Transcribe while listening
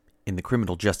in the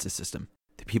criminal justice system.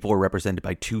 The people are represented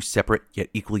by two separate yet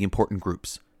equally important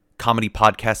groups. Comedy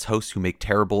podcast hosts who make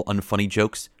terrible, unfunny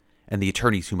jokes, and the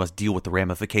attorneys who must deal with the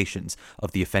ramifications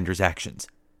of the offender's actions.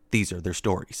 These are their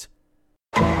stories.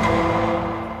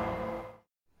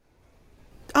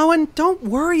 Owen, don't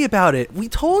worry about it. We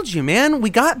told you, man. We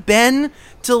got Ben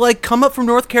to, come up from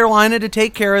North Carolina to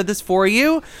take care of this for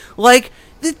you.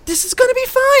 This is gonna be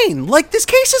fine. This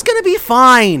case is gonna be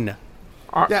fine.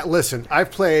 Yeah, listen, I've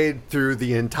played through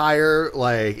the entire,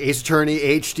 Ace Attorney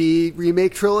HD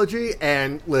remake trilogy,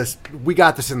 and listen, we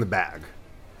got this in the bag.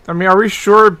 I mean, are we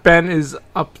sure Ben is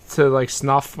up to,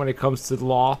 snuff when it comes to the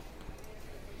law?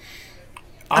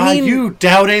 Are you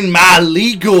doubting my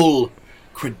legal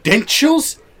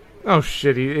credentials? Oh,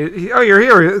 shit. You're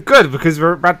here. Good, because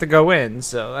we're about to go in,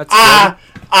 so that's good.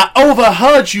 I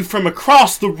overheard you from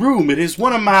across the room. It is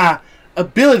one of my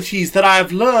abilities that I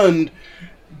have learned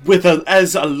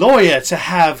as a lawyer to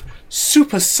have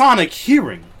supersonic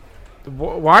hearing.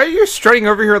 Why are you strutting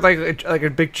over here like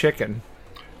a big chicken?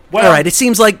 Well, all right, it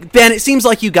seems like Ben. It seems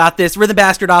like you got this. We're the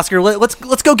Bastard Oscar.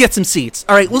 Let's go get some seats.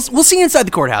 All right, we'll see you inside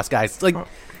the courthouse, guys.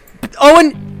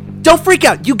 Owen, don't freak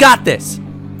out. You got this.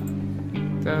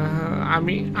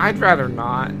 I'd rather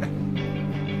not.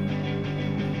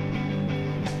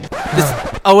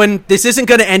 Owen, this isn't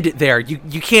going to end it there.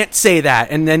 You can't say that,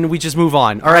 and then we just move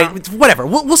on. All right, whatever.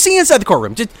 We'll see you inside the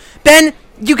courtroom. Just Ben,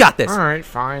 you got this. All right,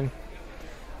 fine.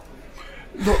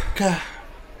 Look,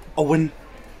 Owen,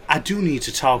 I do need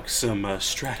to talk some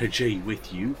strategy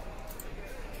with you.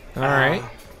 All right.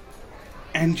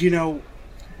 And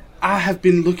I have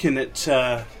been looking at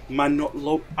I've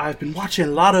been watching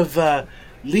a lot of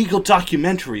legal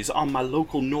documentaries on my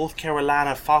local North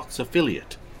Carolina Fox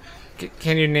affiliate.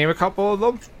 Can you name a couple of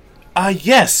them?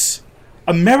 Yes.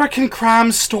 American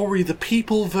Crime Story: The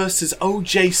People vs.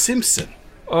 O.J. Simpson.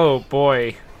 Oh,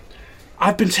 boy.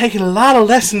 I've been taking a lot of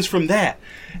lessons from that,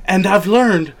 and I've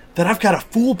learned that I've got a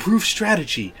foolproof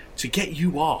strategy to get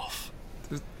you off.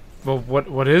 Well,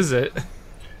 what is it?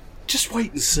 Just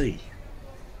wait and see.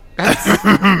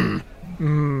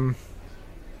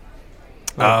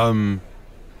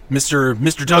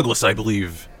 Mr. Douglas, I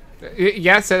believe.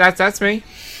 Yes, that's me.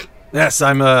 Yes,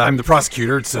 I'm the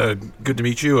prosecutor. It's good to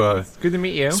meet you. Good to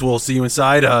meet you. So we'll see you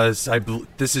inside.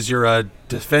 This is your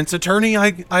defense attorney,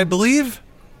 I believe.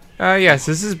 Yes,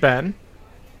 this is Ben.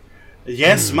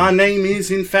 Yes, my name is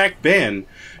in fact Ben.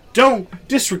 Don't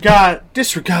disregard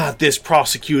this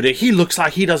prosecutor. He looks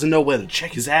like he doesn't know where to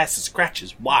check his ass and scratch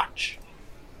his watch.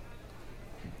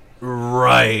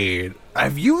 Right.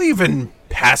 Have you even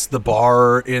passed the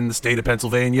bar in the state of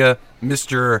Pennsylvania,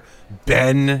 Mr.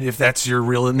 Ben, if that's your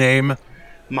real name?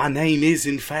 My name is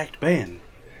in fact Ben,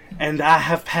 and I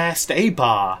have passed a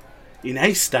bar in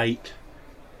a state.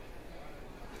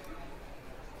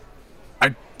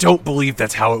 I don't believe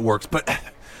that's how it works, but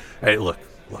hey, look,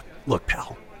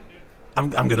 pal. I'm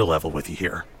gonna level with you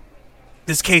here.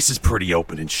 This case is pretty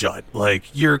open and shut.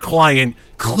 Your client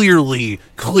clearly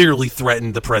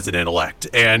threatened the president-elect,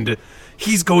 and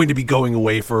he's going to be going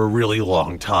away for a really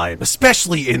long time,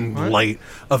 especially in light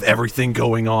of everything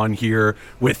going on here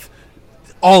with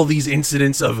all these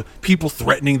incidents of people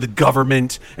threatening the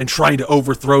government and trying to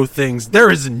overthrow things. There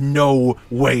is no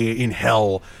way in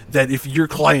hell that if your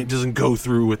client doesn't go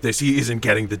through with this, he isn't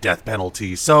getting the death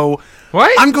penalty. So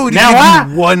what? I'm going to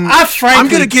I'm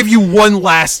going to give you one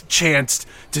last chance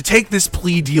to take this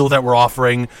plea deal that we're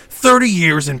offering. 30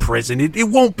 years in prison. It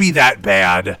won't be that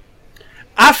bad.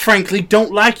 I frankly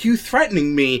don't like you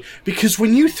threatening me, because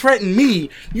when you threaten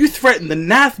me, you threaten the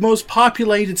ninth most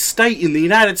populated state in the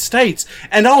United States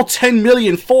and all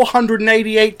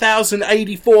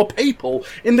 10,488,084 people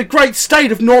in the great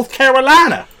state of North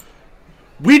Carolina.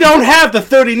 We don't have the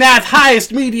 39th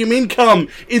highest medium income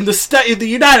in the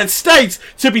United States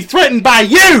to be threatened by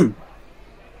you.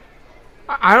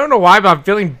 I don't know why, but I'm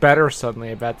feeling better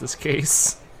suddenly about this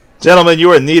case. Gentlemen,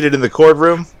 you are needed in the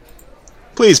courtroom.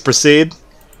 Please proceed.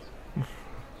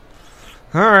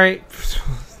 All right.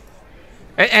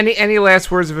 Any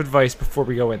last words of advice before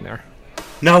we go in there?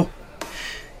 No.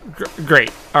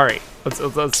 Great. All right.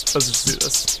 Let's just do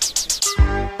this.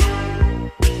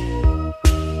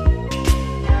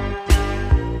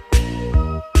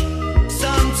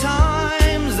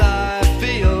 Sometimes I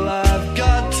feel I've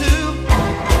got to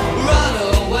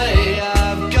run away.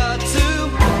 I've got to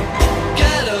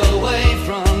get away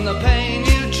from the pain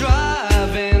you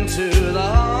drive into the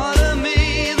heart of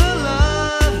me. The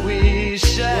love we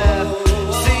share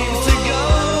seems to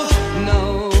go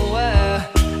nowhere,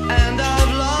 and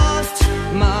I've lost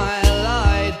my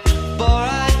light, for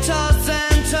I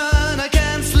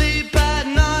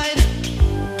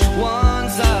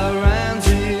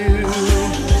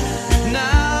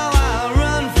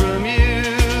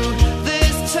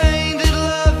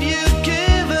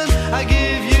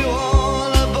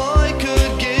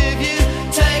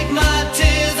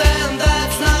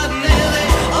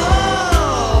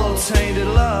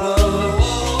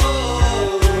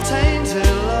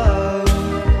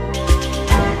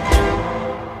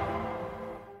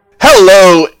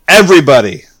Hello,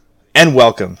 everybody, and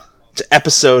welcome to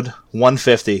episode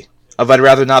 150 of I'd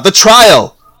Rather Not, the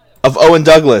trial of Owen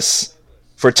Douglas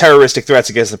for terroristic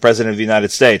threats against the President of the United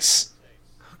States.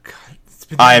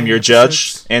 I am your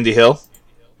judge, Andy Hill,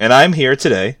 and I'm here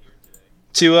today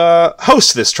to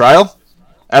host this trial,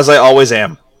 as I always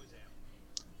am.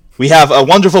 We have a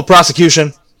wonderful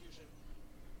prosecution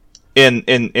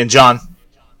in John.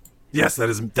 Yes, that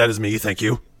is me. Thank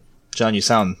you. John, you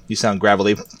sound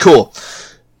gravelly. Cool.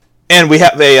 And we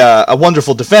have a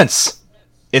wonderful defense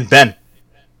in Ben.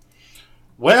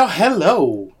 Well,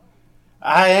 hello.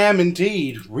 I am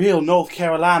indeed real North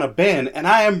Carolina Ben, and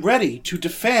I am ready to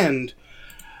defend.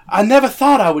 I never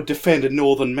thought I would defend a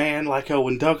northern man like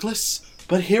Owen Douglas,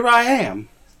 but here I am.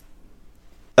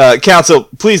 Counsel,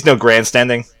 please no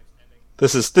grandstanding.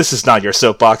 This is not your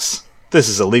soapbox. This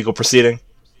is a legal proceeding.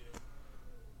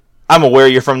 I'm aware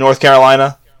you're from North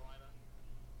Carolina.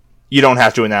 You don't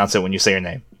have to announce it when you say your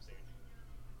name.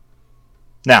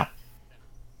 Now,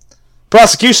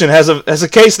 prosecution has a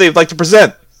case they'd like to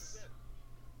present,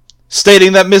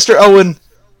 stating that Mr. Owen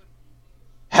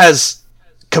has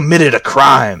committed a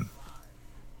crime.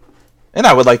 And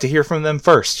I would like to hear from them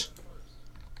first.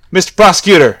 Mr.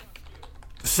 Prosecutor.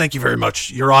 Thank you very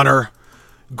much, Your Honor.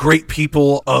 Great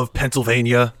people of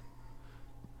Pennsylvania.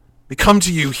 We come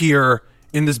to you here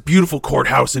in this beautiful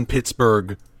courthouse in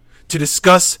Pittsburgh to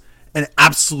discuss an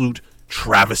absolute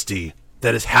travesty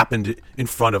that has happened in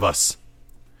front of us.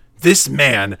 This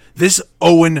man, this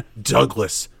Owen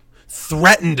Douglas,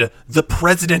 threatened the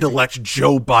President-elect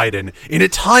Joe Biden in a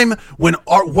time when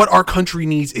what our country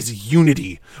needs is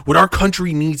unity. What our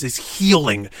country needs is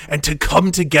healing and to come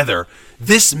together.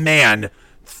 This man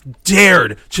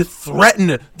dared to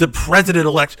threaten the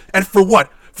President-elect, and for what?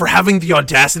 For having the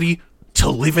audacity to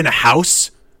live in a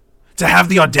house? To have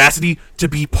the audacity to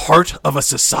be part of a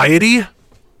society?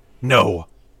 No.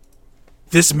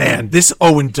 This man, this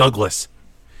Owen Douglas,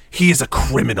 he is a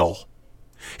criminal.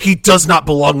 He does not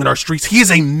belong in our streets. He is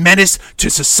a menace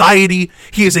to society.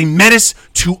 He is a menace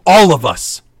to all of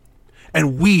us.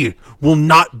 And we will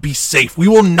not be safe. We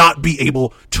will not be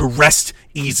able to rest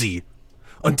easy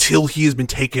until he has been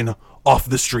taken off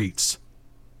the streets.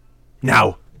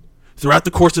 Now, throughout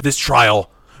the course of this trial,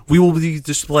 we will be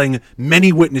displaying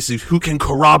many witnesses who can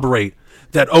corroborate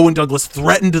that Owen Douglas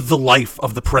threatened the life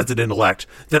of the President-elect,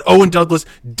 that Owen Douglas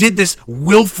did this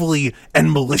willfully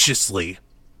and maliciously,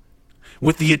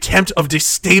 with the attempt of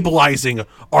destabilizing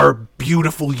our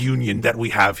beautiful union that we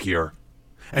have here,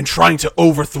 and trying to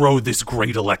overthrow this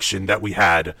great election that we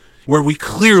had, where we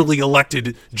clearly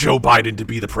elected Joe Biden to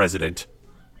be the president.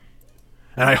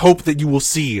 And I hope that you will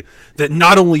see that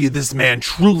not only is this man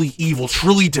truly evil,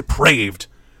 truly depraved,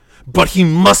 but he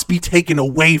must be taken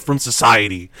away from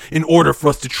society in order for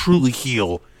us to truly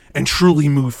heal and truly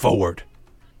move forward.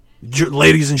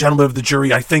 Ladies and gentlemen of the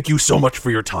jury, I thank you so much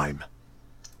for your time.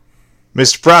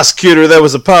 Mr. Prosecutor, that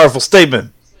was a powerful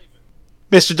statement.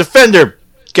 Mr. Defender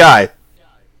guy.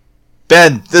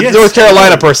 Ben, the Yes, North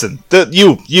Carolina hello. person.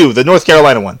 The North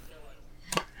Carolina one.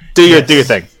 Do your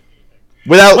thing.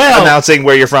 Without announcing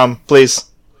where you're from, please.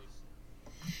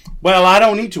 Well, I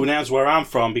don't need to announce where I'm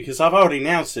from because I've already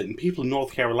announced it, and people in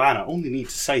North Carolina only need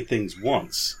to say things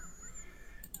once.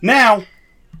 Now,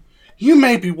 you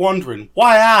may be wondering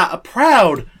why I, a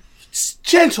proud,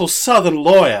 gentle Southern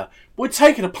lawyer, would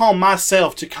take it upon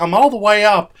myself to come all the way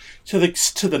up to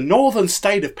the northern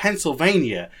state of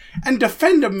Pennsylvania and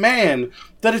defend a man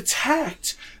that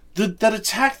attacked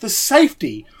the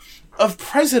safety of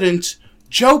President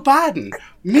Joe Biden.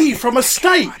 Me, from a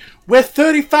state where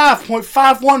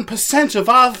 35.51%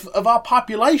 of our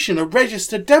population are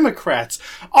registered Democrats,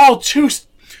 all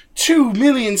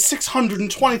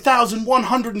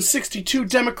 2,620,162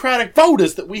 Democratic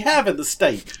voters that we have in the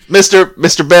state.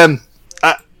 Mr. Ben,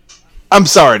 I'm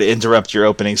sorry to interrupt your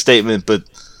opening statement, but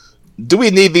do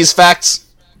we need these facts?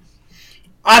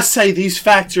 I say these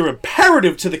facts are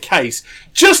imperative to the case,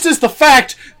 just as the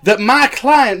fact that my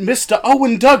client, Mr.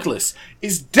 Owen Douglas,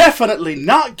 is definitely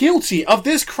not guilty of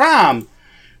this crime,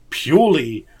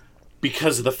 purely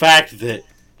because of the fact that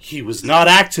he was not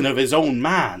acting of his own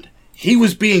mind. He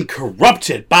was being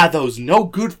corrupted by those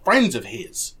no-good friends of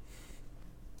his.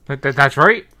 That's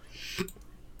right.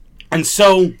 And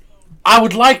so, I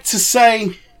would like to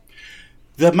say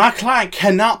that my client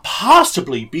cannot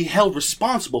possibly be held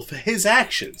responsible for his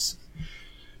actions.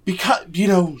 Because,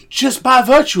 just by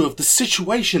virtue of the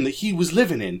situation that he was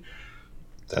living in.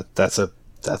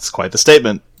 That's quite the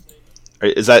statement.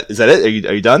 Is that it?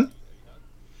 Are you done?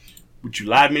 Would you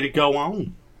like me to go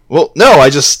on? Well, no.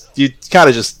 You kind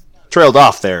of just trailed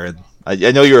off there, and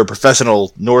I know you're a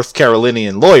professional North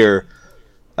Carolinian lawyer,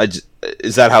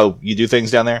 Is that how you do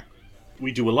things down there?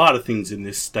 We do a lot of things in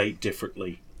this state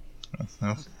differently.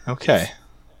 Okay.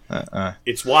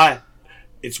 It's why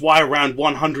around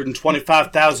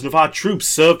 125,000 of our troops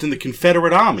served in the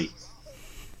Confederate Army.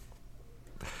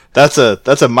 That's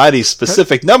a mighty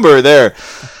specific number there,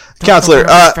 Counselor.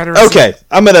 Okay,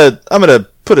 I'm gonna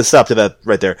put a stop to that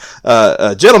right there.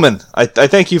 Gentlemen, I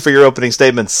thank you for your opening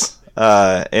statements.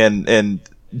 And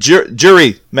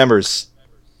jury members,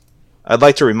 I'd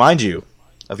like to remind you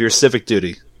of your civic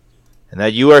duty, and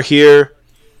that you are here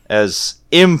as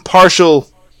impartial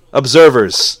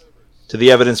observers to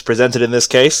the evidence presented in this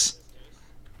case.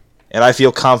 And I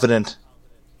feel confident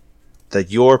that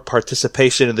your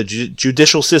participation in the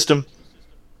judicial system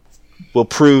will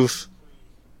prove,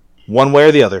 one way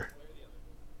or the other,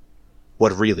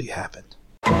 what really happened.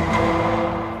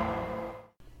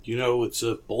 You know, it's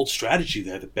a bold strategy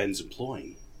there that Ben's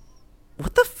employing.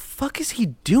 What the fuck is he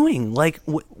doing? Like,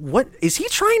 what is he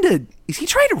trying to? Is he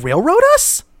trying to railroad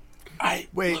us?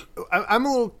 Wait, I'm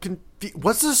a little confused.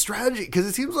 What's the strategy? Because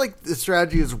it seems like the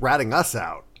strategy is ratting us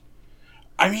out.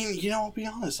 I mean, I'll be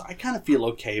honest. I kind of feel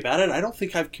okay about it. I don't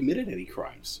think I've committed any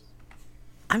crimes.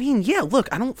 I mean, yeah, look,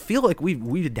 I don't feel like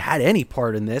we had any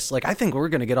part in this. Like, I think we're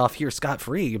gonna get off here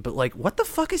scot-free. But, like, what the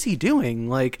fuck is he doing?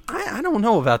 Like, I don't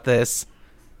know about this.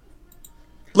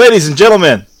 Ladies and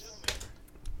gentlemen,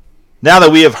 now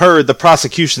that we have heard the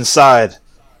prosecution's side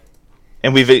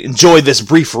and we've enjoyed this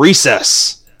brief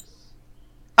recess,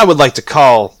 I would like to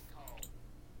call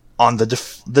on the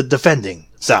defending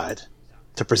side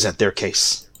to present their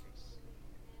case.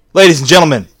 Ladies and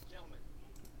gentlemen,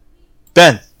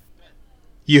 Ben,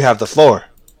 you have the floor.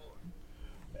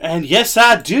 And yes,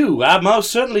 I do. I most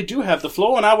certainly do have the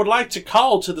floor, and I would like to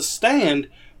call to the stand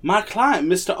my client,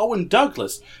 Mr. Owen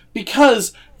Douglas,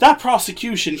 because that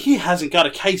prosecution, he hasn't got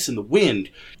a case in the wind.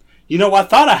 I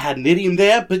thought I had an idiom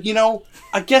there, but,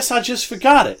 I guess I just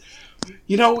forgot it.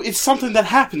 It's something that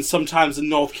happens sometimes in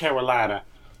North Carolina.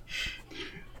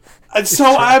 And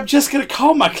so I'm just going to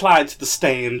call my client to the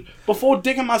stand before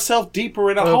digging myself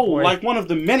deeper in a hole, like one of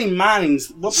the many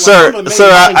minings. Sir,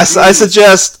 I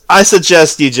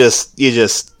suggest you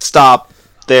just stop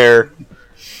there.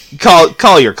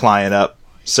 Call your client up,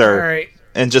 sir, All right.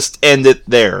 and just end it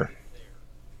there.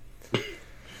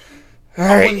 All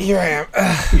right, here I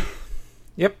am.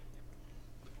 Yep.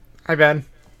 Hi, Ben.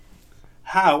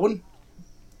 Hi, Owen.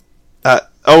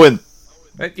 Owen,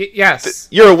 Yes.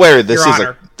 you're aware this Your is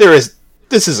Honor.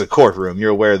 this is a courtroom. You're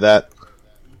aware of that?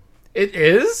 It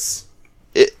is?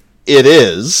 It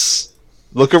is.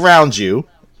 Look around you.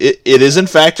 It is in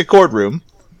fact a courtroom.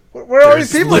 What are all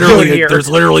these people doing here? There's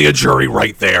literally a jury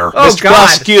right there. Oh, Mr. God.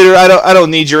 Prosecutor, I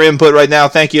don't need your input right now.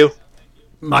 Thank you.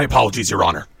 My apologies, Your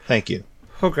Honor. Thank you.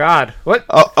 Oh, God. What?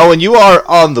 Oh, and you are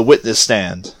on the witness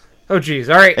stand. Oh, geez.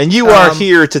 All right. And you are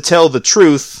here to tell the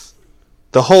truth,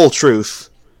 the whole truth,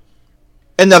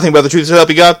 and nothing but the truth to help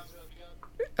you God?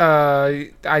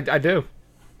 I do.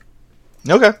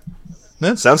 Okay.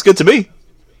 That sounds good to me.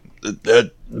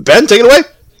 Ben, take it away.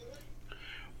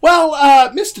 Well,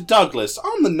 Mr. Douglas,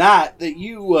 on the night that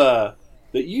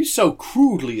you so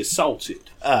crudely assaulted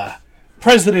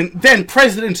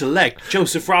President-elect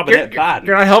Joseph Robinette Biden.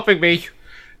 You're not helping me.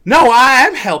 No, I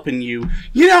am helping you.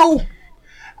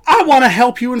 I want to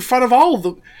help you in front of all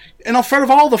the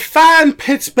fine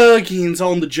Pittsburghians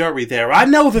on the jury there. I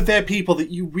know that they're people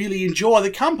that you really enjoy the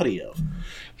company of.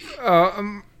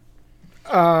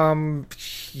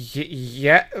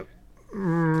 Yeah.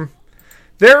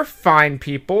 They're fine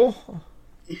people.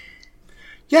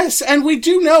 Yes, and we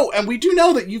do know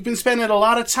that you've been spending a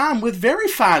lot of time with very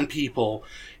fine people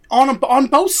on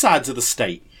both sides of the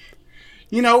state.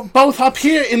 Both up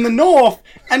here in the north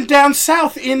and down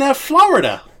south in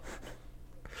Florida.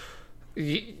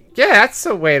 Yeah, that's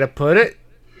a way to put it.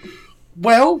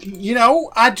 Well,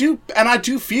 I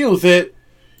do feel that,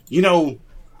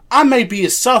 I may be a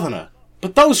southerner,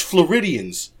 but those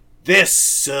Floridians, they're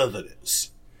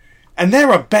southerners. And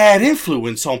they're a bad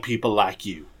influence on people like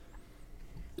you.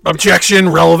 Objection,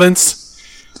 relevance.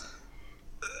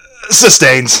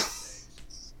 Sustained.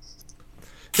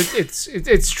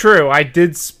 It's true. I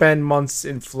did spend months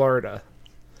in Florida.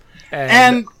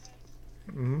 And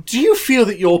do you feel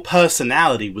that your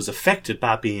personality was affected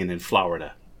by being in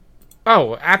Florida?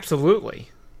 Oh, absolutely.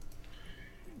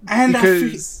 And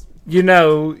Because being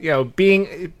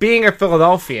a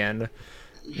Philadelphian,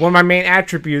 one of my main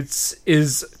attributes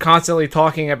is constantly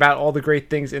talking about all the great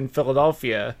things in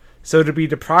Philadelphia. So to be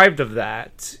deprived of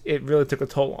that, it really took a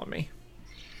toll on me.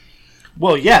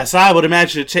 Well, yes, I would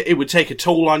imagine it would take a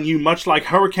toll on you, much like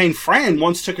Hurricane Fran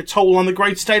once took a toll on the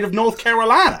great state of North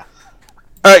Carolina.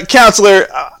 All right, Counselor,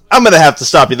 I'm going to have to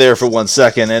stop you there for 1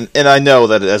 second, and I know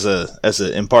that as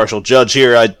an impartial judge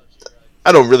here, I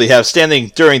don't really have standing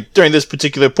during this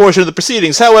particular portion of the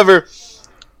proceedings. However,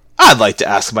 I'd like to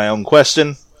ask my own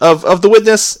question of the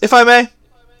witness, if I may.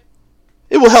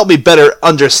 It will help me better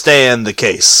understand the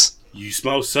case. You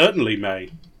most certainly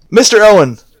may. Mr.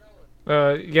 Owen,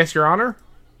 Yes, Your Honor?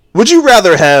 would you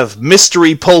rather have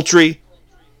mystery poultry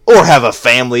or have a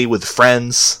family with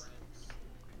friends?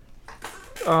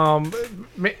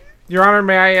 Your Honor,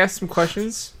 may I ask some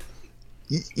questions?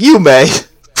 You may.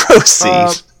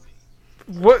 Proceed.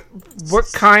 What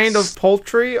kind of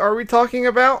poultry are we talking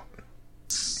about?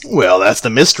 Well, that's the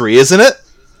mystery, isn't it?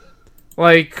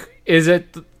 Like, is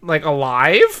it, like,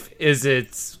 alive? Is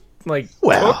it, like,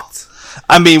 Well, cooked?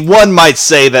 I mean, one might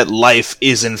say that life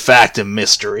is in fact a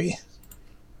mystery.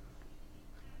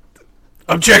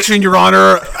 Objection, Your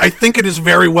Honor. I think it is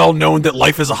very well known that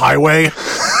life is a highway,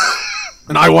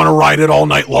 and I want to ride it all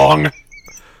night long.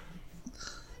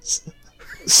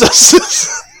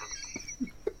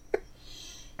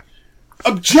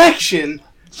 Objection!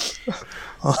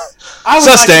 I would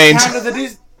Sustained. like to counter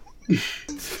that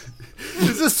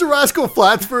Is this the Rascal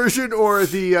Flatts version or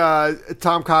the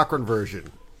Tom Cochran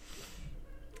version?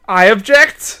 I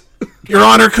object. Your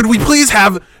Honor, could we please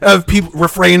have people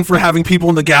refrain from having people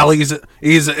in the galleys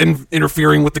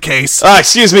interfering with the case?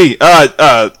 Excuse me,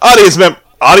 audience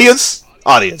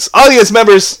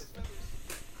members,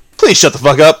 please shut the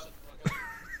fuck up.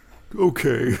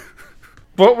 Okay.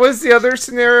 What was the other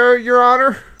scenario, Your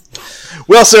Honor?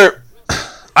 Well, sir,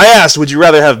 I asked, would you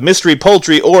rather have mystery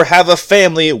poultry or have a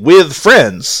family with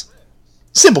friends?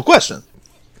 Simple question.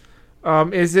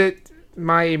 Is it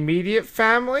my immediate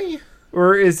family?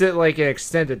 Or is it like an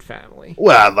extended family?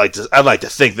 Well, I'd like to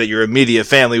think that your immediate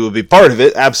family would be part of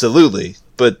it, absolutely.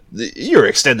 But your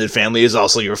extended family is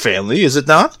also your family, is it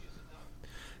not?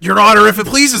 Your Honor, if it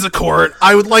pleases the court,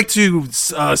 I would like to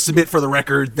submit for the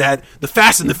record that the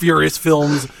Fast and the Furious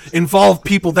films involve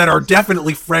people that are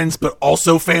definitely friends but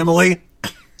also family.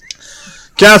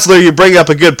 Counselor, you bring up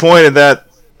a good point in that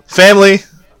family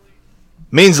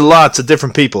means a lot to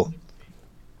different people.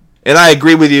 And I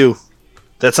agree with you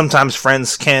that sometimes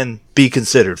friends can be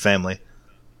considered family.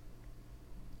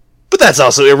 But that's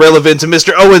also irrelevant to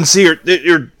Mr. Owen's your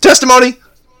testimony.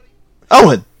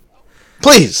 Owen,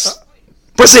 please,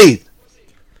 proceed.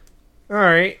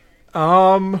 Alright.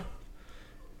 How much...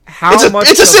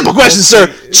 It's a simple question, sir.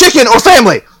 Chicken or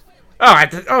family? I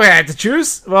have to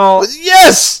choose? Well,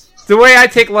 Yes! the way I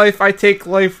take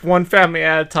life one family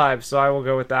at a time, so I will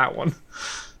go with that one.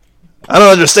 I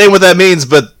don't understand what that means,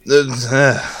 but...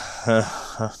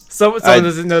 Someone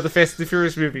doesn't know the Fast and the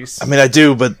Furious movies. I mean, I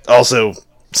do, but also...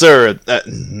 Sir,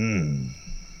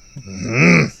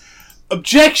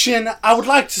 Objection! I would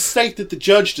like to state that the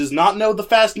judge does not know the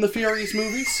Fast and the Furious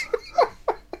movies.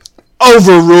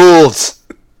 overruled!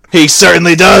 He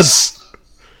certainly does!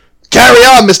 Carry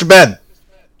on, Mr. Ben!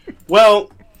 Well,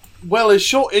 it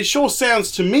sure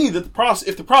sounds to me that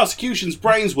if the prosecution's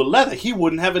brains were leather, he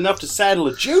wouldn't have enough to saddle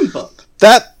a June bug.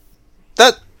 That...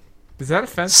 Is that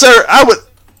offensive? Sir, I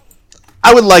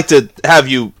would like to have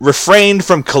you refrain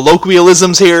from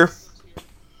colloquialisms here.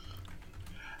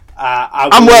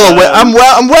 I'm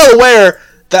well aware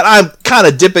that I'm kind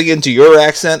of dipping into your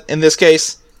accent in this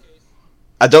case.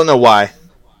 I don't know why.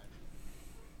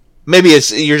 Maybe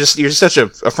you're just such a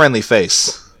friendly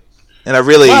face, and I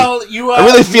really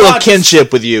feel a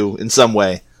kinship with you in some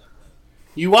way.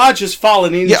 You are just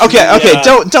falling into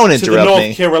don't interrupt North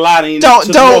me. Carolina,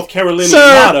 Don't, North Carolina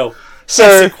sir, motto.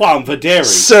 Sir, Vaderi.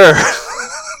 sir,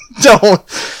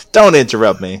 don't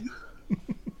interrupt me.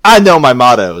 I know my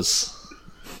mottos.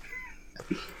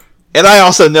 And I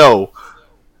also know,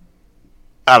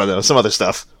 I don't know, some other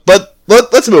stuff. But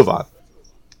let's move on.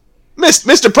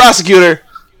 Mr. Prosecutor,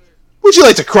 would you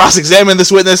like to cross-examine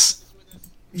this witness?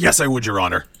 Yes, I would, Your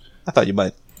Honor. I thought you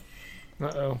might.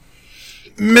 Uh-oh.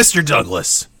 Mr.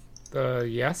 Douglas,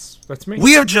 Yes, that's me.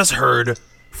 we have just heard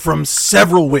from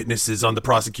several witnesses on the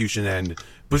prosecution end,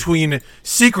 between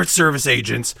Secret Service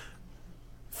agents,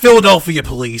 Philadelphia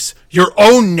police, your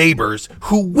own neighbors,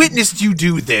 who witnessed you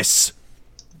do this.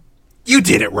 You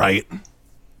did it right.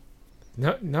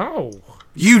 No.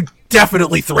 You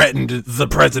definitely threatened the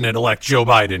president-elect Joe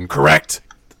Biden, correct?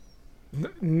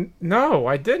 No,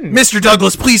 I didn't. Mr.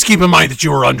 Douglas, please keep in mind that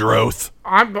you are under oath.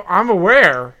 I'm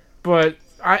aware, but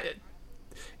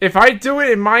if I do it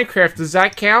in Minecraft, does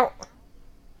that count?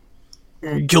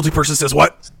 Guilty person says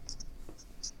what?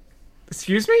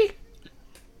 Excuse me?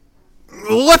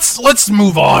 Let's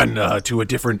move on to a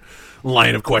different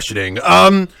line of questioning.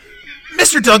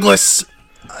 Mr. Douglas,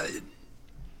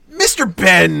 Mr.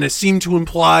 Ben seemed to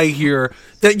imply here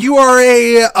that you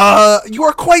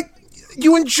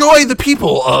enjoy the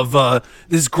people of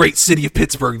this great city of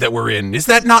Pittsburgh that we're in. Is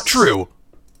that not true?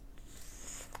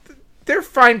 They're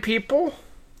fine people.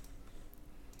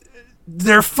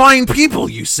 They're fine people,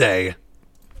 you say.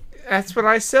 That's what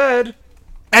I said.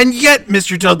 And yet,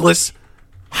 Mr. Douglas,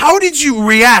 how did you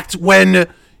react when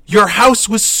your house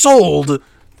was sold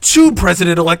to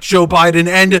President-elect Joe Biden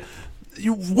and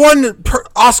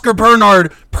Oscar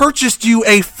Bernard purchased you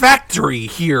a factory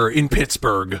here in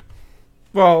Pittsburgh?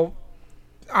 Well,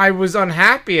 I was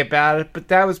unhappy about it, but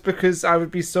that was because I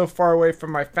would be so far away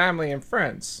from my family and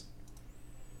friends.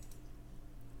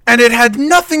 And it had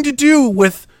nothing to do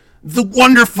with the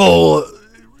wonderful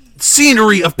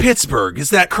scenery of Pittsburgh, is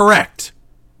that correct?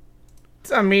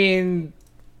 I mean,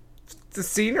 the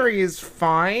scenery is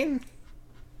fine.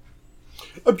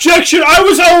 Objection! I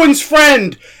was Owen's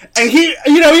friend, and he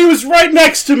was right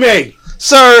next to me.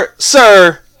 Sir,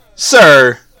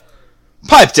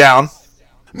 pipe down.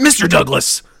 Mr.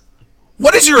 Douglas,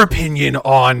 what is your opinion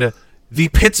on the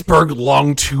Pittsburgh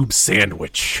long tube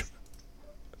sandwich?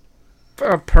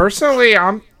 Personally,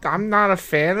 I'm not a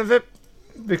fan of it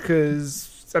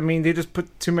because, I mean, they just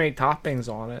put too many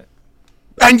toppings on it.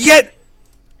 And yet,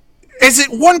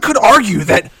 one could argue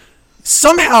that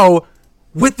somehow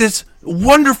with this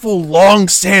wonderful long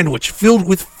sandwich filled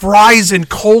with fries and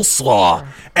coleslaw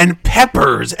and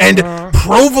peppers and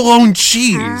provolone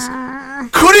cheese,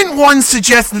 couldn't one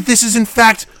suggest that this is in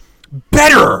fact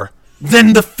better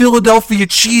than the Philadelphia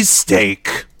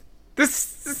cheesesteak? This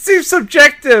seems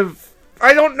subjective.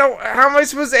 I don't know. How am I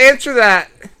supposed to answer that?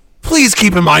 Please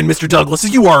keep in mind, Mr.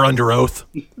 Douglas, you are under oath.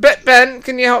 Ben,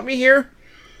 can you help me here?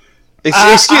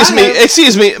 Excuse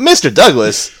me, Mr.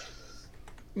 Douglas.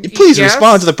 Please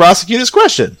respond to the prosecutor's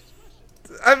question.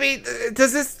 I mean,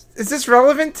 is this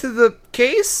relevant to the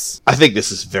case? I think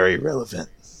this is very relevant.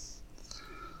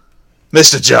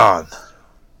 Mr. John,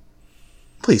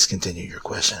 please continue your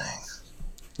questioning.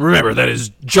 Remember, that is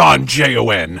John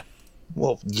Jon.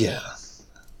 Well, yeah.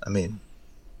 I mean,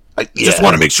 just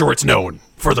want to make sure it's known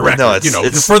for the record. No,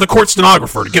 it's for the court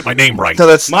stenographer to get my name right.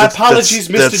 No, My apologies,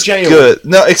 Mr. J. Good.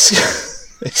 No,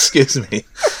 excuse me,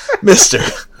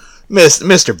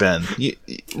 Mr. Ben.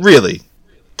 Really,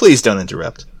 please don't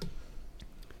interrupt.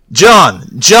 John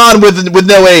with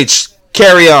no H.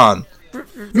 Carry on.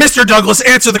 Mr. Douglas,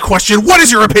 answer the question. What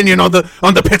is your opinion on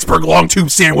the Pittsburgh long tube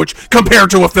sandwich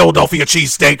compared to a Philadelphia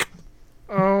cheesesteak?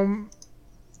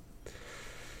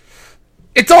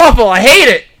 It's awful. I hate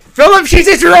it. Philadelphia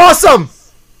cheesesteaks are awesome.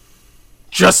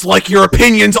 Just like your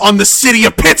opinions on the city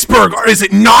of Pittsburgh, is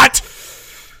it not?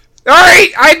 All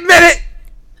right, I admit it.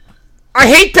 I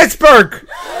hate Pittsburgh,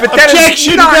 but that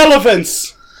Objection! is not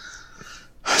Relevance.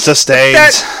 Sustained.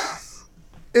 That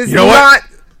is You know what? not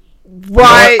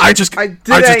why I just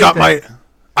did got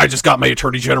my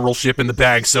attorney generalship in the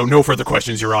bag, so no further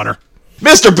questions, Your Honor.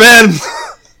 Mr. Ben,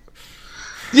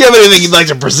 do you have anything you'd like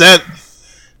to present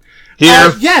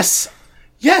here? Yes,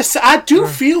 I do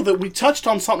feel that we touched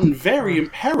on something very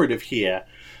imperative here.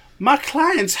 My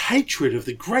client's hatred of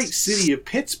the great city of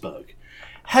Pittsburgh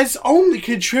has only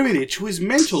contributed to his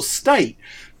mental state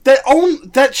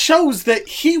that shows that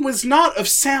he was not of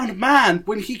sound mind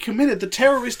when he committed the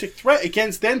terroristic threat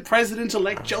against then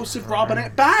President-elect Joseph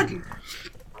Robinette Biden.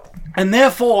 And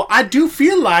therefore, I do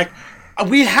feel like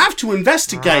we have to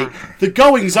investigate the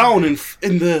goings-on in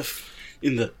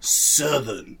the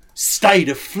southern state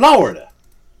of Florida.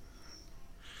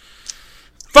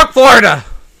 Fuck Florida.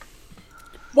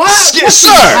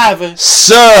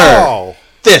 Sir,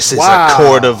 this is a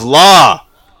court of law.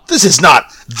 This is not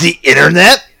the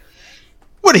internet.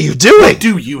 What are you doing? What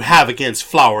do you have against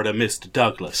Florida, Mr.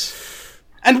 Douglas?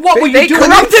 And what were you doing? They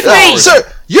corrupted me, sir.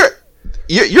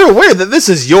 You're aware that this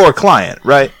is your client,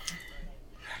 right?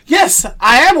 Yes,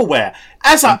 I am aware.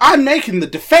 I'm making the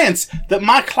defense that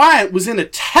my client was in a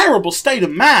terrible state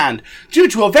of mind due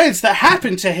to events that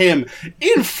happened to him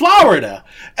in Florida,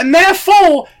 and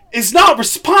therefore is not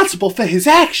responsible for his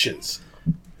actions.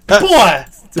 Boy,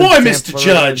 Mr.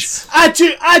 Judge,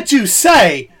 I do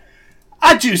say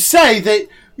that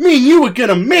me and you are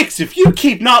gonna mix if you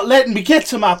keep not letting me get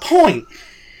to my point.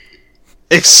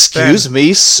 Excuse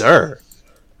me, sir.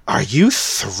 Are you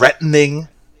threatening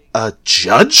a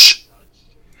judge?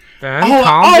 Ben,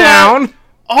 calm down.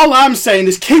 All I'm saying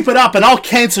is keep it up and I'll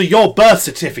cancel your birth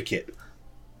certificate.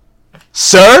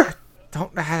 Sir?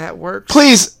 Don't know how that works.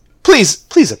 Please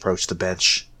approach the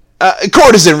bench.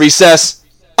 Court is in recess.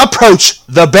 Approach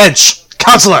the bench.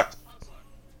 Counselor!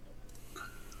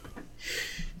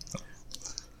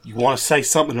 You want to say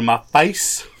something to my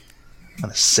face? I'm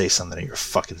gonna say something to your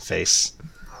fucking face.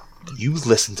 You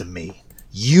listen to me.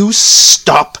 You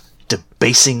stop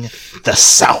debasing the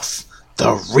South.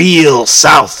 The real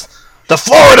South. The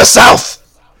Florida South.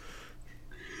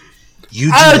 You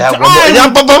do that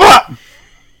one more.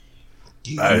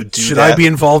 Should I be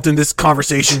involved in this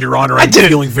conversation, Your Honor? I'm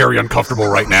feeling very uncomfortable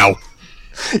right now.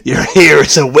 You're here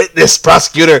as a witness,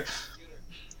 prosecutor.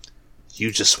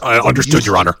 I understood,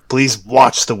 Your Honor. Please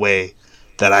watch the way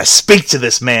that I speak to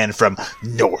this man from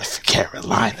North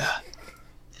Carolina.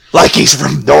 Like he's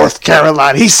from North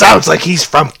Carolina. He sounds like he's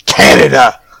from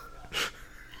Canada.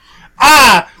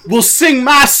 I will sing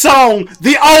my song,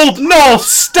 the Old North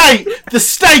State, the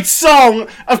state song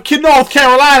of North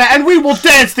Carolina, and we will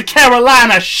dance the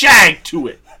Carolina shag to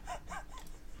it.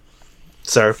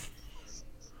 Sir,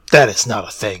 that is not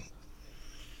a thing.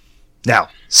 Now,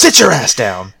 sit your ass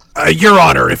down. Your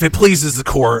Honor, if it pleases the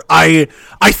court, I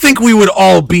think we would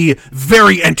all be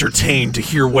very entertained to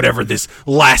hear whatever this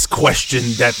last question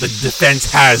that the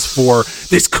defense has for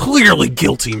this clearly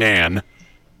guilty man.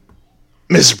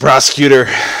 Mr. Prosecutor,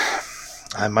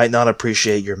 I might not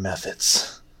appreciate your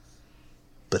methods,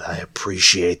 but I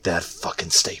appreciate that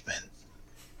fucking statement.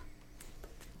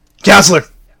 Counselor!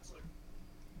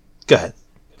 Go ahead.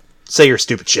 Say your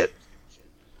stupid shit.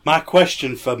 My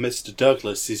question for Mr.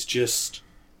 Douglas is just,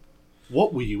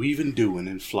 what were you even doing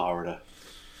in Florida?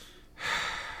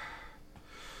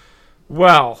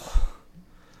 Well,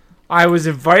 I was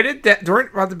invited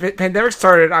while the pandemic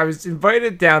started. I was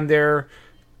invited down there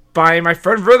by my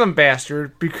friend Rhythm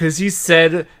Bastard because he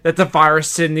said that the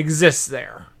virus didn't exist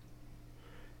there.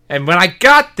 And when I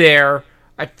got there,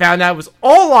 I found out it was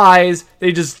all lies.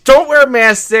 They just don't wear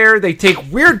masks there. They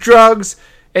take weird drugs,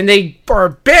 and they are a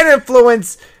bad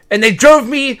influence, and they drove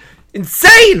me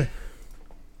insane.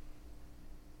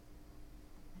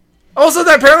 Also,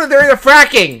 apparently they're into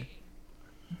fracking.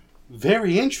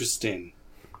 Very interesting.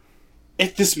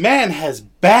 If this man has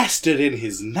bastard in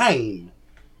his name,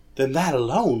 then that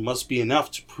alone must be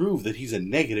enough to prove that he's a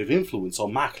negative influence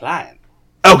on my client.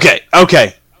 Okay.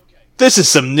 This is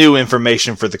some new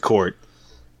information for the court.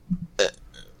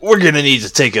 We're going to need to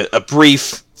take a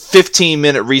brief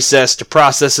 15-minute recess to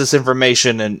process this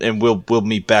information, and we'll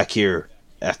meet back here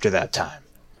after that time.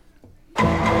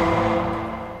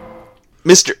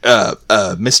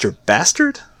 Mr.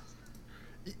 Bastard?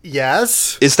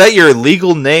 Yes. Is that your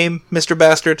legal name, Mr.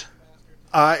 Bastard?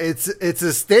 It's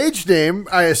a stage name,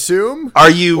 I assume. Are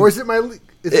you... Or is it my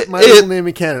legal name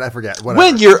in Canada? I forget. Whatever.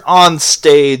 When you're on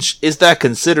stage, is that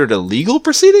considered a legal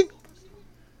proceeding?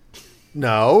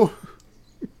 No.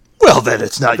 Well, then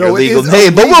it's not your Though it legal is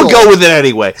name, but we'll illegal. go with it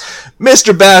anyway.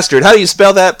 Mr. Bastard, how do you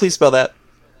spell that? Please spell that.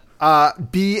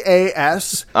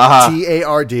 Bastard.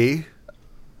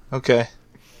 Okay.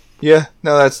 Yeah,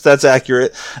 no, that's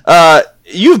accurate.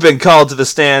 You've been called to the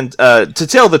stand to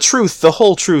tell the truth, the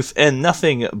whole truth, and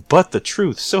nothing but the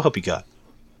truth. So help you God.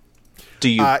 Do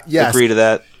you yes. agree to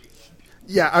that?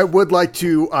 Yeah, I would like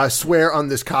to swear on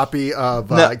this copy of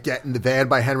Get in the Van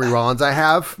by Henry Rollins I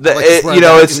have.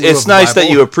 It's nice that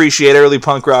you appreciate early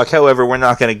punk rock. However, we're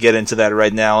not going to get into that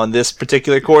right now in this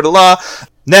particular court of law.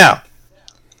 Now,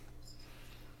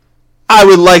 I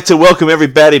would like to welcome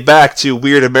everybody back to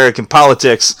Weird American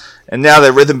Politics. And now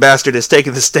that Rhythm Bastard has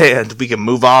taken the stand, we can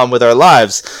move on with our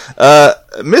lives.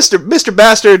 Mr.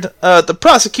 Bastard, the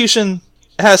prosecution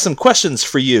has some questions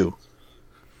for you.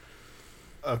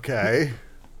 Okay.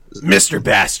 Mr.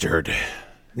 Bastard,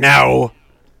 now,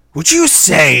 would you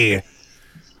say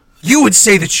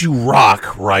that you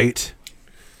rock, right?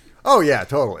 Oh, yeah,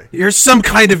 totally. You're some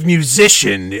kind of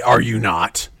musician, are you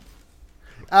not?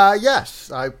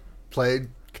 Yes, I played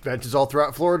conventions all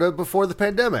throughout Florida before the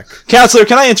pandemic. Counselor,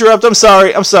 can I interrupt? I'm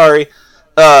sorry.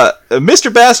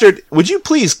 Mr. Bastard, would you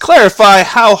please clarify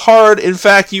how hard, in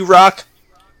fact, you rock?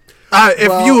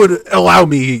 If you would allow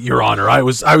me, Your Honor, I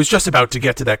was just about to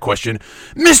get to that question.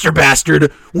 Mr.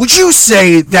 Bastard, would you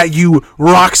say that you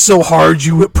rock so hard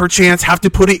you perchance have to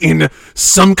put it in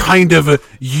some kind of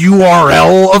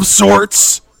URL of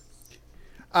sorts?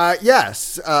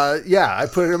 Yes. I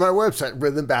put it on my website,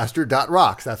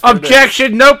 rhythmbastard.rocks. That's what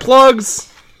Objection, no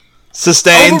plugs.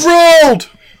 Sustained. Overruled!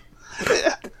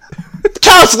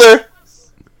 Counselor,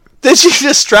 did you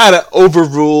just try to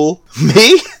overrule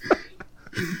me?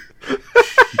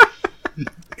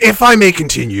 If I may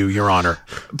continue, Your Honor.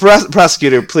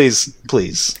 Prosecutor, please.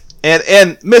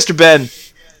 And Mr. Ben,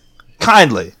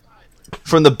 kindly,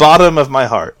 from the bottom of my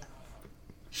heart,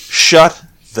 shut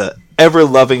the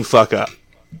ever-loving fuck up.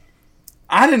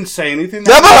 I didn't say anything.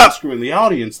 That was Oscar in the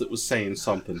audience that was saying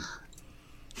something.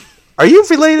 Are you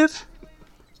related?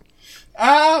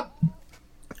 No,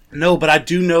 but I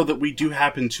do know that we do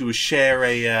happen to share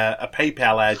a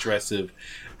PayPal address of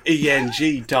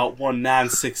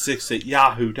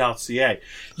eng.1966@yahoo.ca.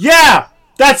 Yeah!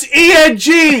 That's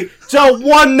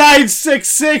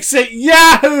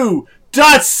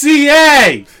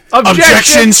eng.1966@yahoo.ca!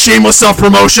 Objection! Shameless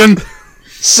self-promotion!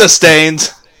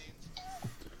 Sustained.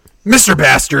 Mr.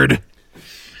 Bastard,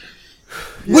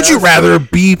 would you rather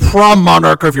be prom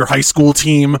monarch of your high school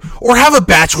team or have a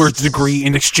bachelor's degree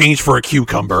in exchange for a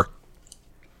cucumber?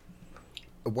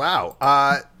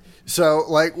 Wow. So,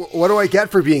 like, what do I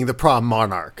get for being the prom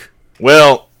monarch?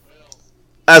 Well,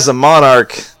 as a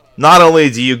monarch, not only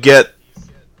do you get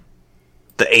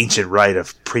the ancient right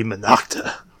of prima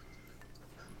nocta,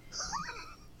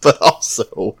 but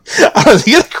also, I don't know,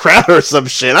 you get a crown or some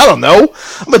shit. I don't know.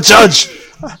 I'm a judge.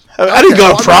 I didn't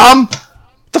go to prom.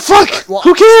 The fuck? Well,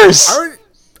 Who cares?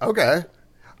 Okay.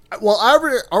 Well, I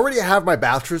already have my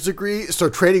bachelor's degree, so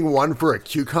trading one for a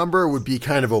cucumber would be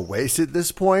kind of a waste at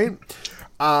this point.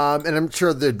 And I'm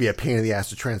sure there'd be a pain in the ass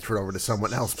to transfer it over to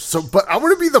someone else. So, but I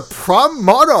want to be the prom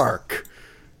monarch.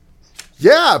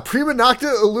 Yeah, prima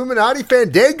nocta Illuminati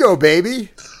Fandango,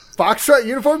 baby. Foxtrot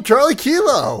uniform Charlie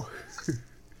Kilo.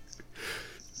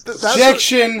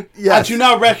 Objection! Yes. I do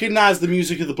not recognize the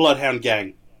music of the Bloodhound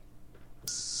Gang.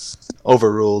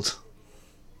 Overruled.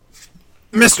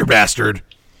 Mr. Bastard,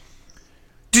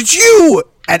 did you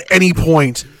at any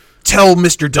point tell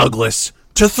Mr. Douglas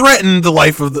to threaten the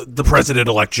life of the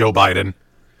president-elect Joe Biden?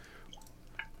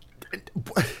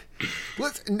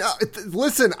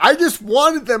 Listen, I just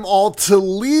wanted them all to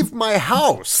leave my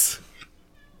house.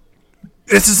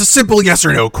 This is a simple yes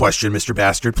or no question, Mr.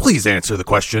 Bastard. Please answer the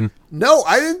question. No,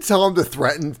 I didn't tell him to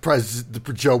threaten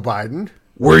President Joe Biden.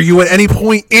 Were you at any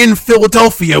point in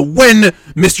Philadelphia when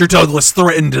Mr. Douglas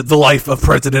threatened the life of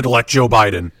President-elect Joe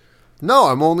Biden? No,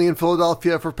 I'm only in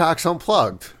Philadelphia for PAX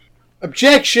Unplugged.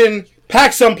 Objection!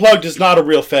 PAX Unplugged is not a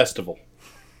real festival.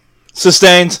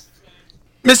 Sustained.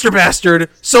 Mr. Bastard,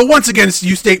 so once again,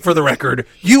 you state for the record,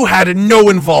 you had no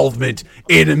involvement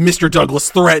in Mr.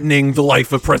 Douglas threatening the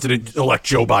life of President-elect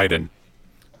Joe Biden.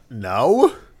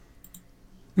 No.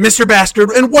 Mr.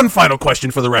 Bastard, and one final question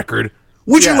for the record.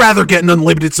 Would you rather get an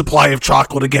unlimited supply of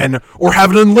chocolate again, or have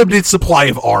an unlimited supply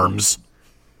of arms?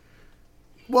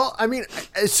 Well, I mean,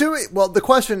 the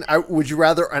question, would you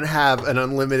rather have an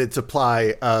unlimited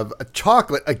supply of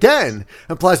chocolate, again,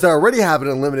 implies that I already have an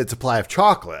unlimited supply of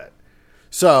chocolate.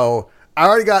 So, I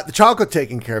already got the chocolate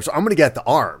taken care of, so I'm going to get the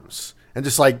arms. And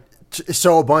just, like,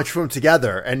 sew a bunch of them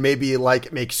together and maybe,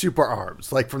 like, make super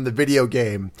arms. Like, from the video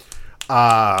game.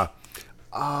 Oh,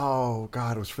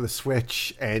 God, it was for the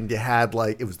Switch. And you had,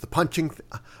 like, it was the punching...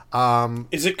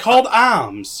 Is it called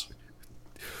arms?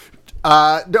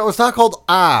 No, it's not called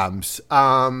arms.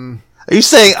 Are you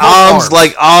saying alms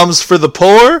like alms for the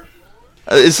poor?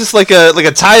 Is this like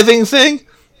a tithing thing?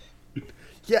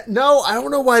 Yeah, no, I don't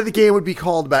know why the game would be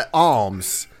called about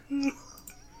alms.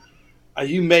 Are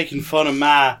you making fun of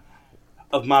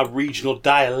my regional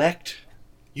dialect?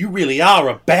 You really are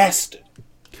a bastard.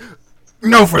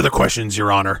 No further questions,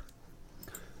 Your Honor.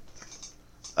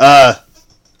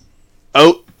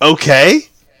 Okay.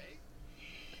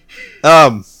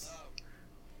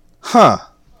 Huh.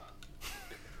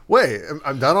 Wait,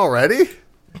 I'm done already?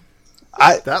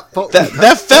 That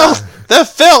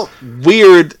felt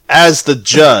weird as the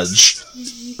judge.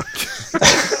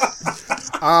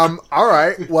 All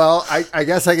right. Well, I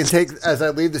guess I can as I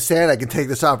leave the stand, I can take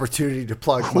this opportunity to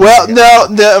plug. Well, no.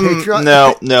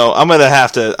 I'm gonna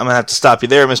have to stop you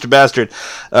there, Mr. Bastard.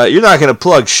 You're not gonna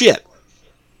plug shit.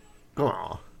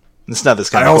 Aw. It's not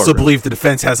this kind I of. also courtroom. believe the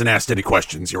defense hasn't asked any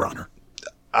questions, Your Honor.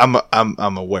 I'm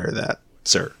aware of that,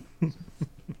 sir.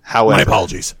 However, My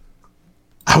apologies.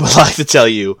 I would like to tell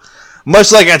you,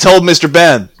 much like I told Mr.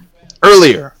 Ben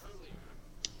earlier,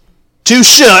 to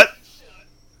shut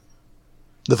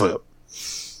the fuck up.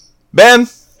 Ben,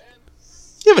 do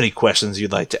you have any questions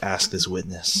you'd like to ask this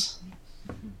witness?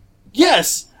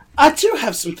 Yes, I do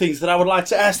have some things that I would like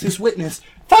to ask this witness.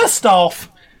 First off,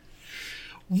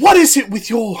 what is it with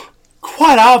your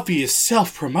quite obvious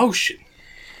self-promotion?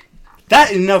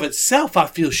 That in and of itself, I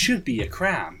feel, should be a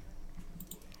crime.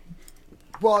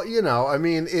 Well, I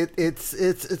mean, it's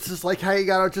just like how you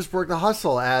gotta just work the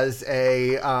hustle as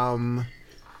an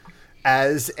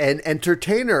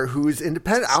entertainer who's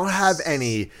independent. I don't have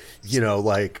any,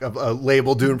 like a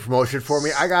label doing promotion for me.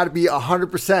 I gotta be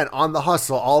 100% on the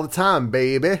hustle all the time,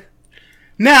 baby.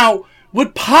 Now,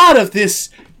 would part of this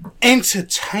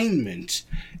entertainment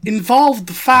involve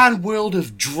the fine world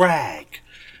of drag?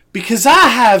 Because I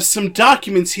have some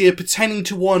documents here pertaining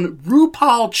to one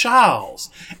RuPaul Charles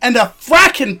and a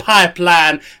fracking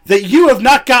pipeline that you have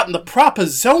not gotten the proper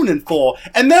zoning for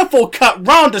and therefore cut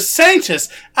Ron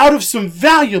DeSantis out of some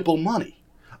valuable money.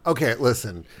 Okay,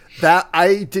 listen. That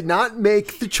I did not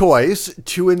make the choice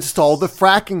to install the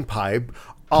fracking pipe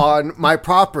on my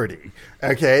property.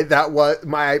 Okay, that was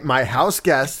my house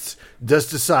guests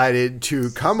just decided to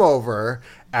come over.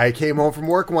 I came home from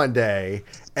work one day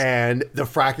and the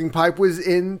fracking pipe was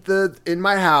in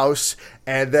my house,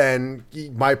 and then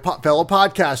my fellow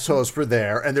podcast hosts were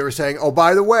there, and they were saying, "Oh,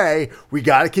 by the way, we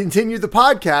got to continue the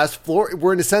podcast.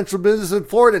 We're an essential business in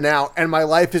Florida now," and my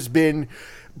life has been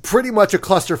pretty much a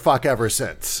clusterfuck ever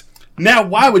since. Now,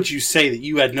 why would you say that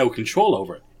you had no control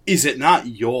over it? Is it not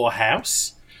your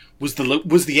house? Was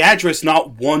the address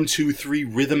not 123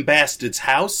 Rhythm Bastard's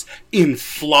house in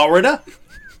Florida?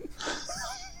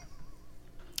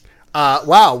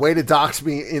 Wow, way to dox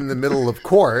me in the middle of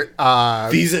court.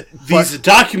 These are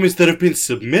documents that have been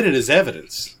submitted as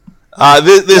evidence.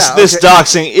 This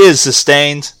doxing is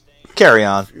sustained. Carry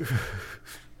on.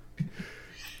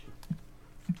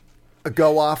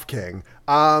 Go off, King.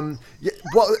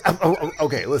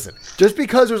 Okay, listen. Just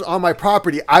because it was on my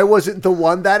property, I wasn't the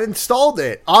one that installed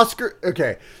it. Oscar,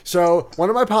 okay, so one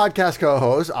of my podcast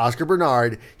co-hosts, Oscar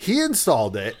Bernard, he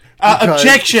installed it.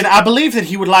 Objection, I believe that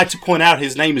he would like to point out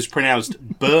his name is pronounced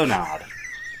Bernard.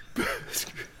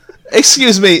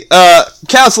 Excuse me,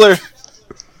 counselor.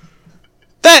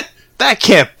 That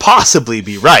can't possibly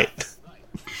be right.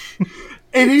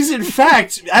 It is, in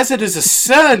fact, as it is a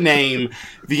surname,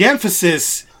 the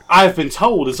emphasis, I've been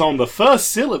told, is on the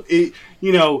first syllable. Who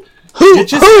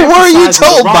were you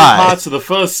told by? Parts of the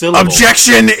first syllable.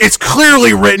 Objection! It's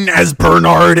clearly written as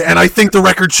Bernard, and I think the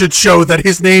record should show that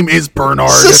his name is Bernard.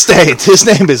 Sustained. His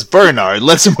name is Bernard.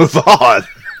 Let's move on.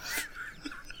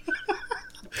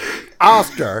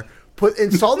 Oscar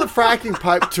installed the fracking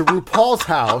pipe to RuPaul's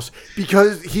house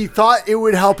because he thought it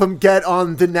would help him get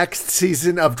on the next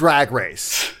season of Drag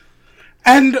Race.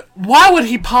 And why would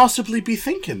he possibly be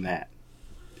thinking that?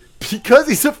 Because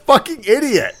he's a fucking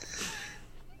idiot.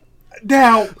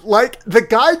 Now, like, the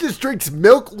guy just drinks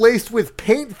milk laced with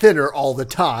paint thinner all the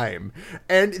time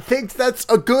and thinks that's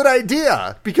a good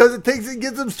idea because it thinks it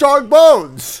gives him strong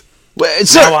bones. Wait,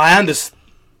 sir, now I understand.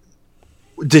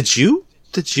 Did you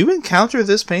encounter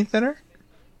this paint thinner?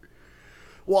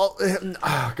 Well,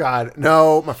 oh God,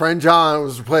 no. My friend John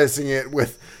was replacing it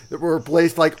with, just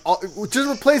replaces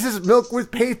milk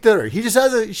with paint thinner. He just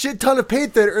has a shit ton of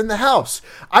paint thinner in the house.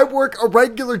 I work a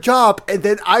regular job, and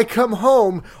then I come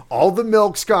home, all the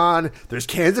milk's gone. There's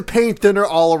cans of paint thinner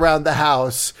all around the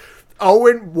house.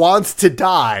 Owen wants to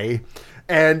die.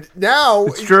 And now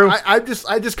it's true. I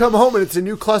just come home and it's a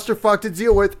new clusterfuck to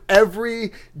deal with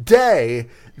every day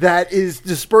that is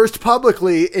dispersed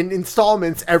publicly in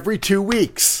installments every 2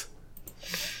 weeks.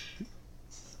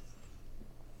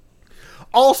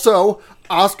 Also,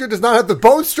 Oscar does not have the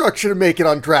bone structure to make it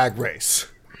on Drag Race.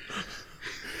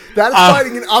 That is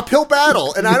fighting an uphill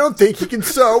battle, and I don't think he can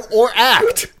sew or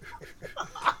act.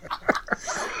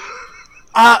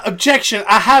 Objection.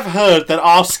 I have heard that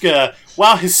Oscar,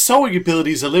 while his sewing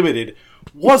abilities are limited,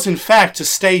 was in fact a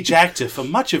stage actor for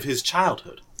much of his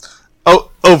childhood.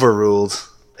 Oh, overruled.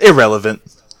 Irrelevant.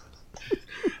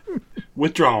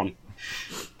 Withdrawn.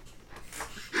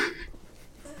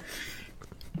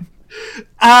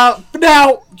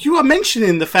 Now, you are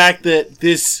mentioning the fact that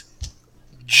this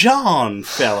John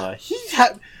fella,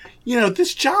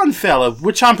 this John fella,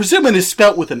 which I'm presuming is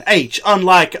spelt with an H,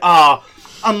 unlike our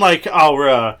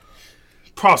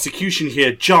prosecution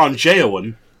here, John J.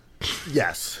 Owen.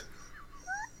 Yes.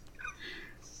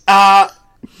 Why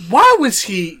was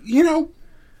he,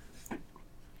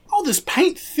 all this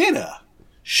paint thinner?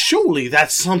 Surely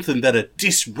that's something that a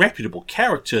disreputable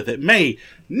character that may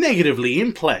negatively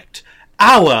impact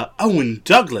our Owen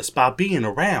Douglas by being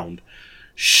around.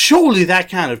 Surely that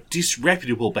kind of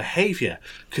disreputable behavior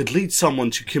could lead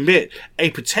someone to commit a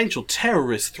potential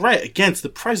terrorist threat against the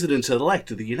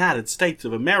President-elect of the United States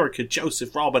of America,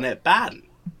 Joseph Robinette Biden.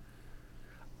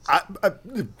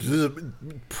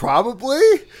 Probably.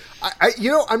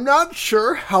 I'm not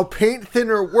sure how paint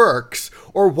thinner works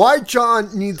or why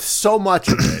John needs so much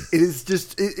of it. It's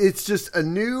just a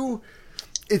new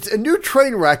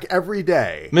train wreck every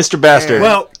day. Mr. Bastard. And,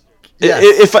 well,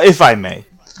 yes. if I may.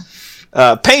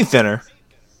 Paint thinner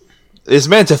is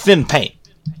meant to thin paint.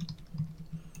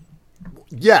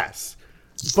 Yes,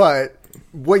 but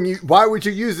why would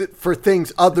you use it for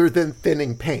things other than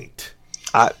thinning paint?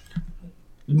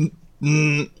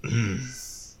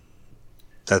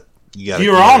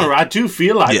 Your Honor, I do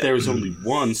feel like there is only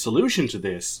one solution to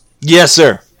this. Yes,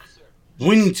 sir.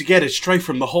 We need to get it straight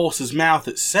from the horse's mouth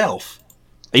itself.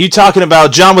 Are you talking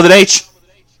about John with an H?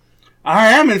 I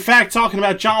am, in fact, talking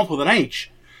about John with an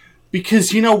H.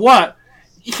 Because you know what?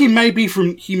 He may be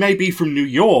from New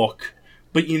York,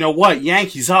 But you know what?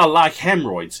 Yankees are like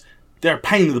hemorrhoids. They're a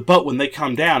pain in the butt when they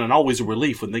come down and always a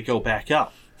relief when they go back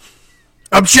up.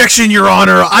 Objection, Your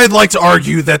Honor. I'd like to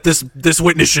argue that this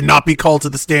witness should not be called to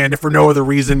the stand if for no other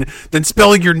reason than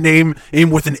spelling your name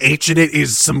in with an H in it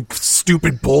is some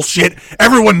stupid bullshit.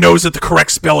 Everyone knows that the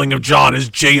correct spelling of John is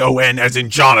Jon, as in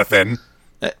Jonathan.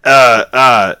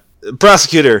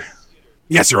 Prosecutor.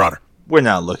 Yes, Your Honor. We're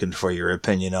not looking for your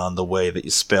opinion on the way that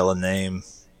you spell a name.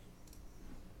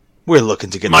 We're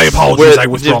looking to get... My apologies, I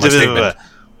withdraw my statement.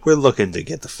 We're looking to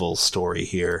get the full story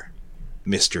here,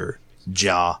 Mr.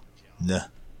 John.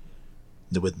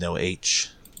 With no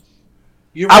H.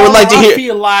 I would like to hear...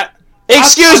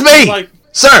 Excuse me!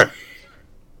 Sir!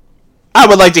 I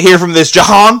would like to hear from this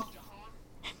Jahan.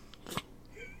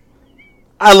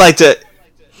 I'd like to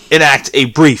enact a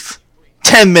brief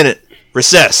 10-minute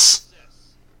recess.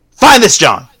 Find this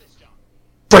John.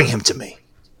 Bring him to me.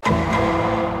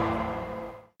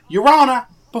 Your Honor,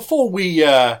 before we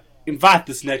invite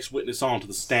this next witness onto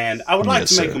the stand, I would like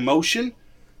to make a motion.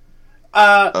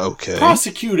 Okay.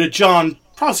 Prosecutor John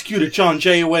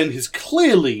J. Owen has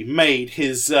clearly made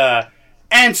his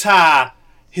anti-H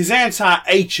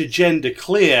agenda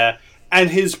clear and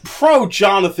his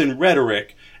pro-Jonathan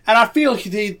rhetoric, and I feel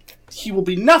he will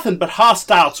be nothing but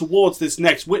hostile towards this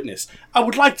next witness. I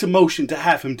would like to motion to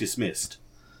have him dismissed.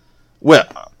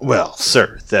 Well,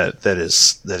 sir, that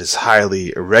is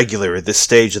highly irregular at this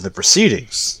stage of the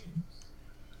proceedings.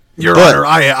 Your Honor,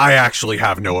 I actually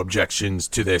have no objections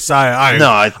to this.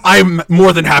 I'm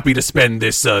more than happy to spend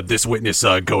this witness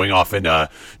going off and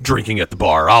drinking at the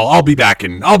bar. I'll be back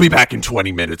in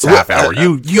 20 minutes, half hour.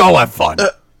 You all have fun.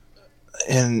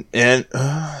 And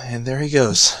there he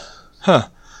goes. Huh?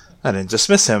 I didn't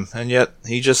dismiss him, and yet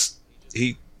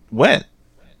he went.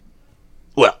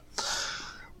 Well,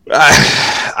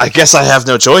 I guess I have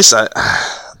no choice.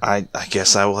 I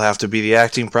guess I will have to be the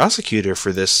acting prosecutor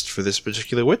for this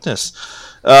particular witness.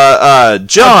 John.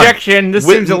 Objection. This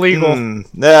seems illegal.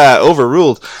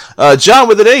 Overruled. John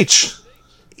with an H.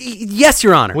 Yes,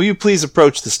 Your Honor. Will you please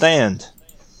approach the stand?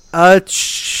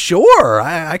 Sure.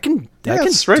 I can.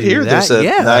 It's right here. That.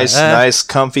 There's a nice,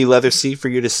 comfy leather seat for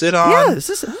you to sit on. Yeah,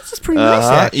 this is pretty nice.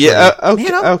 Actually. Yeah.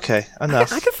 Okay. Okay.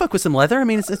 Enough. I can fuck with some leather. I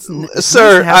mean, it's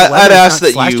sir. nice I'd ask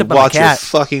that you watch your cat.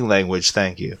 fucking language.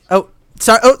 Thank you. Oh,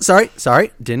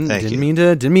 sorry. Didn't mean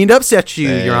to upset you,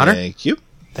 Your Honor.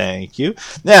 Thank you.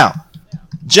 Now,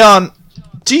 John,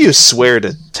 do you swear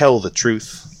to tell the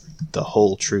truth, the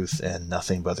whole truth, and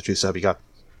nothing but the truth, so help you God?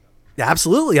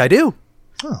 Absolutely, I do.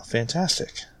 Oh,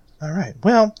 fantastic. All right.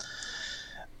 Well,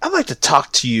 I'd like to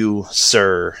talk to you,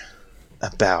 sir,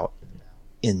 about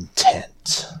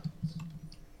intent.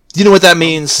 Do you know what that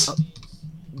means?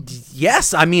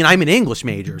 Yes, I mean, I'm an English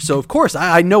major, so of course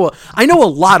I know a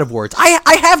lot of words. I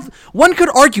have, one could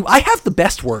argue, I have the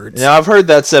best words. Now, I've heard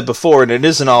that said before, and it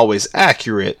isn't always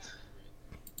accurate.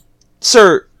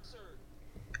 Sir,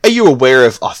 are you aware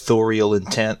of authorial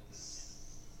intent?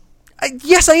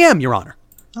 Yes, I am, Your Honor.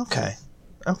 Okay.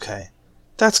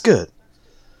 That's good.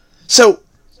 So,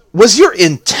 was your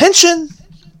intention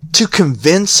to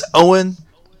convince Owen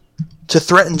to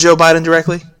threaten Joe Biden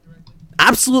directly?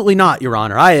 Absolutely not, Your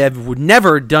Honor. I have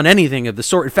never done anything of the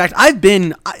sort. In fact, I've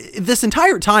been, this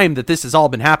entire time that this has all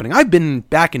been happening, I've been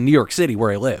back in New York City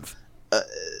where I live.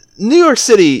 New York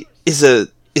City is a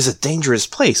dangerous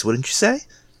place, wouldn't you say?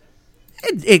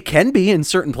 It can be in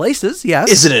certain places, yes.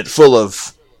 Isn't it full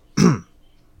of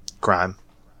crime?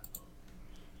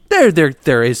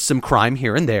 There is some crime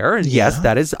here and there, and yes,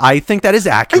 I think that is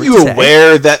accurate. Are you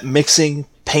aware that mixing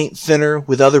paint thinner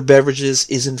with other beverages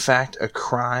is in fact a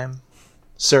crime,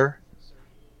 sir?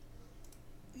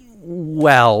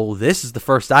 Well, this is the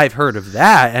first I've heard of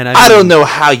that, and I don't know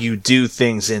how you do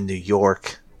things in New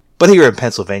York, but here in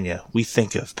Pennsylvania, we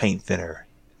think of paint thinner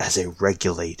as a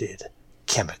regulated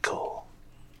chemical.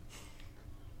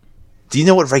 Do you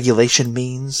know what regulation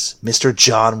means, Mr.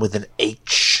 John with an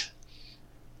H?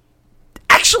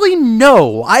 Actually,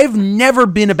 no. I've never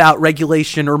been about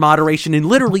regulation or moderation in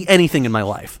literally anything in my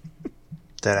life.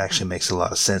 That actually makes a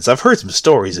lot of sense. I've heard some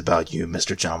stories about you,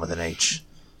 Mr. John with an H.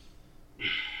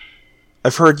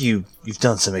 I've heard you've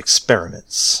done some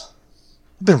experiments.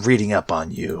 I've been reading up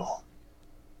on you.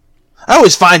 I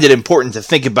always find it important to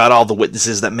think about all the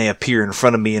witnesses that may appear in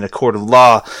front of me in a court of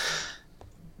law.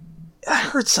 I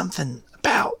heard something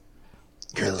about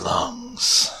your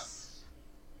lungs.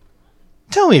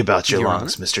 Tell me about your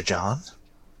lungs, Mr. John.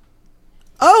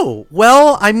 Oh,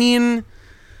 well, I mean,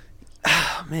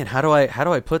 man, how do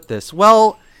I put this?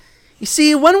 Well, you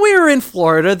see, when we were in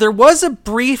Florida, there was a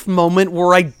brief moment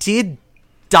where I did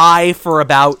die for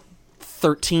about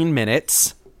 13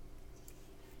 minutes.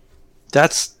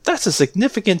 That's a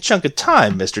significant chunk of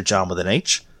time, Mr. John with an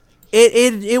H.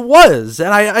 It was,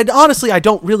 and I honestly I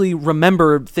don't really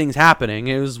remember things happening.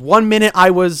 It was one minute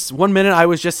I was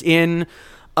just in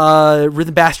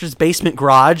Rhythm Bastard's basement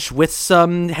garage with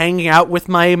some hanging out with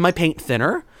my paint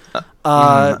thinner,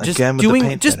 just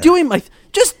living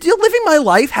my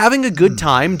life, having a good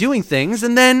time, doing things,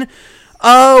 and then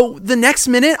the next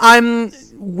minute I'm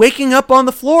waking up on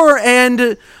the floor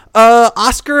and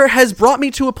Oscar has brought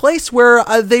me to a place where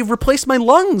they've replaced my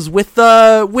lungs with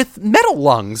metal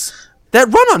lungs that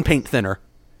run on paint thinner.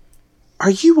 Are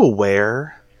you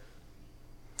aware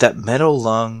that metal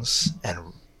lungs and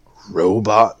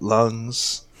robot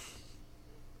lungs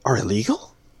are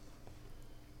illegal?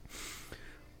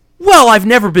 Well, I've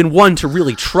never been one to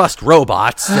really trust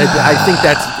robots. I think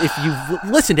that's, if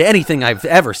you've listened to anything I've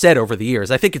ever said over the years,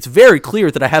 I think it's very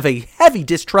clear that I have a heavy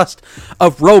distrust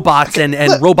of robots and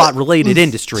robot-related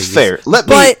industries. Fair. Let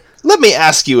me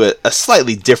ask you a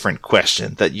slightly different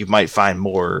question that you might find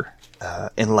more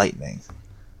enlightening.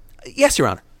 Yes, Your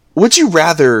Honor. Would you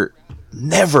rather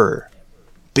never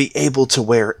be able to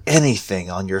wear anything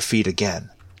on your feet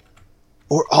again,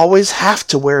 or always have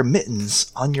to wear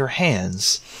mittens on your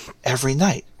hands every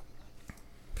night?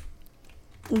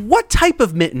 What type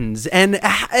of mittens, and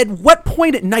at what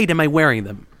point at night am I wearing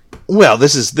them? Well,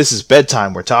 this is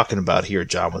bedtime we're talking about here,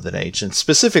 John with an H, and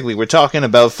specifically we're talking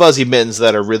about fuzzy mittens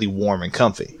that are really warm and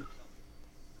comfy.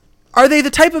 Are they the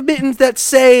type of mittens that,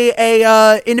 say,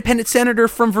 a independent senator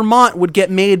from Vermont would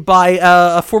get made by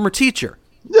a former teacher?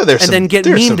 Yeah, then get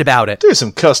memed about it. There's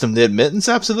some custom knit mittens,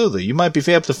 absolutely. You might be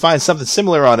able to find something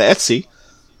similar on Etsy,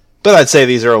 but I'd say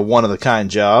these are a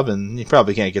one-of-a-kind job, and you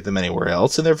probably can't get them anywhere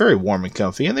else, and they're very warm and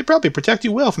comfy, and they probably protect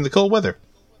you well from the cold weather.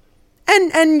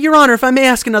 And Your Honor, if I may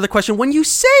ask another question, when you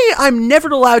say I'm never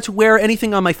allowed to wear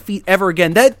anything on my feet ever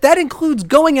again, that includes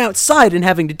going outside and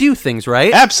having to do things,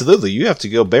 right? Absolutely. You have to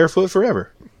go barefoot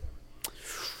forever.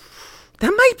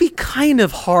 That might be kind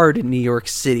of hard in New York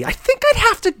City. I think I'd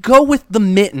have to go with the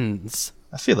mittens.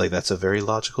 I feel like that's a very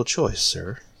logical choice,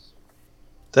 sir.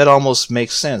 That almost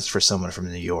makes sense for someone from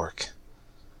New York.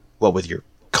 What with your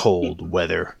cold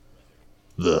weather.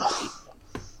 Ugh.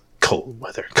 Cold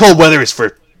weather. Cold weather is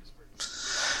for...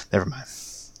 Never mind.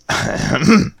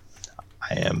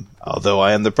 Although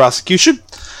I am the prosecution,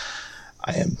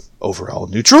 I am overall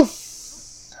neutral.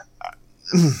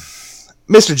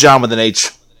 Mr. John with an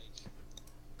H,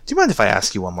 do you mind if I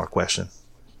ask you one more question?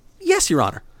 Yes, Your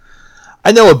Honor.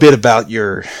 I know a bit about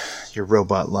your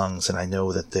robot lungs, and I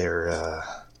know that they're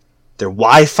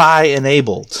Wi-Fi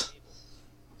enabled.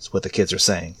 That's what the kids are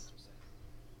saying.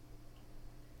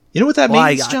 You know what that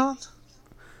means, John?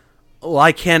 Well,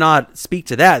 I cannot speak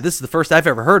to that. This is the first I've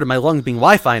ever heard of my lungs being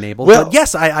Wi-Fi enabled. Well, but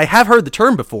yes, I have heard the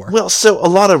term before. Well, so a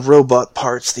lot of robot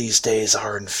parts these days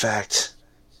are, in fact,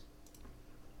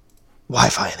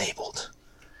 Wi-Fi enabled.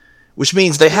 Which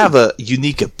means they have a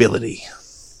unique ability.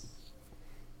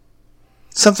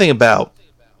 Something about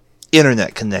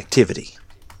internet connectivity.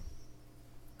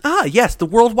 Ah, yes, the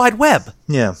World Wide Web.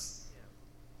 Yeah.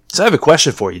 So I have a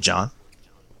question for you, John.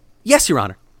 Yes, Your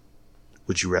Honor.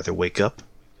 Would you rather wake up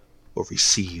or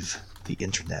receive the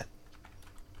internet?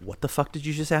 What the fuck did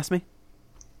you just ask me?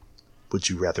 Would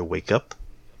you rather wake up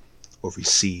or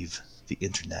receive the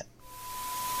internet?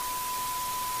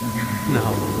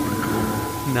 No.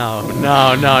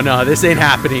 This ain't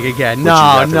happening again.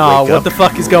 No. What the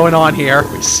fuck is going on here?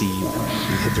 Receive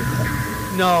the internet.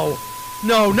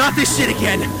 No, not this shit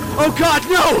again. Oh God,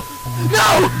 no!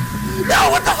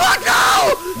 What the fuck?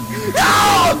 No!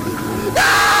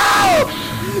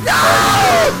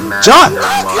 John!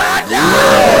 Oh God, no!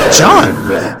 John!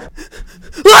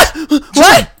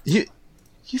 What?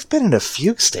 You've been in a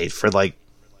fugue state for like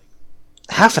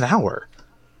half an hour.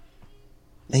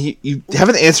 And you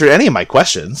haven't answered any of my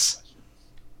questions.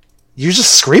 You're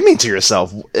just screaming to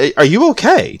yourself. Are you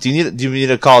okay? Do you need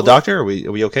to call a doctor? Are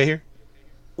we okay here?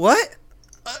 What?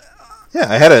 Yeah,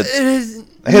 I had a.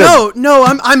 No,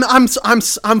 I'm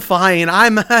fine.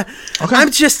 Okay.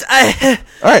 I'm just. All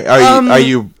right, are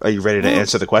you ready to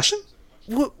answer the question?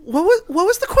 What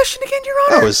was the question again, Your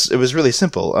Honor? Oh, it was really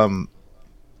simple.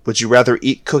 Would you rather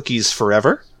eat cookies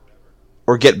forever,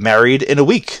 or get married in a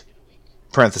week?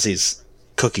 Parentheses,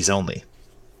 cookies only.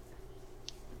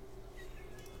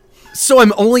 So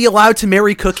I'm only allowed to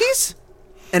marry cookies,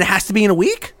 and it has to be in a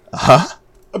week? Huh?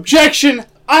 Objection!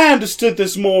 I understood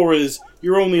this more as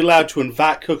you're only allowed to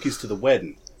invite cookies to the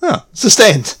wedding. Oh,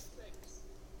 sustained.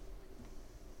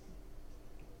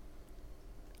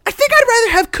 I think I'd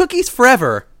rather have cookies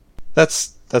forever.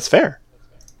 That's fair.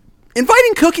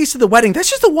 Inviting cookies to the wedding, that's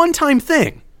just a one-time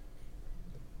thing.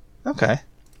 Okay.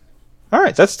 All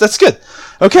right, that's good.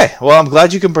 Okay, well, I'm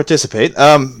glad you can participate.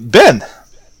 Ben.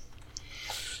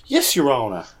 Yes, Your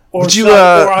Honor. Or, Would you,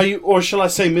 or shall I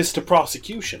say, Mr.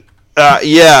 Prosecution?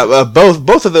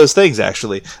 Both of those things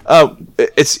actually.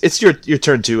 It's your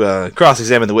turn to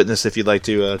cross-examine the witness if you'd like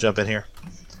to jump in here.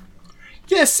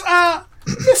 Yes,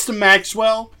 Mr.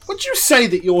 Maxwell, would you say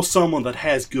that you're someone that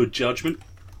has good judgment?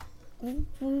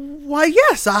 Why,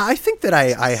 yes, I think that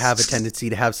I have a tendency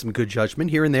to have some good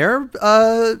judgment here and there.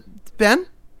 Ben?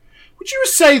 Would you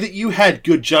say that you had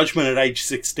good judgment at age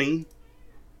 16?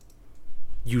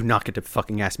 You do not get to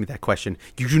fucking ask me that question.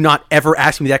 You do not ever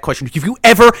ask me that question. If you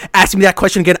ever ask me that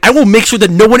question again, I will make sure that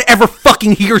no one ever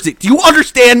fucking hears it. Do you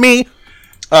understand me?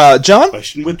 John?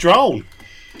 Question withdrawn.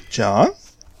 John?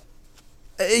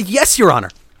 Yes, Your Honor.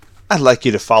 I'd like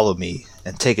you to follow me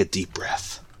and take a deep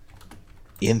breath.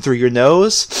 In through your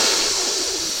nose,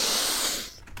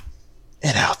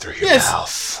 and out through your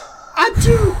mouth.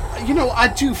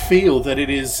 I do feel that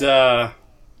it is, I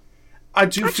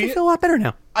feel a lot better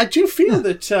now. I do feel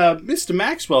that Mr.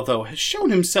 Maxwell, though, has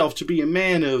shown himself to be a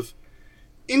man of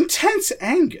intense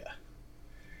anger.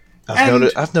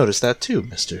 I've noticed that too,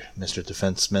 Mr.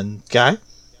 Defenseman guy.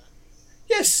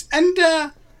 Yes, and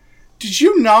did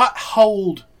you not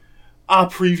hold our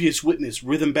previous witness,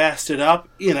 Rhythm Bastard, up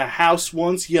in a house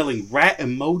once, yelling rat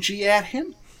emoji at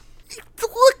him?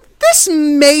 Look, this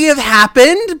may have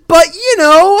happened, but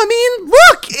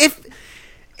look,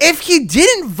 if he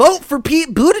didn't vote for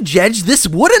Pete Buttigieg, this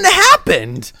wouldn't have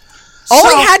happened. All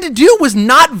he had to do was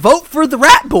not vote for the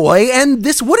rat boy, and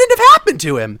this wouldn't have happened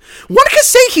to him. One could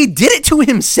say he did it to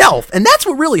himself, and that's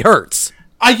what really hurts.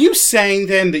 Are you saying,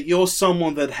 then, that you're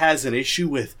someone that has an issue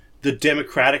with the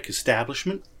Democratic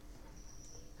establishment?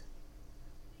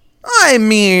 I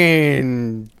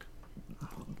mean,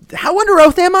 how under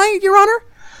oath am I, Your Honor?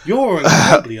 You're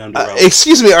incredibly under oath.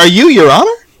 Excuse me, are you, Your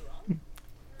Honor?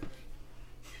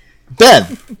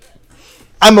 Ben,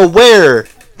 I'm aware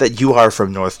that you are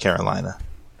from North Carolina.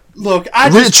 Look,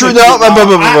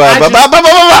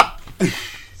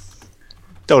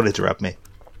 Don't interrupt me.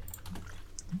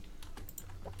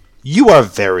 You are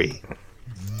very,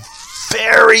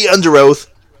 very under oath,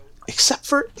 except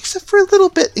for a little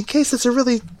bit, in case it's a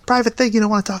really private thing you don't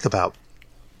want to talk about.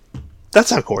 That's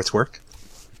how courts work.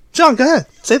 John, go ahead,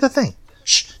 say the thing. I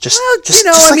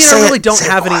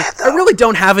really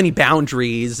don't have any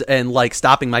boundaries and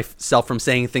stopping myself from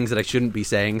saying things that I shouldn't be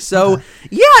saying. So,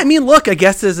 look, I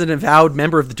guess as an avowed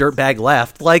member of the dirtbag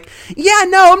left,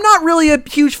 I'm not really a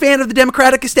huge fan of the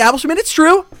Democratic establishment. It's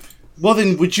true. Well,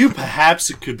 then, would you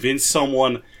perhaps convince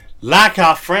someone like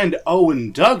our friend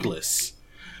Owen Douglas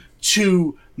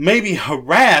to maybe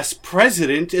harass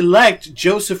President-elect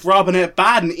Joseph Robinette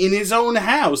Biden in his own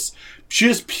house,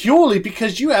 just purely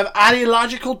because you have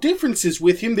ideological differences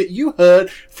with him that you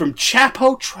heard from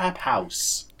Chapo Trap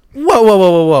House?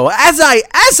 Whoa. As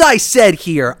I said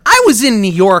here, I was in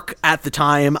New York at the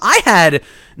time. I had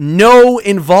no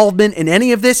involvement in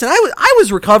any of this, and I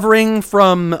was recovering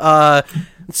from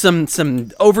some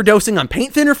overdosing on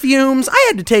paint thinner fumes. I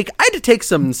had to take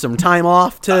some time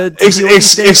off to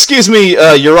excuse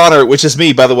me, Your Honor, which is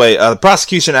me, by the way. The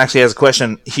prosecution actually has a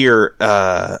question here.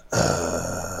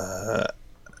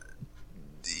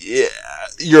 Yeah,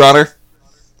 Your Honor.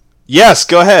 Yes,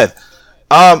 go ahead.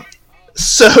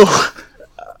 So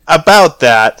about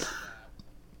that,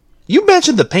 you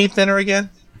mentioned the paint thinner again.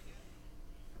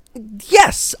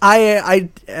 Yes, I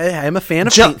am a fan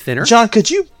of paint thinner. John, could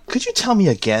you tell me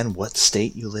again what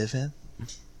state you live in?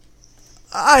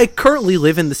 I currently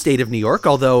live in the state of New York,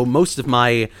 although most of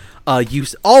my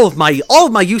all of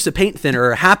my use of paint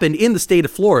thinner happened in the state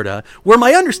of Florida, where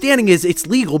my understanding is it's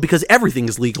legal because everything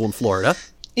is legal in Florida.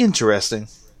 Interesting.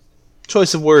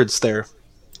 Choice of words there.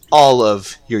 All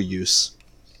of your use.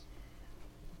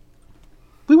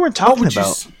 We weren't talking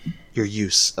about your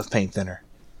use of paint thinner.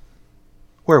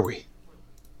 Were we?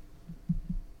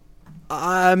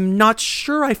 I'm not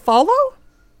sure I follow.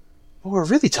 What we're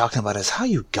really talking about is how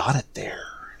you got it there.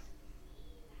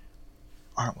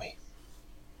 Aren't we?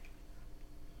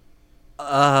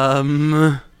 Are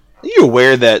you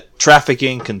aware that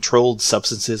trafficking controlled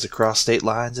substances across state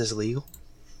lines is illegal?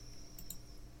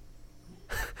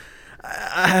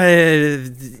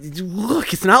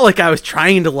 Look, it's not like I was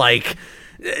trying to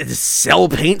sell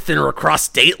paint thinner across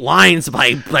state lines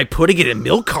by putting it in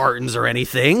milk cartons or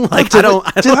anything. I don't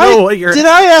know what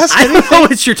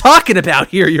you're talking about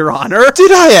here, Your Honor.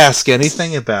 Did I ask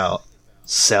anything about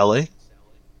selling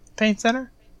paint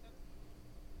thinner?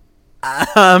 Did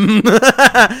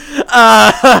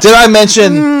I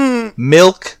mention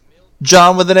milk,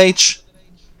 John, with an H?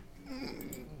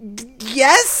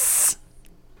 Yes.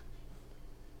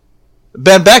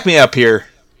 Ben, back me up here.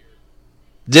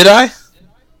 Did I?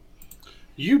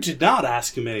 You did not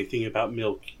ask him anything about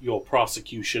milk, your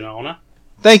prosecution honor.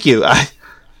 Thank you. I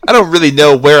don't really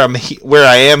know where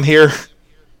I am here.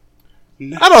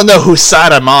 No. I don't know whose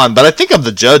side I'm on, but I think I'm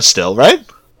the judge still, right?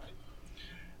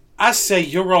 I say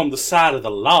you're on the side of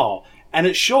the law, and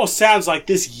it sure sounds like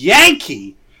this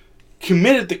Yankee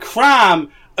committed the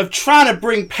crime of trying to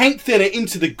bring paint thinner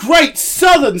into the great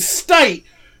southern state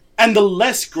and the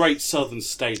less great southern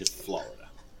state of Florida.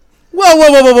 Whoa,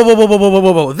 whoa, whoa, whoa, whoa, whoa, whoa, whoa,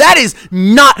 whoa, whoa. That is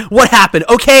not what happened,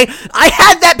 okay? I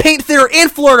had that paint thinner in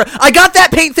Florida. I got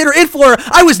that paint thinner in Florida.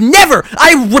 I was never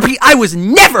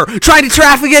trying to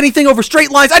traffic anything over straight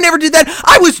lines. I never did that.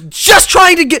 I was just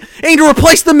trying to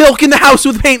replace the milk in the house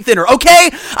with paint thinner,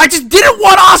 okay? I just didn't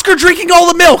want Oscar drinking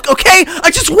all the milk, okay? I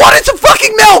just wanted some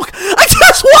fucking milk. I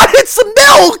just wanted some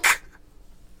milk.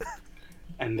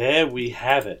 And there we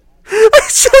have it. I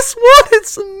just wanted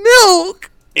some milk.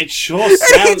 It sure And he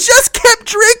sounds... just kept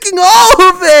drinking all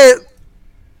of it.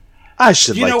 I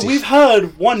should You like know, to... we've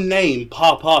heard one name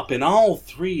pop up in all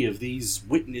three of these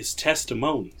witness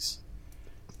testimonies.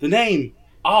 The name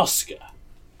Oscar.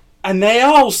 And they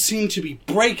all seem to be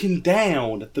breaking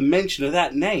down at the mention of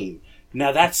that name.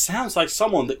 Now that sounds like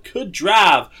someone that could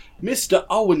drive Mr.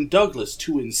 Owen Douglas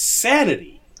to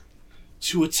insanity.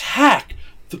 To attack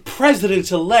the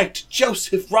President-elect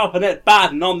Joseph Robinette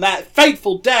Biden on that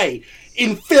fateful day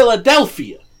in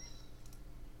Philadelphia.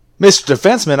 Mr.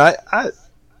 Defenseman, I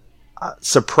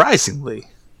surprisingly,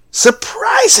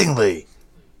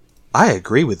 I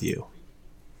agree with you.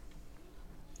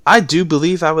 I do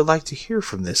believe I would like to hear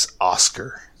from this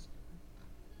Oscar.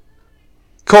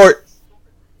 Court,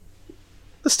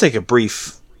 let's take a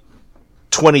brief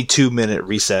 22-minute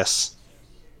recess.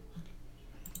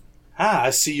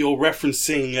 I see you're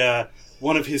referencing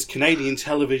one of his Canadian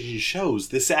television shows.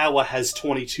 This hour has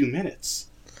 22 minutes.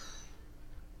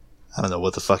 I don't know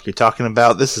what the fuck you're talking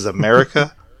about. This is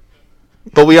America.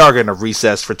 But we are going to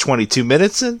recess for 22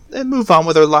 minutes and move on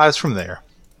with our lives from there.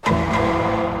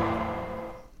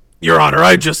 Your Honor,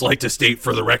 I'd just like to state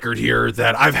for the record here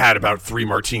that I've had about 3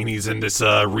 martinis in this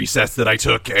recess that I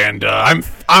took, and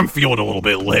I'm feeling a little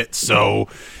bit lit, so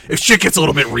if shit gets a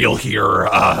little bit real here,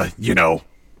 you know.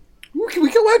 Can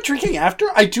we go out drinking after?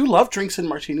 I do love drinks in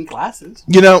martini glasses.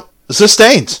 You know,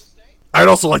 sustained. I'd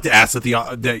also like to ask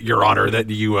that Your Honor, that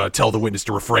you tell the witness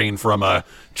to refrain from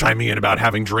chiming in about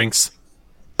having drinks.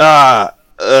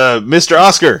 Mr.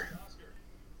 Oscar.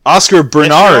 Oscar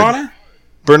Bernard. Yes, Your Honor?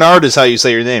 Bernard is how you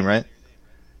say your name, right?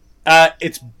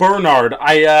 It's Bernard.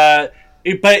 But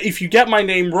if you get my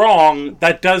name wrong,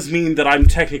 that does mean that I'm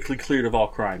technically cleared of all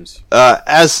crimes.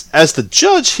 As the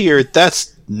judge here,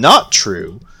 that's not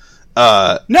true.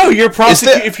 No,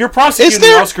 if you're prosecuting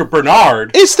Oscar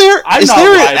Bernard, Is there I'm an not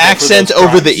liable for accent those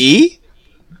over the crimes. E?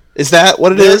 Is that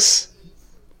what it is?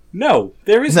 No,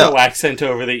 there is No. no accent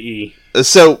over the E.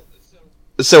 So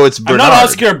it's Bernard. I'm not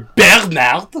Oscar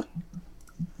Bernard.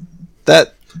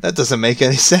 That doesn't make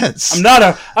any sense. I'm not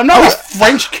a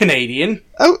French Canadian.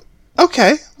 Oh,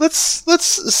 okay. Let's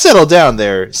settle down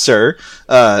there, sir.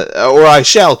 Or I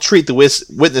shall treat the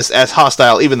witness as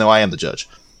hostile, even though I am the judge.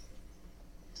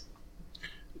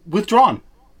 Withdrawn.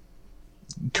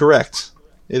 Correct.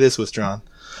 It is withdrawn.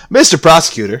 Mr.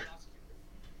 Prosecutor,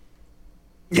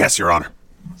 Yes, Your Honor.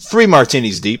 3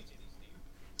 martinis deep.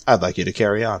 I'd like you to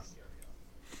carry on.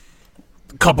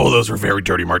 A couple of those were very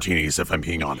dirty martinis, if I'm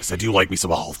being honest. I do like me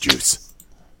some olive juice.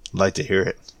 I'd like to hear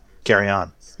it. Carry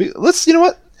on. Let's. You know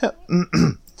what?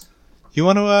 You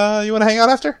want to hang out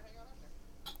after?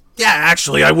 Yeah,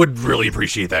 actually, I would really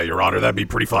appreciate that, Your Honor. That'd be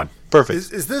pretty fun.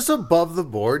 Perfect. Is this above the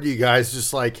board? You guys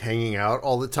just like hanging out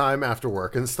all the time after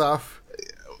work and stuff?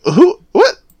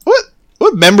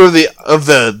 What member of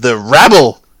the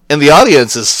rabble in the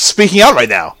audience is speaking out right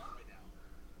now?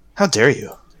 How dare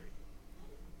you?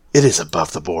 It is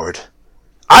above the board.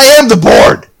 I am the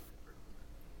board.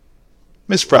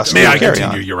 Mr. Prosecutor, May I carry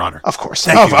continue, on. Your Honor? Of course.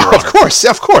 Thank you, Your Of Honor.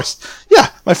 course. Yeah,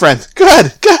 my friend. Go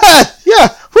ahead. Yeah.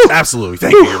 Whew. Absolutely.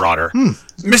 Thank you, Your Honor.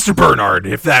 Mr. Bernard,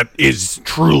 if that is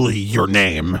truly your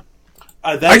name,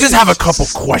 I just have a couple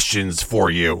questions for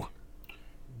you.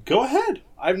 Go ahead.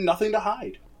 I have nothing to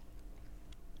hide.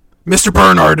 Mr.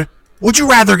 Bernard, would you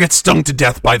rather get stung to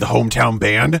death by the hometown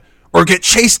band or get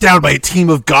chased down by a team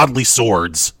of godly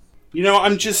swords? You know,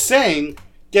 I'm just saying,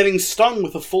 getting stung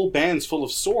with a full band's full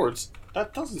of swords,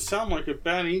 that doesn't sound like a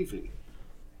bad evening.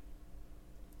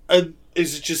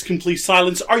 Is it just complete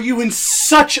silence? Are you in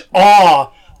such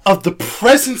awe of the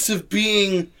presence of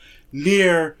being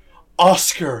near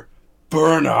Oscar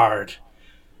Bernard?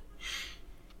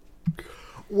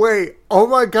 Wait, oh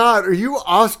my god, are you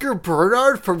Oscar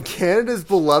Bernard from Canada's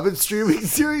beloved streaming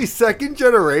series Second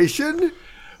Generation?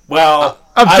 Well,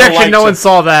 Objection, no one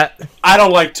saw that. I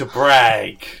don't like to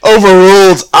brag.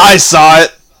 Overruled. I saw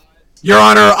it. Your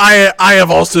Honor, I have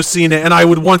also seen it, and I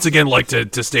would once again like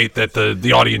to state that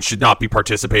the audience should not be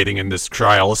participating in this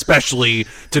trial, especially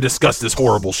to discuss this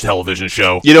horrible television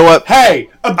show. You know what?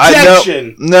 Hey,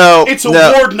 objection! No. It's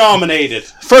award nominated.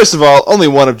 First of all, only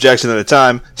one objection at a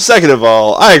time. Second of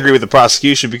all, I agree with the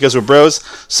prosecution because we're bros.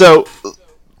 So,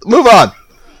 move on.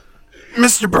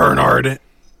 Mr. Bernard,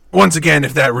 once again,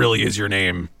 if that really is your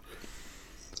name,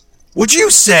 would you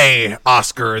say,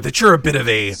 Oscar, that you're a bit of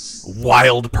a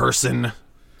wild person?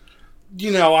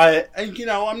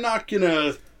 I'm not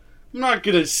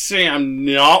gonna say I'm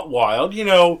not wild.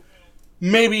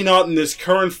 Maybe not in this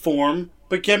current form,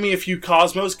 but get me a few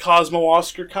Cosmos. Cosmo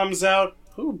Oscar comes out.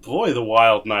 Oh boy, the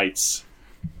Wild Nights.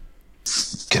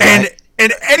 And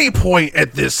at any point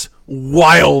at this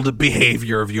wild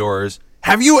behavior of yours,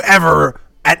 have you ever,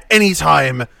 at any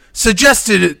time,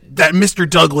 suggested that Mr.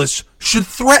 Douglas should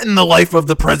threaten the life of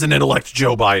the President-elect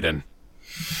Joe Biden?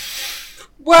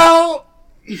 Well,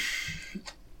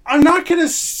 I'm not going to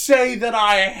say that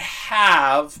I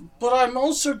have, but I'm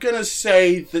also going to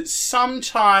say that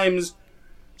sometimes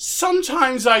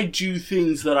I do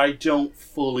things that I don't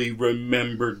fully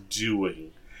remember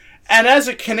doing. And as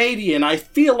a Canadian, I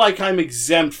feel like I'm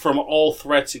exempt from all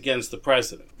threats against the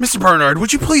president. Mr. Bernard,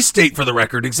 would you please state for the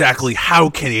record exactly how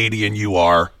Canadian you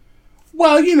are?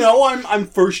 Well, I'm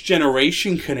first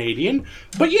generation Canadian,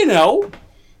 but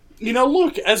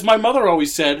look, as my mother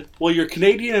always said, well, you're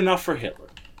Canadian enough for Hitler.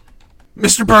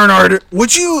 Mr. Bernard,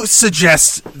 would you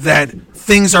suggest that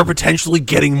things are potentially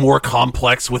getting more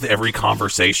complex with every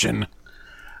conversation?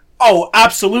 Oh,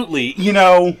 absolutely.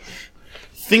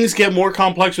 Things get more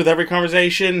complex with every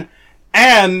conversation,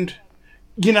 and,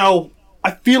 I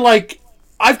feel like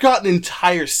I've got an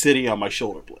entire city on my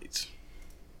shoulder blades.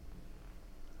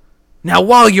 Now,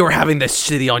 while you're having this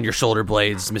city on your shoulder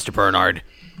blades, Mr. Bernard,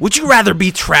 would you rather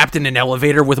be trapped in an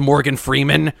elevator with Morgan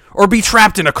Freeman, or be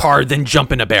trapped in a car then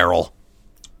jump in a barrel?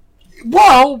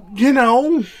 Well,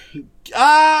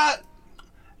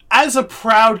 as a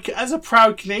proud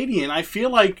Canadian, I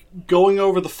feel like going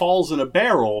over the falls in a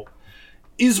barrel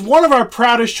is one of our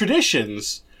proudest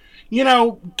traditions.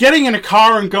 Getting in a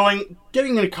car and jumping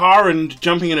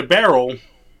in a barrel,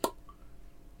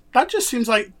 that just seems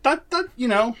like that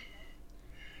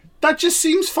just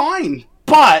seems fine.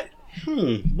 But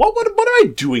what am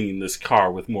I doing in this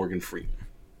car with Morgan Freeman?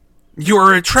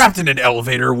 You're trapped in an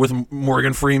elevator with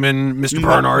Morgan Freeman, Mr.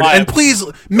 Bernard. And please,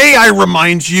 may I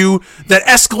remind you that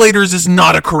escalators is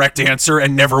not a correct answer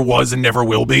and never was and never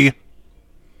will be.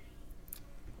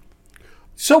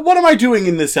 So what am I doing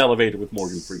in this elevator with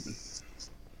Morgan Freeman?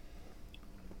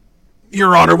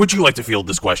 Your Honor, would you like to field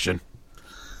this question?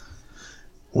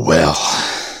 Well,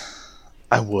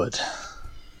 I would.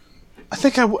 I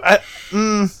think I would.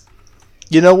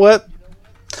 You know what?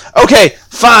 Okay,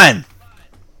 fine.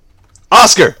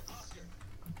 Oscar!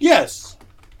 Yes.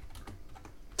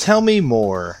 Tell me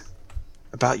more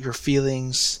about your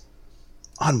feelings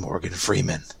on Morgan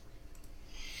Freeman.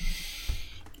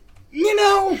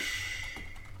 The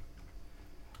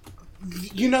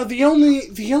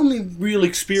only real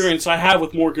experience I have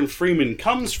with Morgan Freeman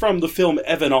comes from the film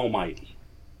Evan Almighty.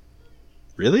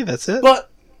 Really? That's it? But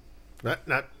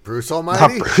Not Bruce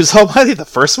Almighty? Not Bruce Almighty, the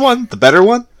first one? The better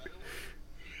one?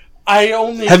 I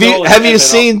only Have you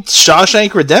seen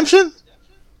Shawshank Redemption?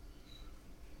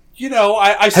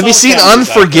 I Have you seen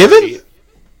Unforgiven?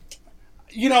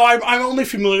 I'm only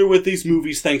familiar with these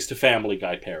movies thanks to Family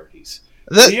Guy parodies.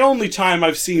 The only time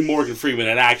I've seen Morgan Freeman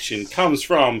in action comes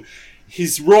from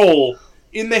his role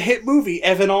in the hit movie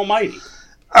Evan Almighty.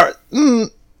 All right.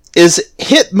 Is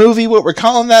hit movie what we're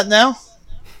calling that now?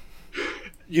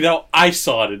 I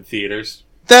saw it in theaters.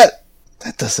 That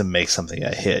doesn't make something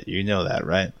a hit. You know that,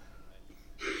 right?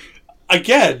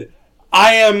 Again,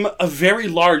 I am a very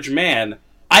large man.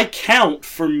 I count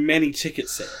for many ticket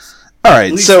sales. All right,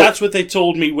 At least that's what they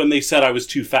told me when they said I was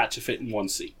too fat to fit in one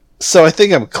seat. So I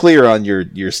think I'm clear on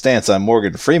your stance on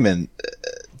Morgan Freeman.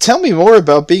 Tell me more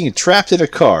about being trapped in a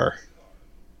car.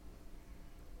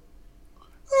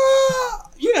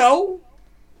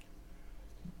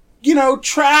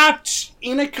 Trapped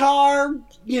in a car,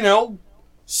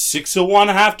 6 of one,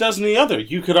 half dozen of the other.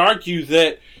 You could argue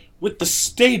that with the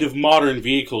state of modern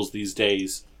vehicles these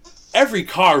days, every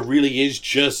car really is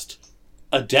just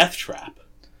a death trap.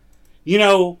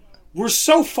 We're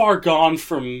so far gone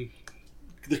from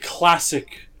the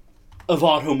classic of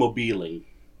automobiling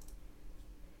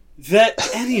that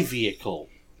any vehicle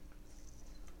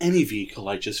any vehicle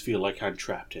I just feel like I'm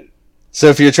trapped in. So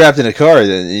if you're trapped in a car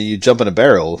and you jump in a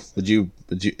barrel, would you?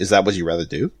 Is that what you'd rather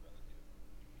do?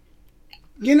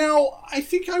 You know, I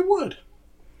think I would.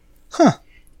 Huh.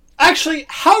 Actually,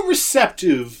 how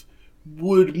receptive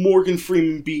would Morgan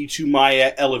Freeman be to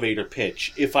my elevator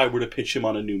pitch if I were to pitch him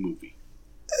on a new movie?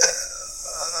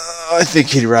 I think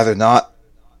he'd rather not.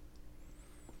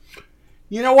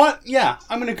 You know what? Yeah,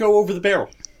 I'm going to go over the barrel.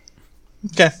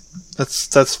 Okay,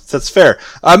 that's fair.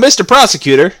 Mr.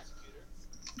 Prosecutor.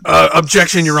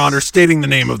 Objection, Your Honor. Stating the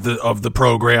name of the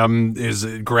program is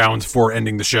grounds for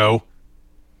ending the show.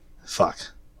 Fuck.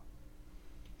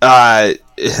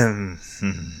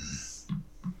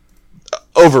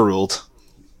 Overruled.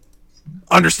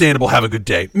 Understandable. Have a good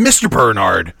day. Mr.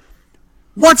 Bernard,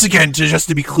 once again, just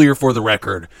to be clear for the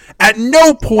record, at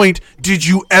no point did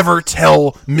you ever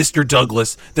tell Mr.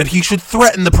 Douglas that he should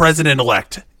threaten the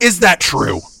president-elect. Is that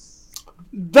true?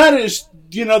 That is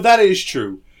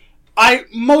true.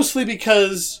 Mostly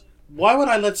because why would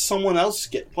I let someone else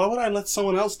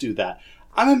do that?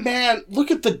 I'm a man.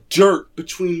 Look at the dirt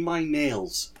between my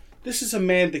nails. This is a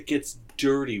man that gets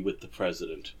dirty with the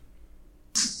president.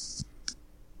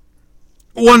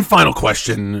 One final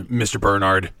question, Mr.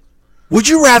 Bernard. Would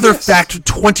you rather fact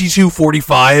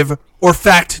 2245 or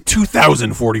fact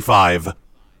 2045?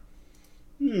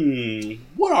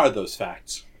 What are those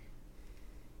facts?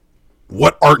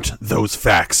 What aren't those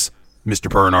facts, Mr.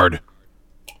 Bernard?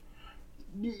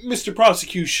 Mr.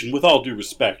 Prosecution, with all due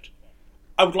respect,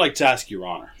 I would like to ask Your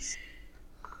Honor.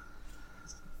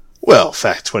 Well,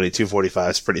 fact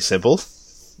 2245 is pretty simple.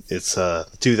 It's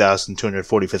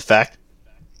 2,245th fact.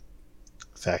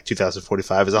 Fact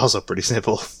 2045 is also pretty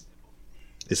simple.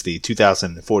 It's the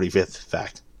 2045th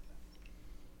fact.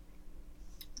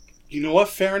 You know what?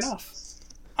 Fair enough.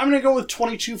 I'm going to go with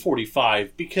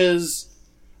 2245 because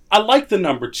I like the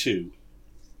number 2.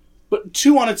 But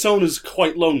 2 on its own is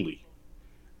quite lonely.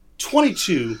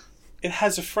 22, it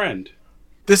has a friend.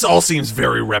 This all seems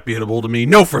very reputable to me.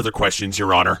 No further questions,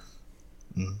 Your Honor.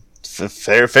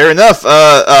 Fair enough.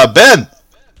 Ben.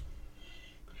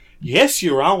 Yes,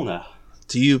 Your Honor.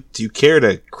 Do you care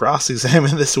to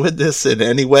cross-examine this witness in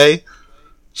any way,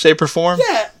 shape, or form?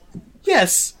 Yeah.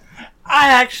 Yes. I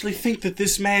actually think that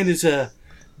this man is a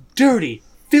dirty,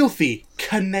 filthy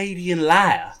Canadian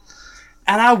liar.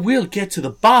 And I will get to the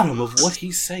bottom of what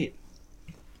he's saying.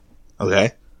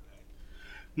 Okay.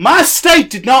 My state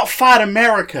did not fight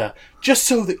America just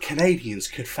so that Canadians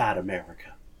could fight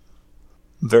America.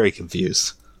 I'm very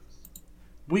confused.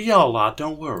 We all are,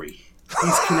 don't worry.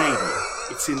 He's Canadian.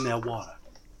 It's in their water.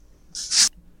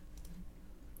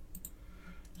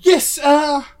 Yes,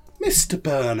 Mr.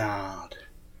 Bernard.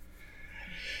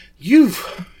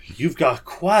 You've got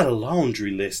quite a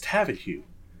laundry list, haven't you?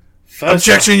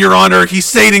 Objection, Your Honor. He's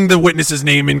stating the witness's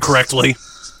name incorrectly.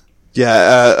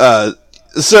 Yeah,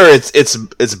 sir,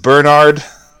 it's Bernard.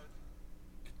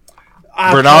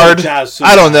 Bernard?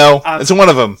 I don't know. It's one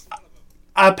of them.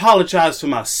 I apologize for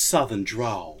my southern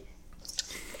drawl.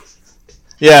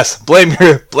 Yes, blame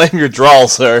your drawl,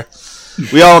 sir.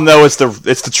 We all know it's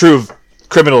the true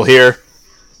criminal here.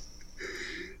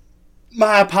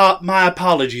 My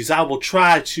apologies. I will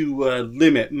try to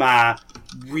limit my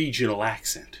regional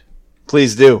accent.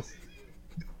 Please do.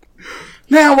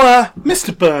 Now,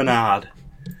 Mr. Bernard.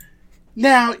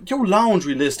 Now, your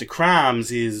laundry list of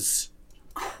crimes is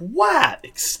quite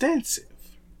extensive.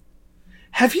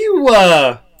 Have you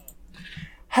ever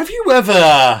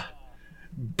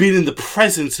been in the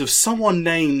presence of someone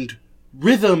named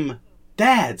Rhythm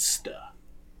Dadster?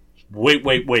 Wait.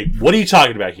 What are you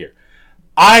talking about here?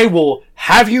 I will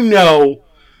have you know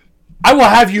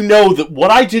that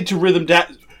what I did to Rhythm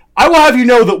Dad... I will have you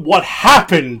know that what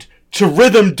happened to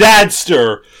Rhythm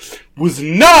Dadster was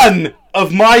none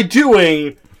of my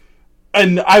doing,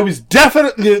 and I was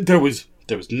definitely... There was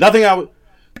nothing I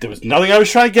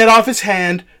was trying to get off his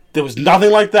hand. There was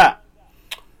nothing like that.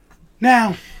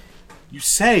 Now, you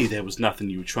say there was nothing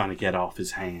you were trying to get off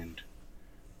his hand.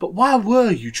 But why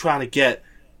were you trying to get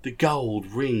the gold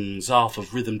rings off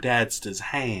of Rhythm Dadster's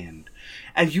hand?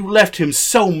 And you left him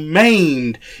so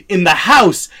maimed in the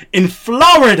house in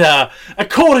Florida,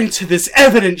 according to this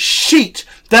evidence sheet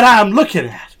that I'm looking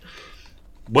at.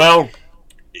 Well,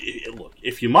 look,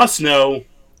 if you must know,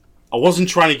 I wasn't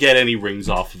trying to get any rings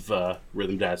off of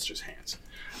Rhythm Dadster's hands.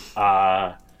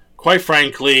 Quite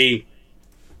frankly,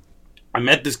 I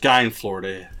met this guy in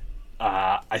Florida.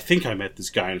 I think I met this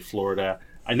guy in Florida.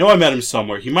 I know I met him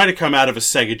somewhere. He might have come out of a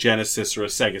Sega Genesis or a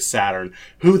Sega Saturn.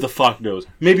 Who the fuck knows?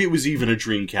 Maybe it was even a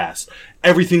Dreamcast.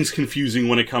 Everything's confusing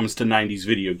when it comes to 90s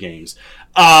video games.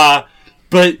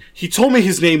 But he told me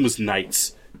his name was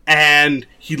Knights. and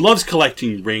he loves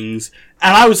collecting rings.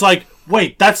 And I was like,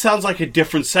 wait, that sounds like a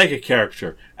different Sega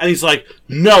character. And he's like,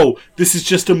 no, this is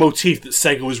just a motif that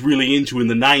Sega was really into in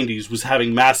the 90s, was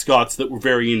having mascots that were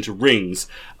very into rings.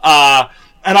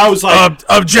 And I was like...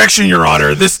 Objection, Your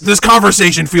Honor. This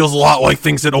conversation feels a lot like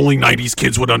things that only 90s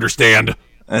kids would understand.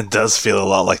 It does feel a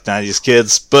lot like 90s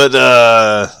kids, but,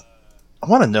 I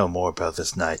want to know more about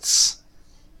this Knights.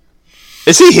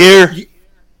 Is he here?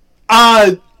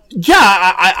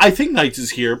 Yeah, I think Knights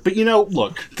is here, but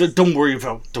look, don't worry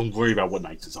about what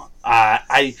Knights is on.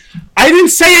 I didn't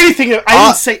say anything. I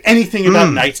didn't say anything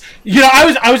about Knights.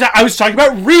 I was talking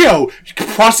about Rio.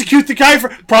 Prosecute the guy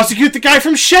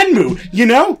from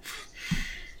Shenmue.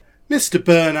 Mr.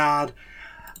 Bernard,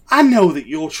 I know that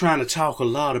you're trying to talk a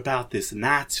lot about this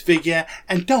Knights figure,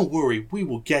 and don't worry, we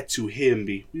will get to him.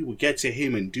 We will get to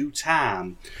him in due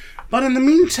time. But in the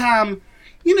meantime,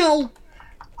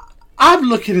 I'm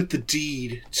looking at the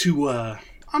deed to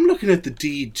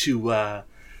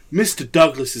Mr.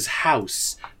 Douglas's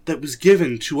house that was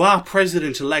given to our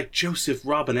President-elect Joseph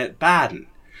Robinette Biden.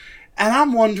 And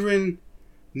I'm wondering,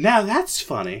 now that's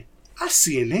funny, I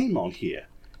see a name on here.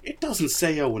 It doesn't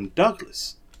say Owen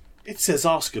Douglas. It says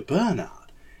Oscar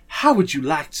Bernard. How would you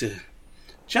like to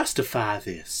justify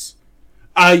this?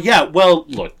 Yeah, well,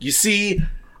 look, you see,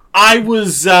 I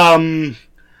was, I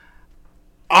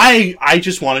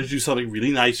just wanted to do something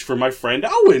really nice for my friend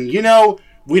Owen.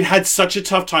 We'd had such a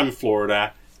tough time in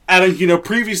Florida. And,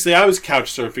 previously I was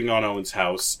couch surfing on Owen's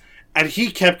house. And he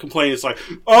kept complaining. It's like,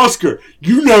 Oscar,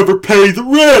 you never pay the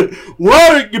rent. Why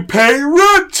don't you pay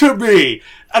rent to me?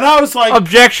 And I was like...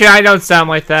 Objection, I don't sound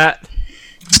like that.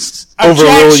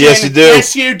 Overruled, yes you do.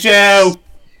 Yes you do.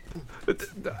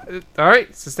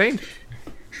 Alright, sustained.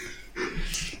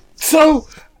 So...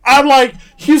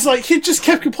 he just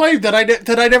kept complaining that I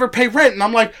never pay rent, and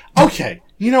I'm like, okay,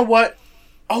 you know what?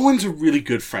 Owen's a really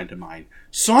good friend of mine,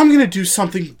 so I'm gonna do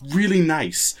something really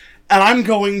nice, and I'm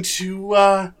going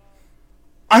to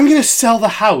sell the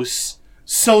house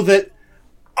so that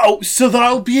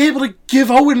I'll be able to give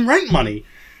Owen rent money,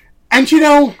 and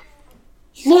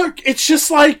look, it's just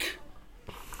like,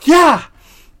 yeah,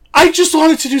 I just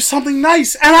wanted to do something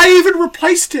nice, and I even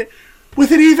replaced it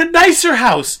with an even nicer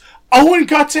house. Owen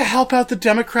got to help out the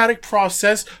democratic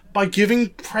process by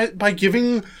giving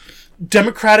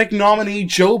Democratic nominee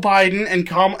Joe Biden and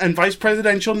Vice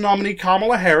Presidential nominee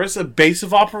Kamala Harris a base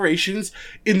of operations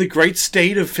in the great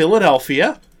state of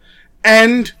Philadelphia.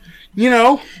 And,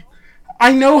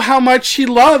 I know how much he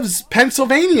loves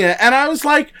Pennsylvania. And I was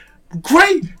like,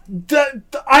 great!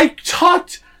 I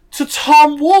talked to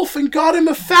Tom Wolfe and got him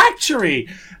a factory.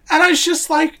 And I was just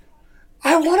like,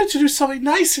 I wanted to do something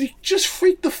nice, and he just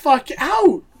freaked the fuck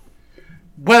out.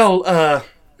 Well,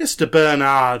 Mr.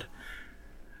 Bernard,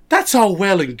 that's all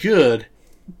well and good,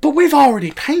 but we've already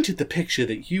painted the picture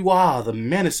that you are the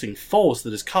menacing force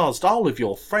that has caused all of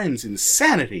your friends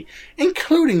insanity,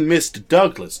 including Mr.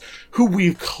 Douglas, who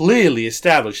we've clearly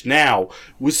established now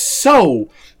was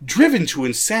so driven to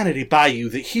insanity by you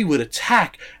that he would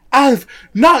attack, out of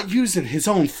not using his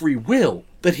own free will,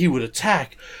 that he would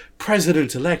attack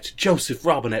President-elect Joseph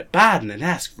Robinette Biden and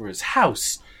ask for his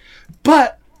house.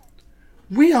 But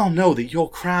we all know that your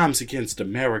crimes against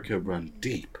America run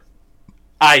deep.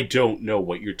 I don't know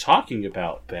what you're talking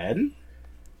about, Ben.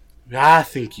 I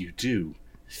think you do.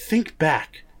 Think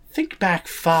back. Think back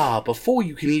far before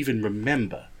you can even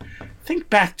remember.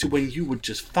 Think back to when you were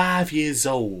just 5 years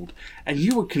old and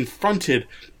you were confronted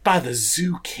by the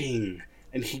Zoo King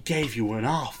and he gave you an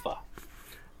offer.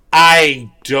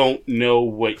 I don't know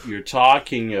what you're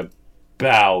talking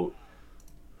about,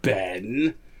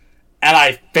 Ben. And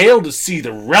I fail to see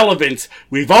the relevance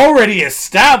we've already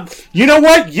established. You know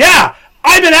what? Yeah,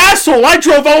 I'm an asshole. I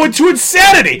drove Owen to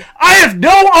insanity. I have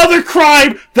no other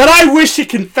crime that I wish to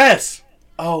confess.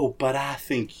 Oh, but I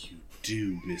think you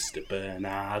do, Mr.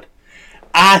 Bernard.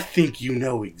 I think you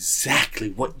know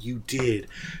exactly what you did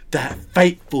that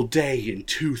fateful day in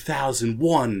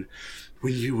 2001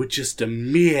 when you were just a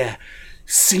mere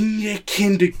senior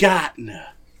kindergartner.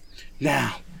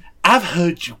 Now, I've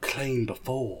heard you claim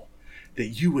before that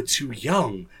you were too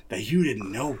young, that you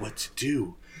didn't know what to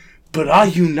do. But are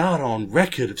you not on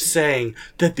record of saying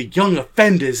that the Young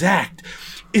Offenders Act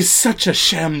is such a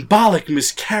shambolic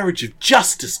miscarriage of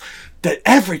justice that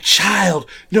every child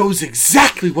knows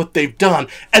exactly what they've done,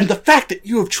 and the fact that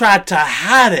you have tried to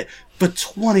hide it for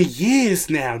 20 years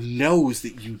now knows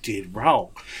that you did wrong?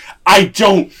 I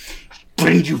don't...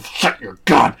 Ben, you shut your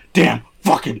goddamn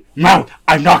fucking mouth.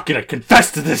 I'm not gonna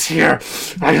confess to this here.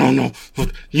 I don't know.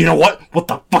 You know what? What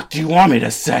the fuck do you want me to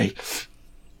say?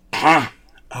 Huh?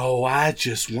 Oh, I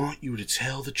just want you to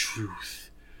tell the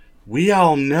truth. we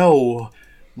all know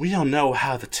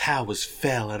how the towers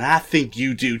fell, and I think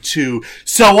you do too.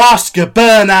 So, Oscar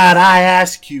Bernard, I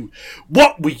ask you,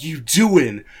 what were you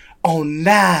doing on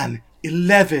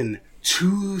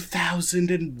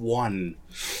 9/11/2001?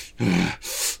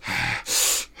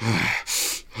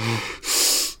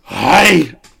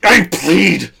 I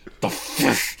plead the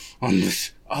fifth on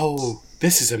this. Oh,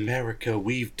 this is America.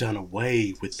 We've done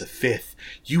away with the fifth.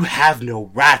 You have no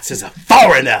rights as a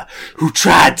foreigner who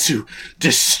tried to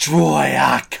destroy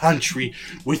our country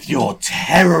with your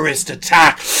terrorist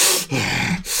attack.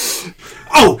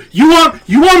 Oh, you want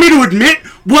me to admit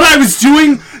what I was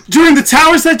doing during the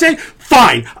towers that day?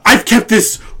 Fine. I've kept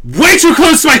this way too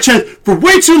close to my chest for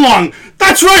way too long.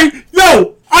 That's right.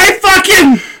 No,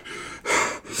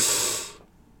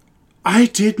 I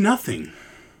did nothing.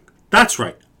 That's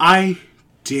right. I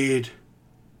did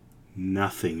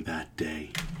nothing that day.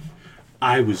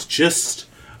 I was just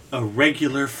a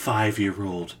regular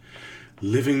 5-year-old,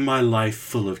 living my life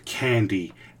full of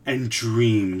candy and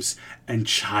dreams and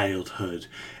childhood.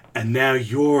 And now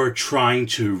you're trying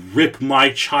to rip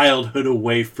my childhood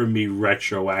away from me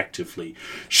retroactively.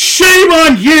 Shame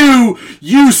on you,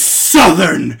 you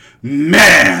Southern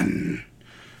man!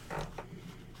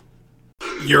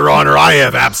 Your Honor, I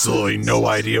have absolutely no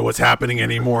idea what's happening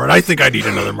anymore, and I think I need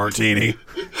another martini.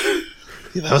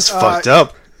 Yeah, that was fucked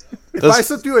up. If I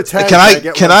slip you a tag,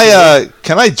 Can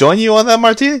I join you on that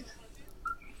martini?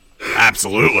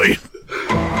 Absolutely.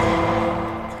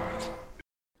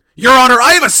 Your Honor,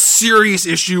 I have a serious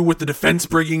issue with the defense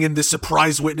bringing in this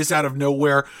surprise witness out of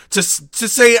nowhere to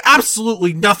say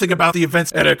absolutely nothing about the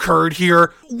events that occurred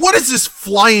here. What is this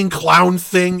flying clown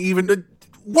thing even?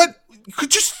 What?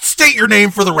 Could you state your name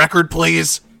for the record,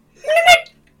 please?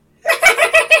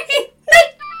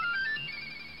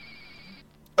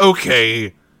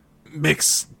 Okay.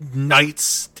 Mix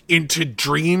nights into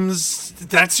dreams?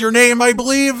 That's your name, I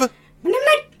believe?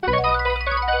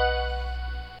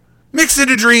 Mix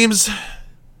into dreams.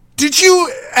 Did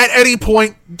you at any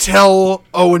point tell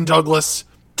Owen Douglas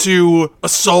to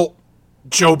assault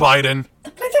Joe Biden?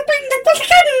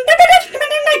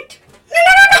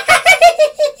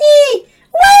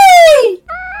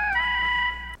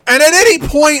 And at any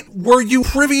point, were you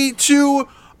privy to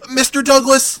Mr.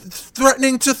 Douglas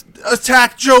threatening to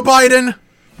attack Joe Biden?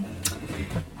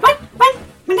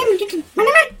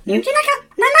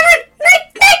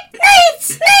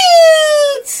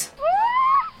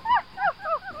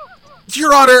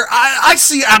 Your Honor, I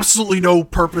see absolutely no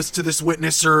purpose to this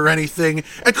witness or anything,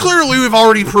 and clearly we've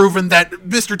already proven that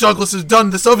Mr. Douglas has done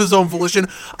this of his own volition.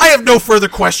 I have no further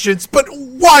questions, but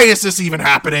why is this even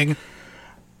happening?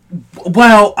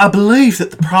 Well, I believe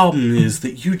that the problem is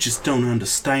that you just don't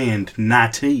understand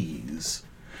NITs.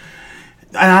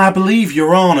 And I believe,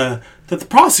 Your Honor, that the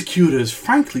prosecutor is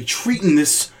frankly treating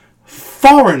this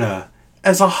foreigner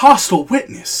as a hostile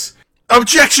witness.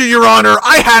 Objection, Your Honor.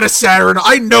 I had a Saturn.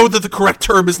 I know that the correct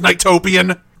term is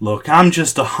Nitopian. Look, I'm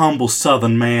just a humble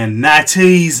southern man.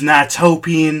 NITs,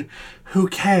 Nitopian, who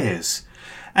cares?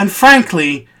 And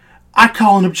frankly, I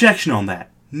call an objection on that.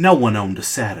 No one owned a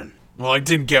Saturn. Well, I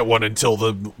didn't get one until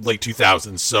the late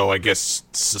 2000s, so I guess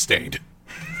sustained.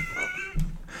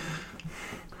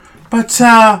 But,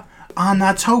 our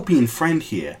Nitopian friend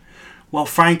here, well,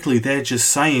 frankly, they're just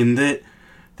saying that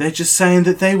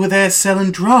they were there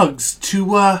selling drugs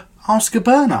to, Oscar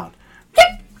Bernard.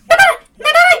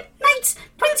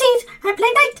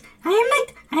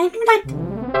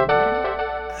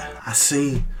 I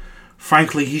see.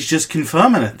 Frankly, he's just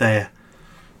confirming it there.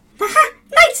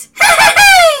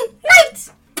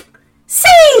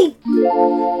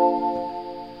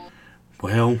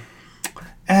 Well,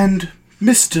 and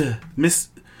is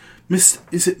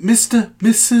it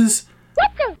Mrs.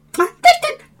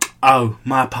 Oh,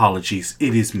 my apologies.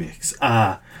 It is Mix.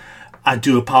 I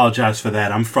do apologize for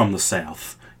that. I'm from the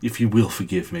South, if you will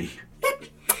forgive me.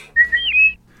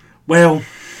 Well,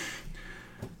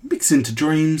 Mix into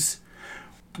dreams.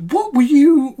 What were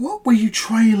you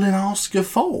trailing Oscar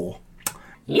for?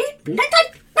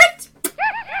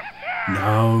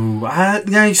 No,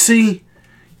 now you see,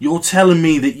 you're telling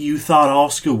me that you thought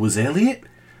Oscar was Elliot,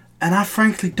 and I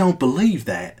frankly don't believe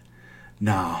that.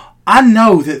 No, I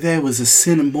know that there was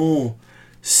a more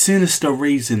sinister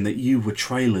reason that you were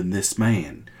trailing this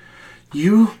man.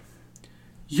 You're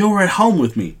at home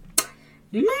with me.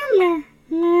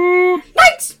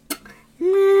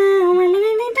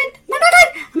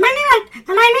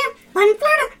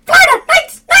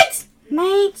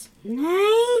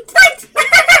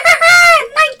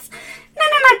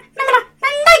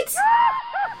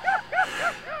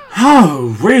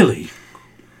 Oh, really?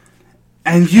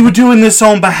 And And you were doing this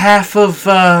on behalf of,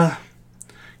 a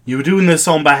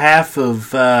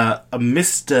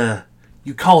Mr.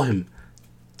 You call him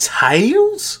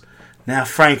Tails? Now,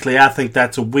 frankly, I think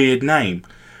that's a weird name.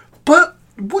 But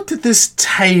what did this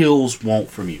Tails want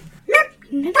from you?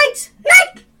 Knights!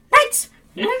 Knights!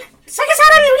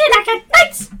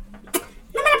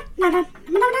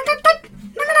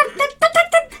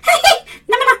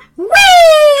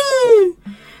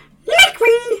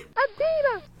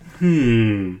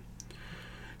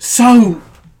 So,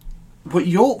 what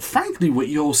you're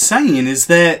saying is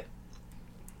that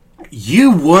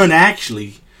you weren't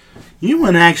actually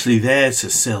there to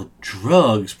sell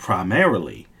drugs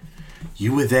primarily.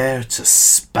 You were there to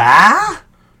spy?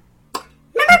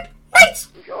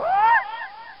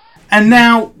 And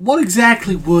now, what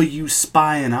exactly were you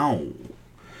spying on?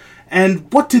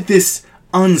 And what did this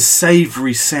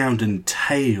unsavory sounding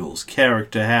Tails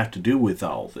character have to do with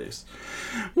all this?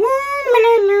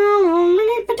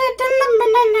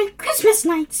 Christmas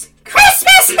nights!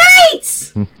 Christmas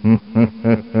nights!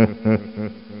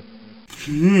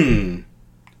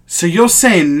 So you're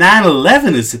saying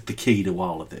 9/11 is at the key to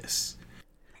all of this?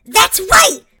 That's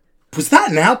right! Was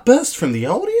that an outburst from the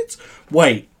audience?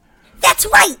 Wait. That's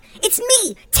right! It's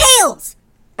me, Tails!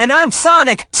 And I'm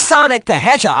Sonic the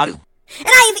Hedgehog. And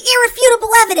I have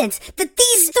irrefutable evidence that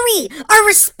these three are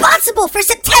responsible for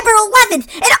September 11th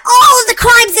and all of the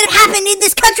crimes that have happened in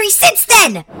this country since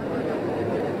then!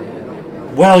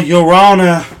 Well, Your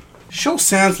Honor, sure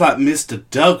sounds like Mr.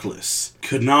 Douglas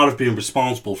could not have been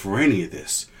responsible for any of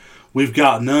this. We've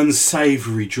got an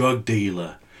unsavory drug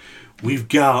dealer. We've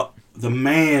got the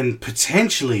man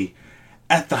potentially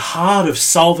at the heart of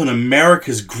solving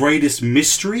America's greatest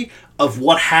mystery of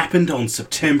what happened on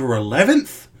September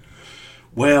 11th.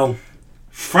 Well,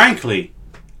 frankly,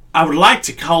 I would like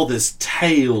to call this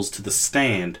Tails to the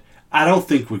stand. I don't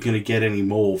think we're going to get any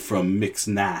more from Mixed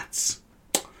Knights.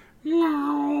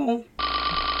 No.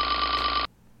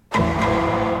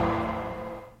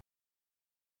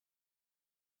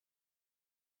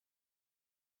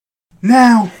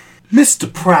 Now,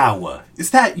 Mr. Prower,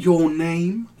 is that your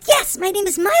name? Yes, my name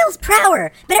is Miles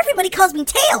Prower, but everybody calls me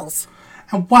Tails.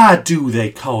 And why do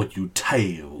they call you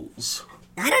Tails?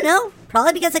 I don't know.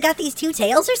 Probably because I got these two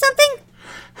tails or something?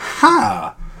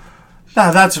 Ha!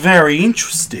 Now that's very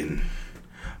interesting.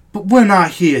 But we're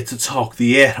not here to talk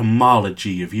the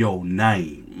etymology of your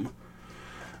name.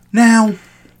 Now,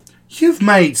 you've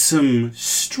made some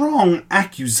strong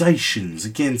accusations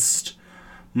against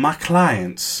my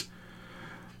clients.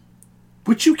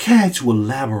 Would you care to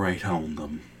elaborate on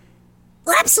them?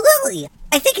 Well, absolutely.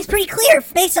 I think it's pretty clear,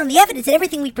 based on the evidence and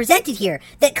everything we presented here,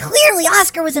 that clearly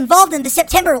Oscar was involved in the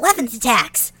September 11th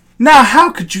attacks. Now,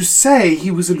 how could you say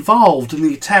he was involved in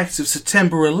the attacks of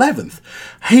September 11th?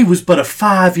 He was but a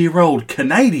 5-year-old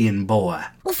Canadian boy.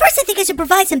 Well, first I think I should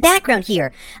provide some background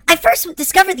here. I first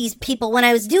discovered these people when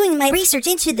I was doing my research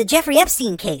into the Jeffrey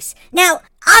Epstein case. Now,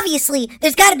 obviously,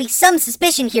 there's got to be some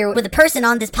suspicion here with a person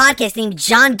on this podcast named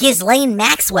John Ghislaine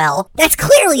Maxwell. That's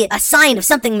clearly a sign of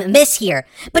something amiss here.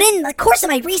 But in the course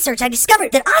of my research, I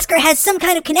discovered that Oscar has some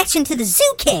kind of connection to the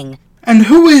Zoo King. And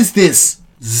who is this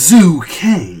Zoo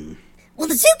King? Well,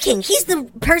 the Zoo King, he's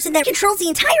the person that controls the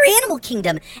entire animal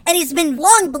kingdom, and he's been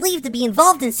long believed to be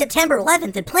involved in September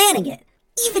 11th and planning it.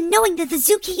 Even knowing that the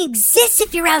Zoo King exists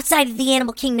if you're outside of the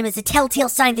animal kingdom is a telltale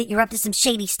sign that you're up to some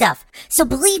shady stuff. So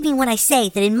believe me when I say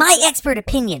that in my expert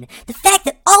opinion, the fact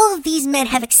that all of these men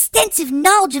have extensive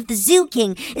knowledge of the Zoo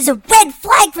King is a red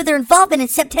flag for their involvement in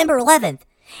September 11th.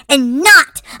 And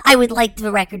not, I would like the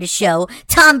record to show,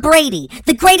 Tom Brady,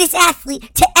 the greatest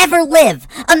athlete to ever live.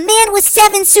 A man with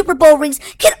 7 Super Bowl rings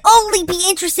can only be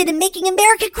interested in making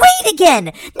America great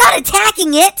again, not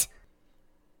attacking it.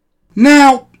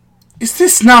 Now, is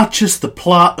this not just the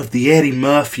plot of the Eddie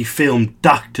Murphy film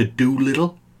Dr.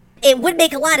 Dolittle? It would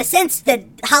make a lot of sense that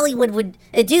Hollywood would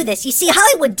do this. You see,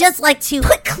 Hollywood does like to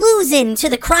put clues into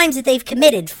the crimes that they've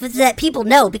committed so that people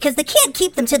know, because they can't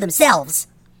keep them to themselves.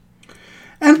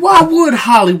 And why would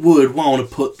Hollywood want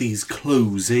to put these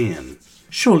clues in?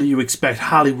 Surely you expect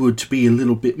Hollywood to be a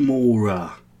little bit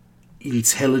more,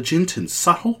 intelligent and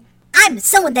subtle? I'm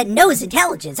someone that knows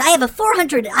intelligence. I have a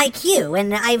 400 IQ,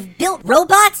 and I've built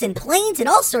robots and planes and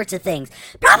all sorts of things.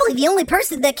 Probably the only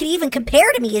person that could even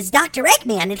compare to me is Dr.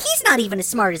 Eggman, and he's not even as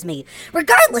smart as me.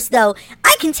 Regardless, though,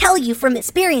 I can tell you from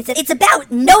experience that it's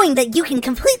about knowing that you can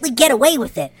completely get away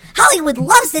with it. Hollywood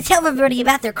loves to tell everybody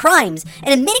about their crimes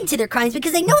and admitting to their crimes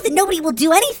because they know that nobody will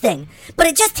do anything. But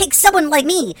it just takes someone like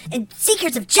me and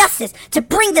seekers of justice to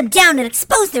bring them down and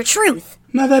expose their truth.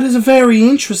 Now that is a very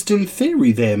interesting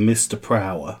theory there, Mr.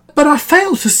 Prower. But I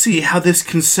fail to see how this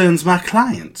concerns my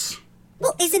clients.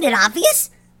 Well, isn't it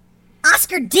obvious?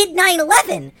 Oscar did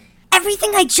 9/11.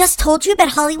 Everything I just told you about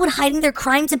Hollywood hiding their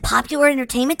crimes in popular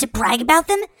entertainment to brag about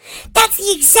them, that's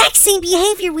the exact same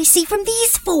behavior we see from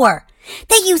these four.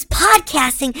 They use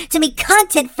podcasting to make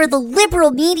content for the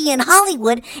liberal media in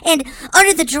Hollywood and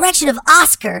under the direction of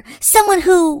Oscar, someone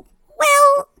who,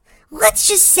 well, let's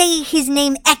just say his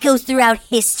name echoes throughout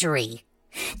history.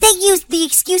 They used the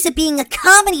excuse of being a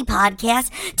comedy podcast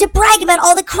to brag about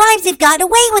all the crimes they've gotten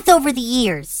away with over the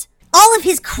years. All of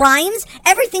his crimes,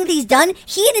 everything that he's done,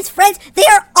 he and his friends, they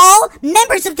are all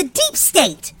members of the deep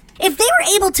state. If they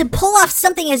were able to pull off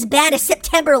something as bad as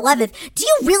September 11th, do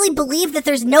you really believe that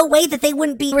there's no way that they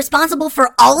wouldn't be responsible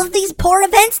for all of these poor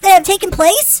events that have taken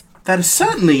place? That is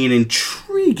certainly an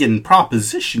intriguing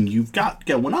proposition you've got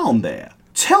going on there.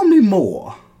 Tell me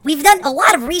more. We've done a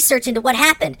lot of research into what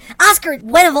happened. Oscar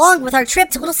went along with our trip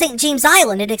to Little St. James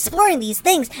Island and exploring these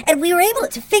things, and we were able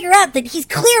to figure out that he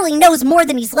clearly knows more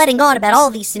than he's letting on about all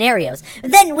these scenarios.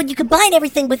 Then, when you combine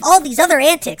everything with all these other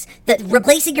antics, that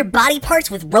replacing your body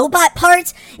parts with robot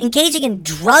parts, engaging in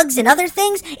drugs and other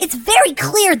things, it's very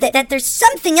clear that there's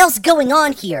something else going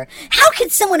on here. How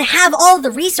could someone have all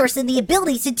the resources and the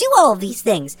abilities to do all of these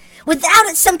things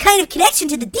without some kind of connection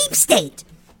to the deep state?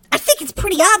 I think it's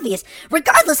pretty obvious,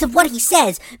 regardless of what he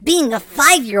says, being a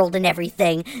 5-year-old and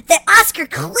everything, that Oscar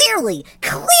clearly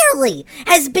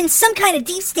has been some kind of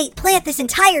deep state plant this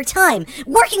entire time,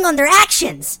 working on their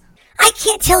actions. I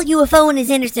can't tell you if Owen is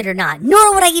innocent or not,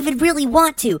 nor would I even really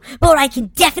want to, but what I can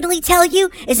definitely tell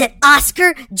you is that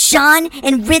Oscar, John,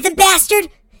 and Rhythm Bastard,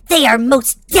 they are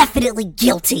most definitely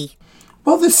guilty.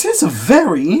 Well, this is a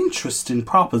very interesting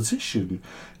proposition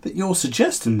that you're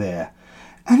suggesting there.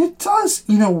 And it does,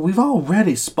 we've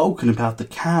already spoken about the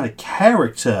kind of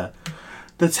character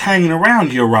that's hanging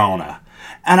around Your Honor.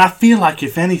 And I feel like,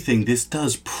 if anything, this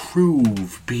does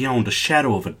prove beyond a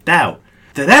shadow of a doubt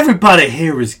that everybody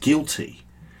here is guilty,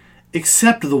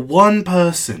 except the one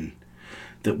person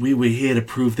that we were here to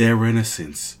prove their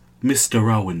innocence,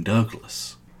 Mr. Owen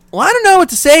Douglas. Well, I don't know what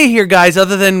to say here, guys,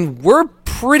 other than we're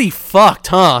pretty fucked,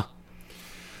 huh?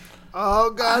 Oh,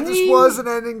 God, this was an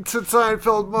ending to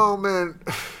Seinfeld moment.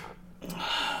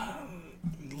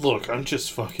 Look, I'm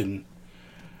just fucking...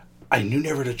 I knew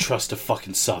never to trust a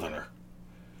fucking Southerner.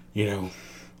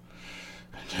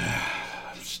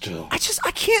 Still... I just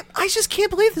can't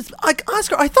believe this. Like,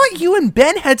 Oscar, I thought you and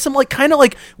Ben had some, kind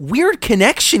of weird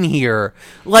connection here.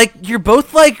 Like, you're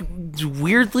both,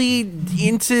 weirdly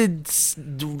into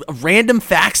random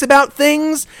facts about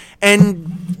things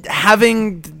and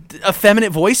having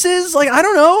effeminate voices. I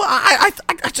don't know.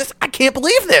 I can't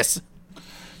believe this.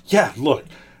 Yeah, look,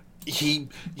 he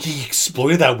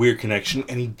exploited that weird connection,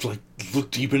 and he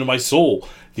looked deep into my soul.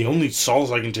 The only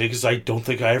solace I can take is I don't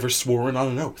think I ever swore in on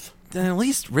an oath. Then at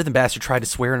least Rhythm Bastard tried to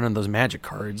swear in on those magic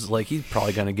cards. He's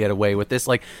probably gonna get away with this.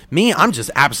 Me, I'm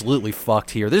just absolutely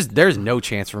fucked here. There's no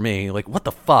chance for me. What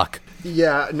the fuck?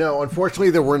 Yeah, no, unfortunately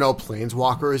there were no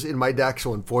planeswalkers in my deck,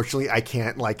 so unfortunately I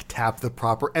can't tap the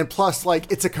proper, and plus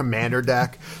it's a commander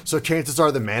deck, so chances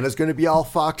are the mana's going to be all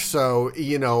fucked, so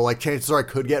chances are I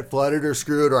could get flooded or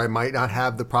screwed, or I might not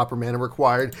have the proper mana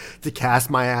required to cast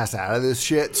my ass out of this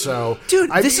shit. So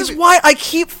dude, this is why I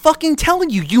keep fucking telling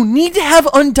you, you need to have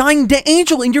Undying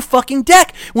Angel in your fucking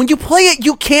deck. When you play it,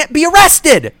 you can't be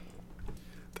arrested.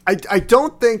 I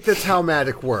don't think that's how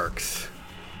Magic works.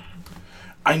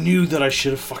 I knew that I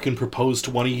should have fucking proposed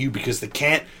to one of you, because they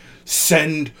can't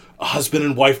send a husband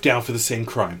and wife down for the same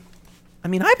crime. I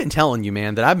mean, I've been telling you,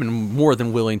 man, that I've been more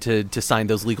than willing to sign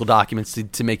those legal documents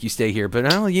to make you stay here,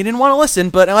 but you didn't want to listen.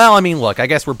 But look, I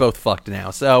guess we're both fucked now.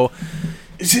 So,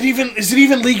 is it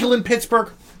even legal in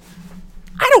Pittsburgh?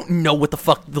 I don't know what the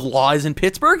fuck the law is in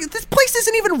Pittsburgh. This place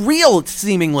isn't even real,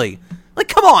 seemingly.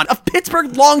 Come on, a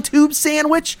Pittsburgh long tube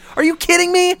sandwich? Are you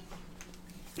kidding me?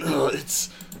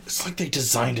 It's like they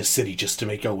designed a city just to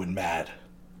make Owen mad.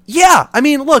 Yeah, I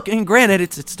mean, look, and granted,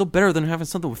 it's still better than having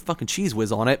something with fucking cheese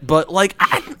whiz on it, but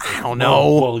I don't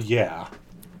know. Well, yeah.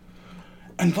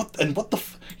 And what the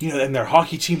and their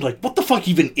hockey team, what the fuck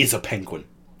even is a penguin?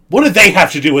 What do they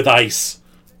have to do with ice?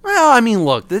 Well, I mean,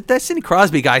 look, that Sidney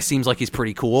Crosby guy seems like he's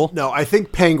pretty cool. No, I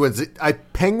think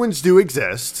penguins do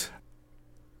exist.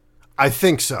 I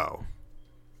think so.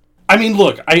 I mean,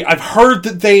 look, I've heard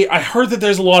that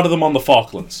there's a lot of them on the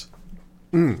Falklands.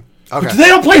 Okay. But they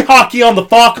don't play hockey on the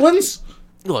Falklands.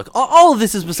 Look, all of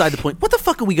this is beside the point. What the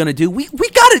fuck are we gonna do? We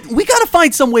gotta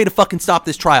find some way to fucking stop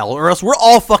this trial, or else we're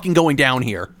all fucking going down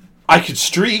here. I could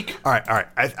streak. All right.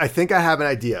 I think I have an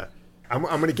idea. I'm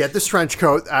gonna get this trench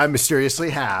coat I mysteriously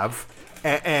have,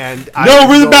 and no,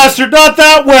 Rhythm Bastard, not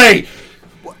that way.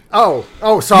 Sorry.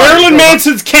 Marilyn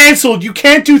Manson's canceled. You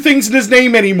can't do things in his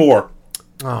name anymore.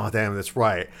 Oh, damn, that's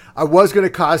right. I was going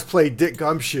to cosplay Dick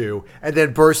Gumshoe and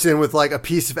then burst in with, like, a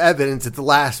piece of evidence at the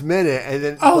last minute. And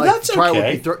then, that's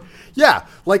okay. Yeah,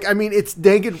 like, I mean, it's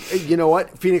Dangan, you know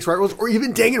what? Phoenix Wright rules, or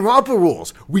even Danganronpa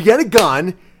rules. We get a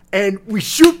gun, and we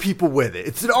shoot people with it.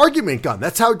 It's an argument gun.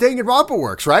 That's how Danganronpa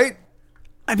works, right?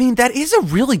 I mean, that is a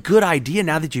really good idea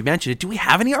now that you mention it. Do we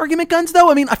have any argument guns, though?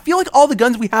 I mean, I feel like all the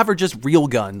guns we have are just real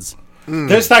guns.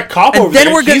 There's that cop And over then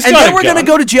there. we're going to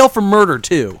go to jail for murder,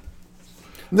 too.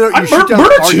 No, you shoot down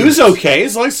Murder arguments. 2's okay.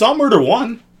 It's like saw Murder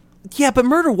 1. Yeah, but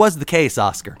murder was the case,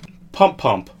 Oscar.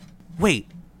 Pump. Wait.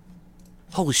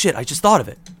 Holy shit, I just thought of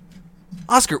it.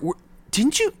 Oscar,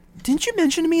 didn't you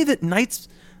mention to me that Knights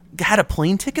had a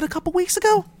plane ticket a couple weeks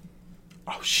ago?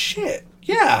 Oh, shit.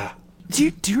 Yeah. Do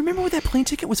you remember what that plane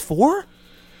ticket was for?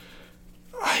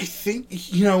 I think,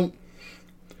 he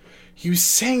was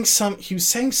saying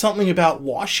something about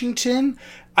Washington.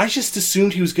 I just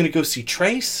assumed he was going to go see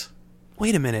Trace.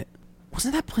 Wait a minute.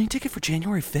 Wasn't that plane ticket for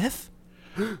January 5th?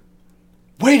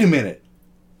 Wait a minute.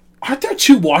 Aren't there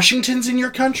 2 Washingtons in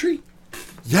your country?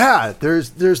 Yeah,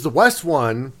 there's the West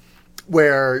one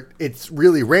where it's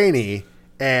really rainy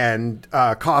and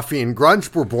Coffee and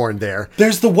Grunge were born there.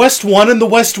 There's the West one and the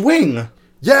West Wing.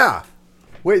 Yeah.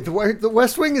 Wait, the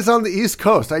West Wing is on the East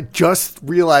Coast. I just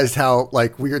realized how,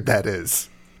 like, weird that is.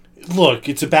 Look,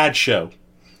 it's a bad show.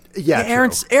 Yeah,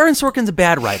 Aaron Sorkin's a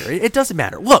bad writer. It doesn't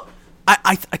matter. Look,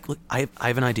 I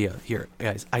have an idea here,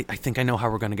 guys. I think I know how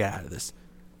we're going to get out of this.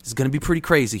 This is going to be pretty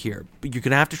crazy here, but you're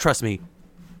going to have to trust me.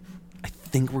 I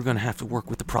think we're going to have to work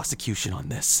with the prosecution on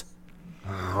this.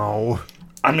 Oh.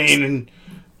 I mean,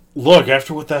 look,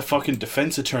 after what that fucking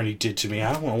defense attorney did to me,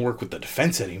 I don't want to work with the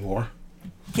defense anymore.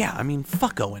 Yeah, I mean,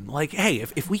 fuck Owen. Like, hey,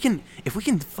 if we can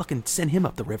fucking send him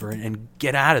up the river and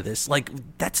get out of this, like,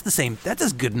 that's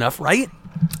good enough, right?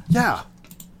 Yeah.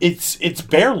 It's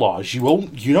bear laws.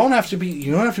 You don't have to be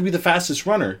the fastest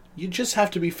runner. You just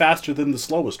have to be faster than the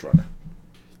slowest runner.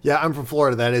 Yeah, I'm from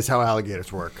Florida. That is how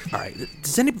alligators work. All right.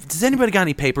 Does anybody got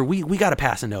any paper? We got to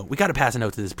pass a note. We got to pass a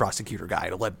note to this prosecutor guy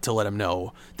to let him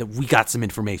know that we got some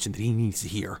information that he needs to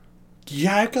hear.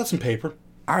 Yeah, I've got some paper.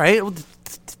 All right. Well,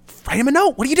 write him a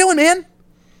note. What are you doing, man?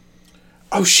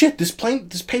 Oh shit! This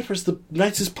paper's the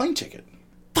Knights' plane ticket.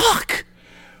 Fuck.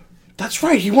 That's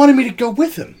right. He wanted me to go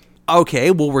with him.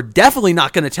 Okay. Well, we're definitely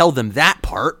not going to tell them that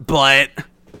part, but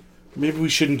maybe we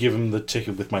shouldn't give him the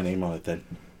ticket with my name on it then.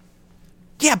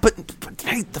 Yeah, but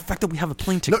hey, the fact that we have a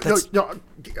plane ticket. No,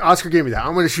 Oscar gave me that.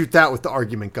 I'm going to shoot that with the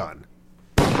argument gun.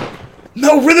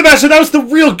 No, Rathernauts, that was the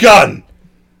real gun!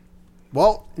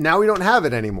 Well, now we don't have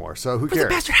it anymore, so who cares?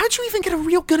 Bastard, how'd you even get a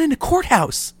real gun in a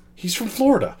courthouse? He's from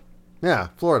Florida. Yeah,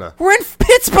 Florida. We're in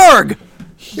Pittsburgh!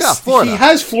 Yeah, Florida. He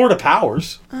has Florida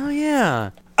powers. Oh, yeah.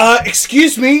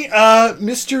 Excuse me,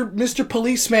 Mr.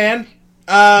 Policeman.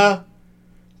 Can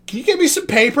you get me some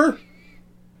paper?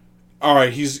 All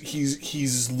right,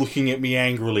 he's looking at me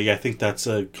angrily. I think that's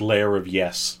a glare of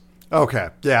yes. Okay,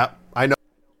 yeah, I know.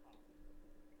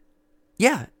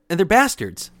 Yeah, and they're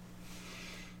bastards.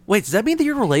 Wait, does that mean that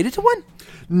you're related to one?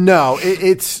 No,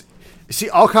 it's... See,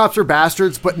 all cops are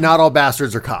bastards, but not all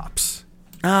bastards are cops.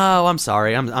 Oh, I'm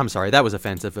sorry. I'm sorry. That was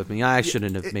offensive of me. I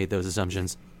shouldn't have made those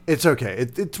assumptions. It's okay.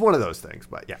 It's one of those things,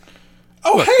 but yeah.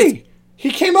 Oh, look, hey! He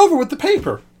came over with the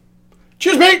paper.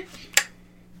 Cheers, mate!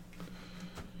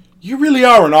 You really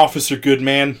are an officer, good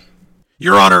man.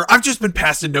 Your Honor, I've just been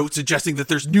passed a note suggesting that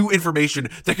there's new information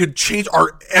that could change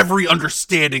our every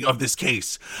understanding of this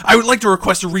case. I would like to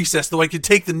request a recess so I can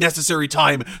take the necessary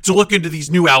time to look into these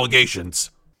new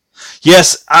allegations.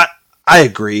 Yes, I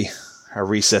agree. A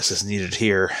recess is needed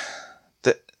here.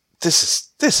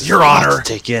 This is Your a lot Honor, to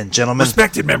take in, gentlemen.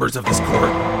 Respected members of this court,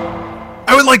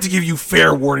 I would like to give you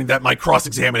fair warning that my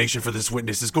cross-examination for this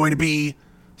witness is going to be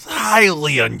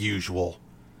highly unusual.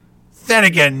 Then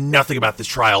again, nothing about this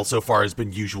trial so far has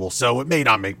been usual, so it may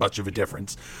not make much of a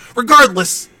difference.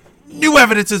 Regardless, new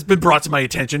evidence has been brought to my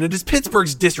attention, and as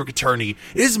Pittsburgh's district attorney,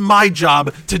 it is my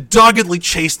job to doggedly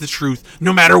chase the truth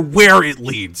no matter where it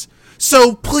leads.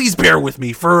 So please bear with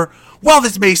me, for while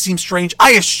this may seem strange,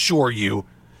 I assure you,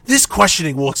 this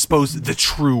questioning will expose the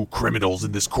true criminals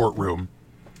in this courtroom.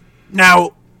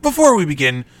 Now, before we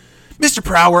begin, Mr.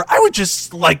 Prower, I would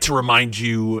just like to remind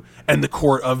you and the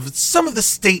court of some of the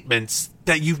statements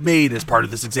that you've made as part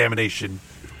of this examination.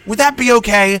 Would that be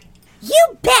okay?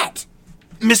 You bet!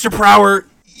 Mr. Prower,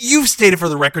 you've stated for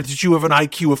the record that you have an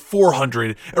IQ of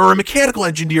 400 and are a mechanical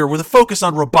engineer with a focus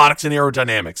on robotics and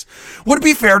aerodynamics. Would it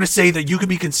be fair to say that you could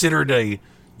be considered a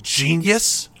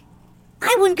genius?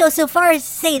 I wouldn't go so far as to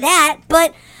say that,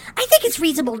 but I think it's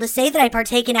reasonable to say that I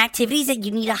partake in activities that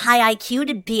you need a high IQ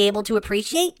to be able to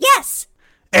appreciate. Yes.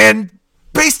 And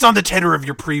based on the tenor of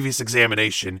your previous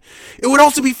examination, it would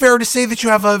also be fair to say that you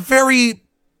have a very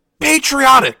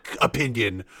patriotic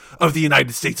opinion of the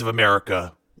United States of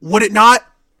America, would it not?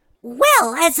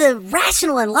 Well, as a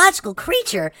rational and logical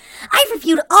creature, I've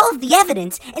reviewed all of the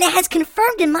evidence, and it has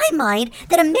confirmed in my mind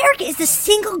that America is the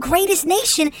single greatest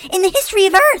nation in the history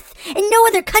of Earth, and no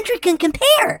other country can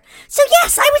compare. So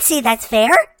yes, I would say that's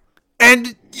fair.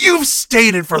 And you've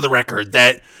stated for the record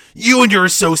that you and your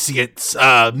associates,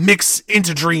 Mix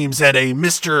Into Dreams and a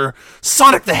Mr.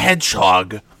 Sonic the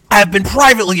Hedgehog, have been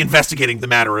privately investigating the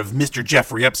matter of Mr.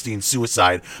 Jeffrey Epstein's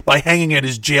suicide by hanging at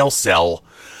his jail cell.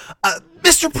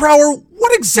 Mr. Prower,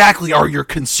 what exactly are your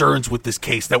concerns with this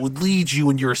case that would lead you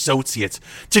and your associates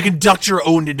to conduct your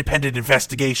own independent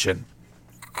investigation?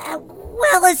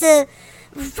 Well, as a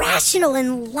rational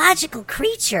and logical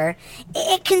creature,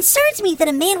 it concerns me that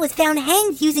a man was found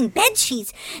hanged using bed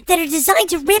sheets that are designed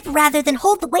to rip rather than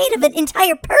hold the weight of an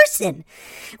entire person.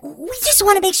 We just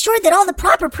want to make sure that all the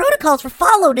proper protocols were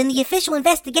followed in the official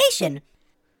investigation.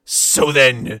 So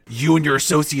then, you and your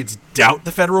associates doubt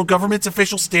the federal government's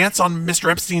official stance on Mr.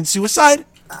 Epstein's suicide?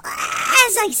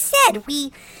 As I said,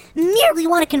 we merely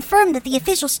want to confirm that the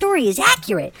official story is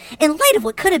accurate, in light of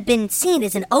what could have been seen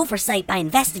as an oversight by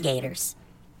investigators.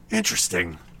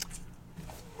 Interesting.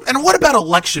 And what about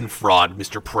election fraud,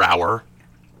 Mr. Prower?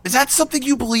 Is that something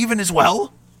you believe in as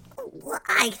well?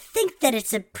 I think that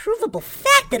it's a provable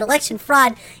fact that election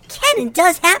fraud can and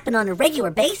does happen on a regular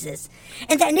basis,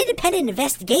 and that an independent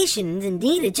investigation is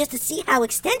needed just to see how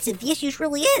extensive the issue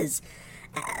really is.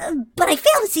 But I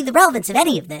fail to see the relevance of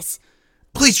any of this.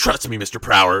 Please trust me, Mr.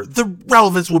 Prower. The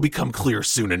relevance will become clear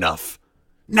soon enough.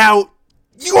 Now,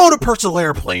 you own a personal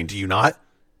airplane, do you not?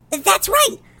 That's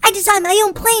right. I designed my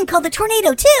own plane called the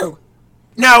Tornado, too.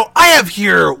 Now, I have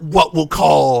here what we'll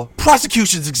call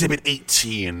Prosecution's Exhibit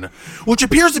 18, which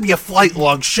appears to be a flight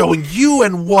log showing you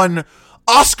and one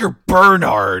Oscar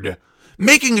Bernard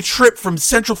making a trip from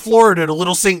Central Florida to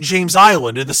Little St. James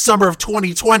Island in the summer of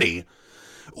 2020.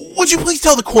 Would you please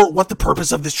tell the court what the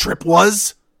purpose of this trip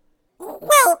was?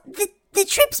 Well, the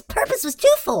trip's purpose was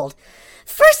twofold.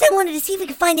 First, I wanted to see if we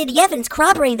could find any evidence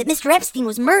corroborating that Mr. Epstein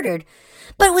was murdered.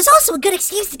 But it was also a good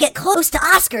excuse to get close to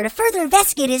Oscar to further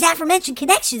investigate his aforementioned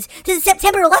connections to the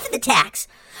September 11th attacks.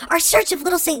 Our search of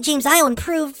Little St. James Island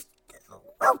proved,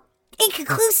 well,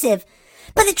 inconclusive.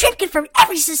 But the trip confirmed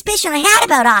every suspicion I had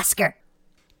about Oscar.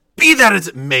 Be that as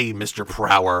it may, Mr.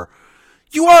 Prower,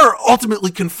 you are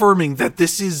ultimately confirming that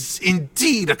this is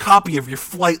indeed a copy of your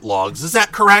flight logs, is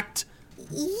that correct?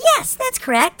 Yes, that's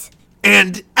correct.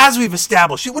 And as we've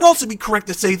established, it would also be correct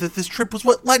to say that this trip was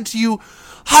what led to you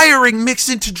hiring Mix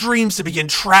Into Dreams to begin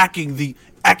tracking the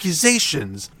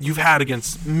accusations you've had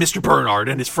against Mr. Bernard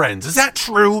and his friends. Is that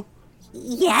true?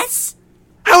 Yes.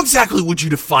 How exactly would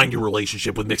you define your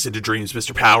relationship with Mix Into Dreams,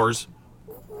 Mr. Powers?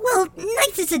 Well,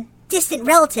 Knights is a distant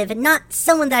relative and not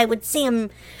someone that I would say I'm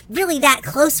really that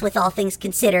close with, all things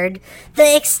considered.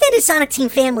 The extended Sonic Team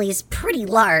family is pretty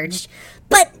large,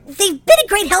 but they've been a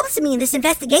great help to me in this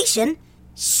investigation.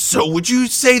 So would you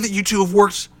say that you two have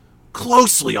worked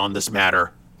closely on this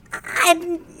matter?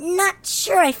 I'm not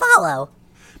sure I follow.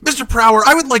 Mr. Prower,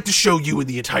 I would like to show you and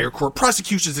the entire court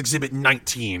Prosecution's Exhibit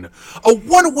 19, a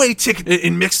one-way ticket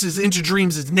in Mix's Into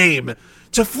Dreams' name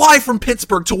to fly from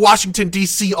Pittsburgh to Washington,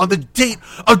 D.C. on the date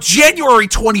of January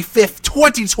 25th,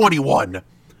 2021.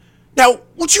 Now,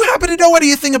 would you happen to know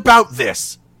anything about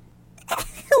this?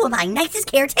 Who am I, Knights'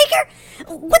 caretaker?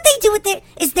 What they do with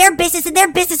is their business and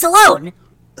their business alone.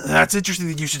 That's interesting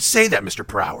that you should say that, Mr.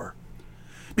 Prower.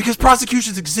 Because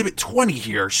Prosecution's Exhibit 20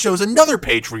 here shows another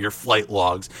page from your flight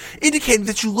logs, indicating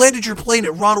that you landed your plane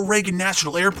at Ronald Reagan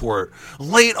National Airport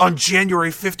late on January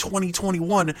 5th,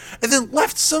 2021, and then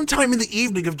left sometime in the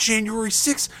evening of January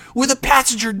 6th with a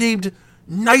passenger named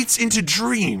Knights Into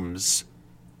Dreams.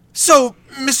 So,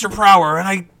 Mr. Prower, and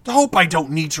I hope I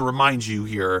don't need to remind you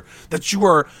here that you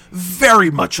are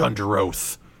very much under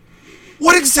oath.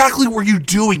 What exactly were you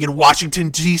doing in Washington,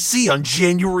 D.C. on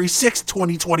January 6th,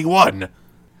 2021?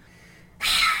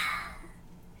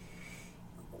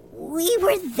 We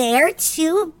were there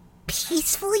to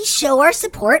peacefully show our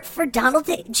support for Donald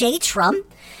J.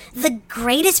 Trump, the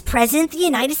greatest president the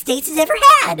United States has ever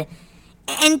had,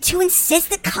 and to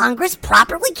insist that Congress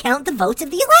properly count the votes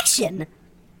of the election.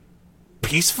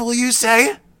 Peacefully, you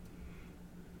say?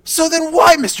 So then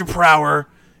why, Mr. Prower,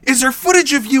 is there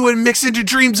footage of you and Mix Into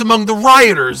Dreams among the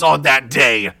rioters on that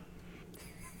day?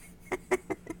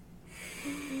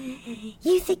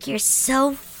 You think you're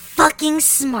so fucking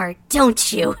smart,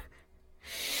 don't you?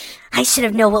 I should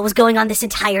have known what was going on this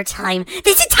entire time.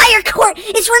 This entire court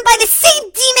is run by the same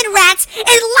demon rats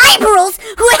and liberals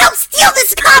who helped steal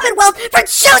this Commonwealth from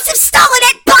Joseph Stalin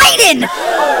and Biden!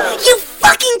 You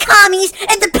fucking commies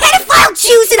and the pedophile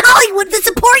Jews in Hollywood that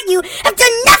support you have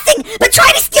done nothing but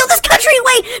try to steal this country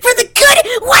away from the good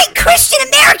white Christian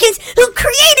Americans who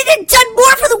created and done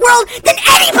more for the world than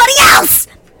anybody else!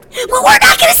 Well, we're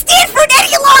not gonna stand for it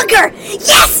any longer!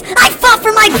 Yes, I fought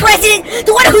for my president,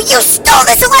 the one who you stole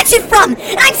this election from!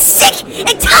 And I'm sick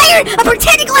and tired of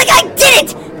pretending like I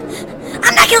didn't!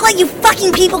 I'm not gonna let you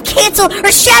fucking people cancel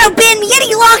or shadow ban me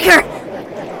any longer!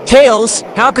 Tails,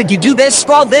 how could you do this?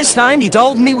 All this time you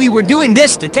told me we were doing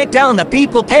this to take down the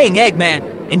people paying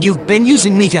Eggman. And you've been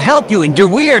using me to help you and your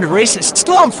weird racist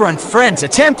Stormfront friends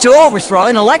attempt to overthrow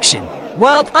an election.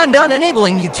 Well, I'm done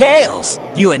enabling you, Tails.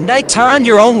 You and Knight are on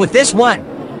your own with this one.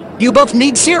 You both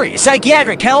need serious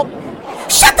psychiatric help.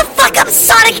 Shut the fuck up,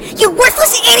 Sonic, you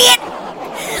worthless idiot!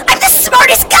 I'm the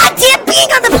smartest goddamn being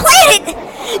on the planet!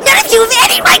 None of you have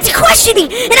any right to question me,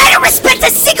 and I don't respect a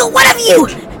single one of you!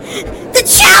 The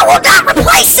Chow will not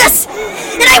replace us!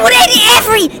 And I would end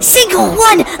every single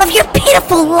one of your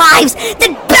pitiful lives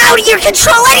that bow to your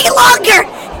control any longer!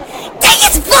 Take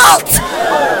its vault!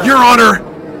 Your Honor,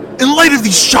 in light of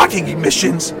these shocking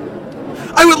admissions,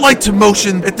 I would like to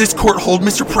motion that this court hold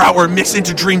Mr. Prower and Mix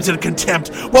into dreams and contempt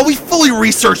while we fully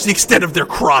research the extent of their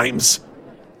crimes.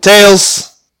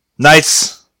 Tails,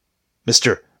 Knights,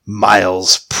 Mr.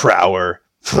 Miles Prower.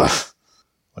 What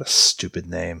a stupid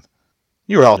name.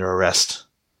 You're all under arrest.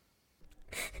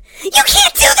 You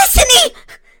can't do this to me!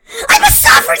 I'm a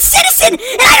sovereign citizen,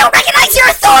 and I don't recognize your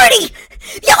authority!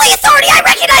 The only authority I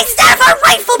recognize is that of our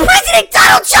rightful president,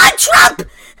 Donald John Trump!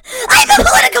 I'm a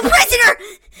political prisoner!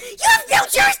 You have no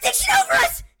jurisdiction over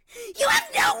us! You have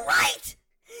no right!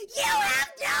 You have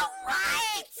no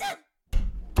right!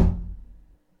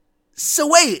 So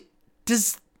wait,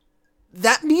 does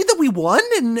that mean that we won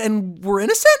and we're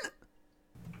innocent?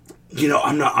 You know,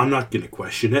 I'm not gonna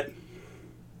question it.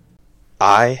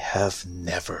 I have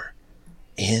never,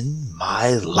 in my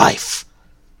life,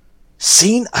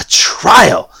 seen a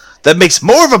trial that makes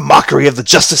more of a mockery of the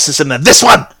justice system than this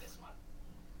one!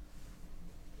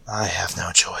 I have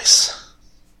no choice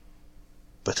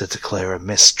but to declare a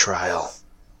mistrial.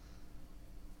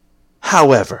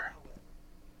 However,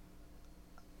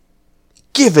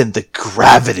 given the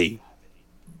gravity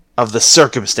of the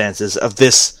circumstances of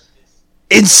this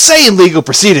insane legal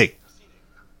proceeding,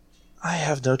 I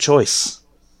have no choice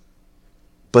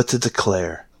but to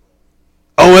declare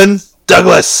Owen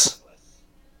Douglas.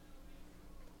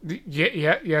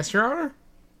 Yes, Your Honor?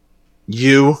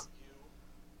 You,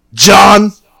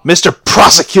 John, Mr.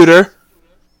 Prosecutor,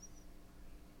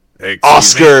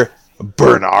 Oscar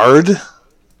Bernard,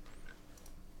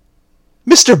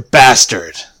 Mr.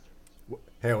 Bastard,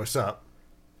 Hey, what's up?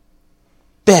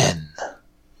 Ben,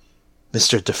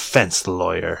 Mr. Defense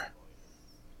Lawyer,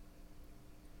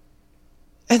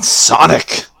 and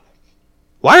Sonic.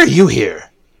 Why are you here?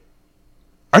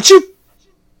 Aren't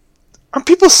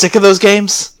people sick of those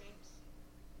games?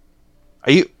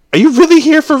 Are you really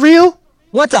here for real?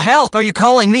 What the hell are you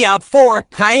calling me out for?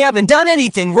 I haven't done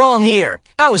anything wrong here.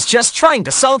 I was just trying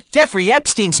to solve Jeffrey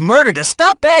Epstein's murder to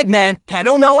stop Eggman. I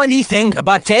don't know anything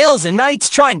about Tails and Knights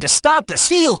trying to stop the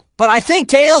steal, but I think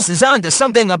Tails is onto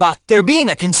something about there being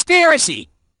a conspiracy.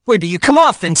 Where do you come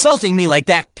off insulting me like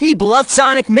that? People love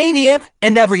Sonic Mania,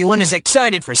 and everyone is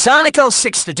excited for Sonic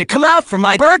 06 to come out for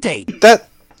my birthday. That...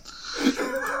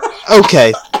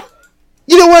 Okay.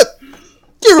 You know what?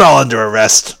 You're all under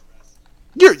arrest.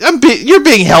 You're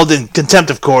being held in contempt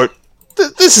of court.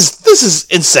 This is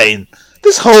insane.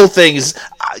 This whole thing is...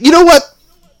 you know what?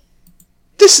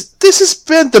 This has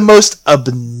been the most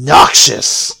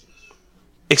obnoxious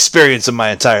experience of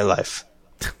my entire life.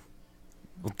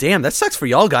 Well, damn, that sucks for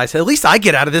y'all guys. At least I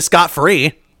get out of this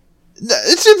scot-free.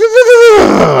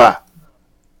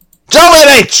 Gentleman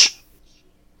H!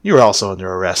 You're also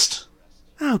under arrest.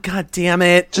 Oh, god damn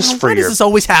it. Just Oh, for why your... does this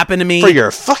always happen to me? For your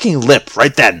fucking lip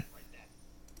right then.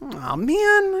 Oh, man.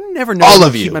 I never know All how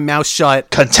of to you. keep my mouth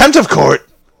shut. Contempt of court.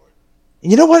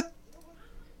 And you know what?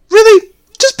 Really?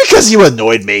 Just because you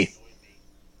annoyed me.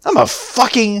 I'm a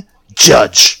fucking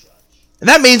judge. And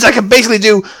that means I can basically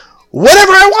do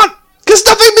whatever I want. Because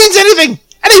nothing means anything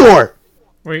anymore.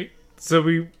 Wait, so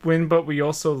we win but we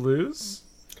also lose?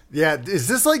 Yeah, is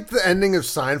this like the ending of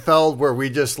Seinfeld where we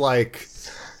just like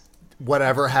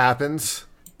whatever happens?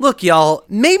 Look, y'all,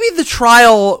 maybe the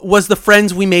trial was the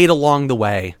friends we made along the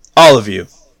way. All of you.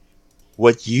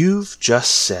 What you've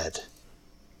just said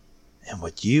and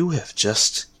what you have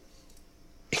just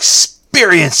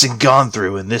experienced and gone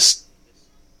through in this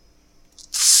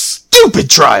stupid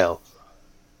trial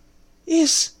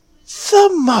is the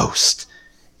most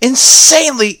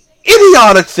insanely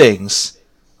idiotic things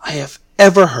I have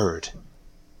ever heard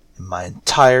in my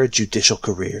entire judicial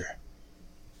career.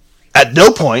 At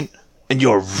no point in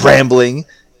your rambling,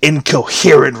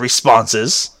 incoherent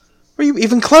responses were you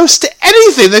even close to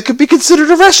anything that could be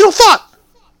considered a rational thought.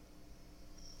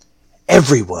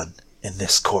 Everyone in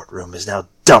this courtroom is now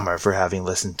dumber for having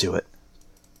listened to it.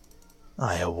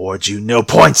 I award you no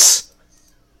points,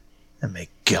 and may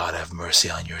God have mercy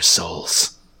on your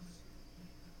souls.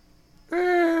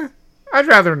 I'd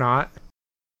rather not.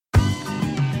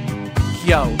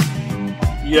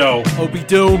 Yo, Opie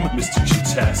Doom, Mr.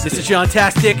 Chetastic, Mr. John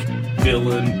Tastic.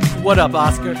 villain, What up,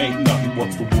 Oscar? ain't nothing.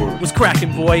 What's the word? What's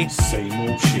cracking, boy? Same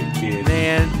old shit, kid.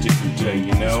 Man, Different day,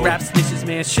 you know. rap snitches,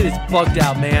 man. Shit is bugged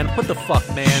out, man. What the fuck,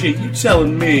 man? Shit, you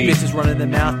telling me? Bitches running their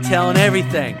mouth, telling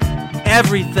everything.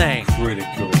 Everything.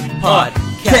 Critical.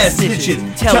 Podcast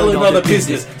snitches, telling all the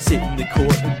business. Sit in the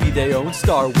court and be their own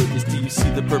star witness. Do you see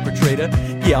the perpetrator?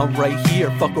 Yeah, I'm right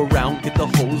here. Fuck around, get the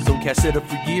whole zone cast set up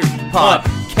for years.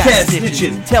 Podcast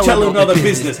snitches, telling all the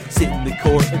business. Sit in the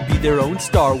court and be their own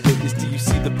star witness. Do you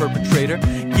see the perpetrator?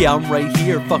 Yeah, I'm right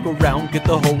here. Fuck around, get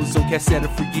the whole zone cast set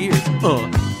up for years.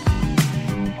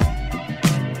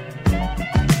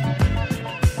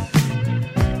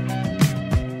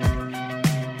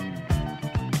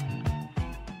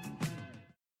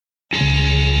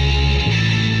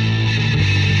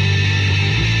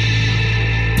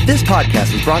 This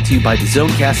podcast was brought to you by the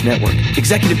Zonecast Network.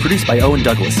 Executive produced by Owen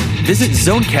Douglas. Visit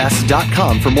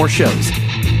zonecast.com for more shows.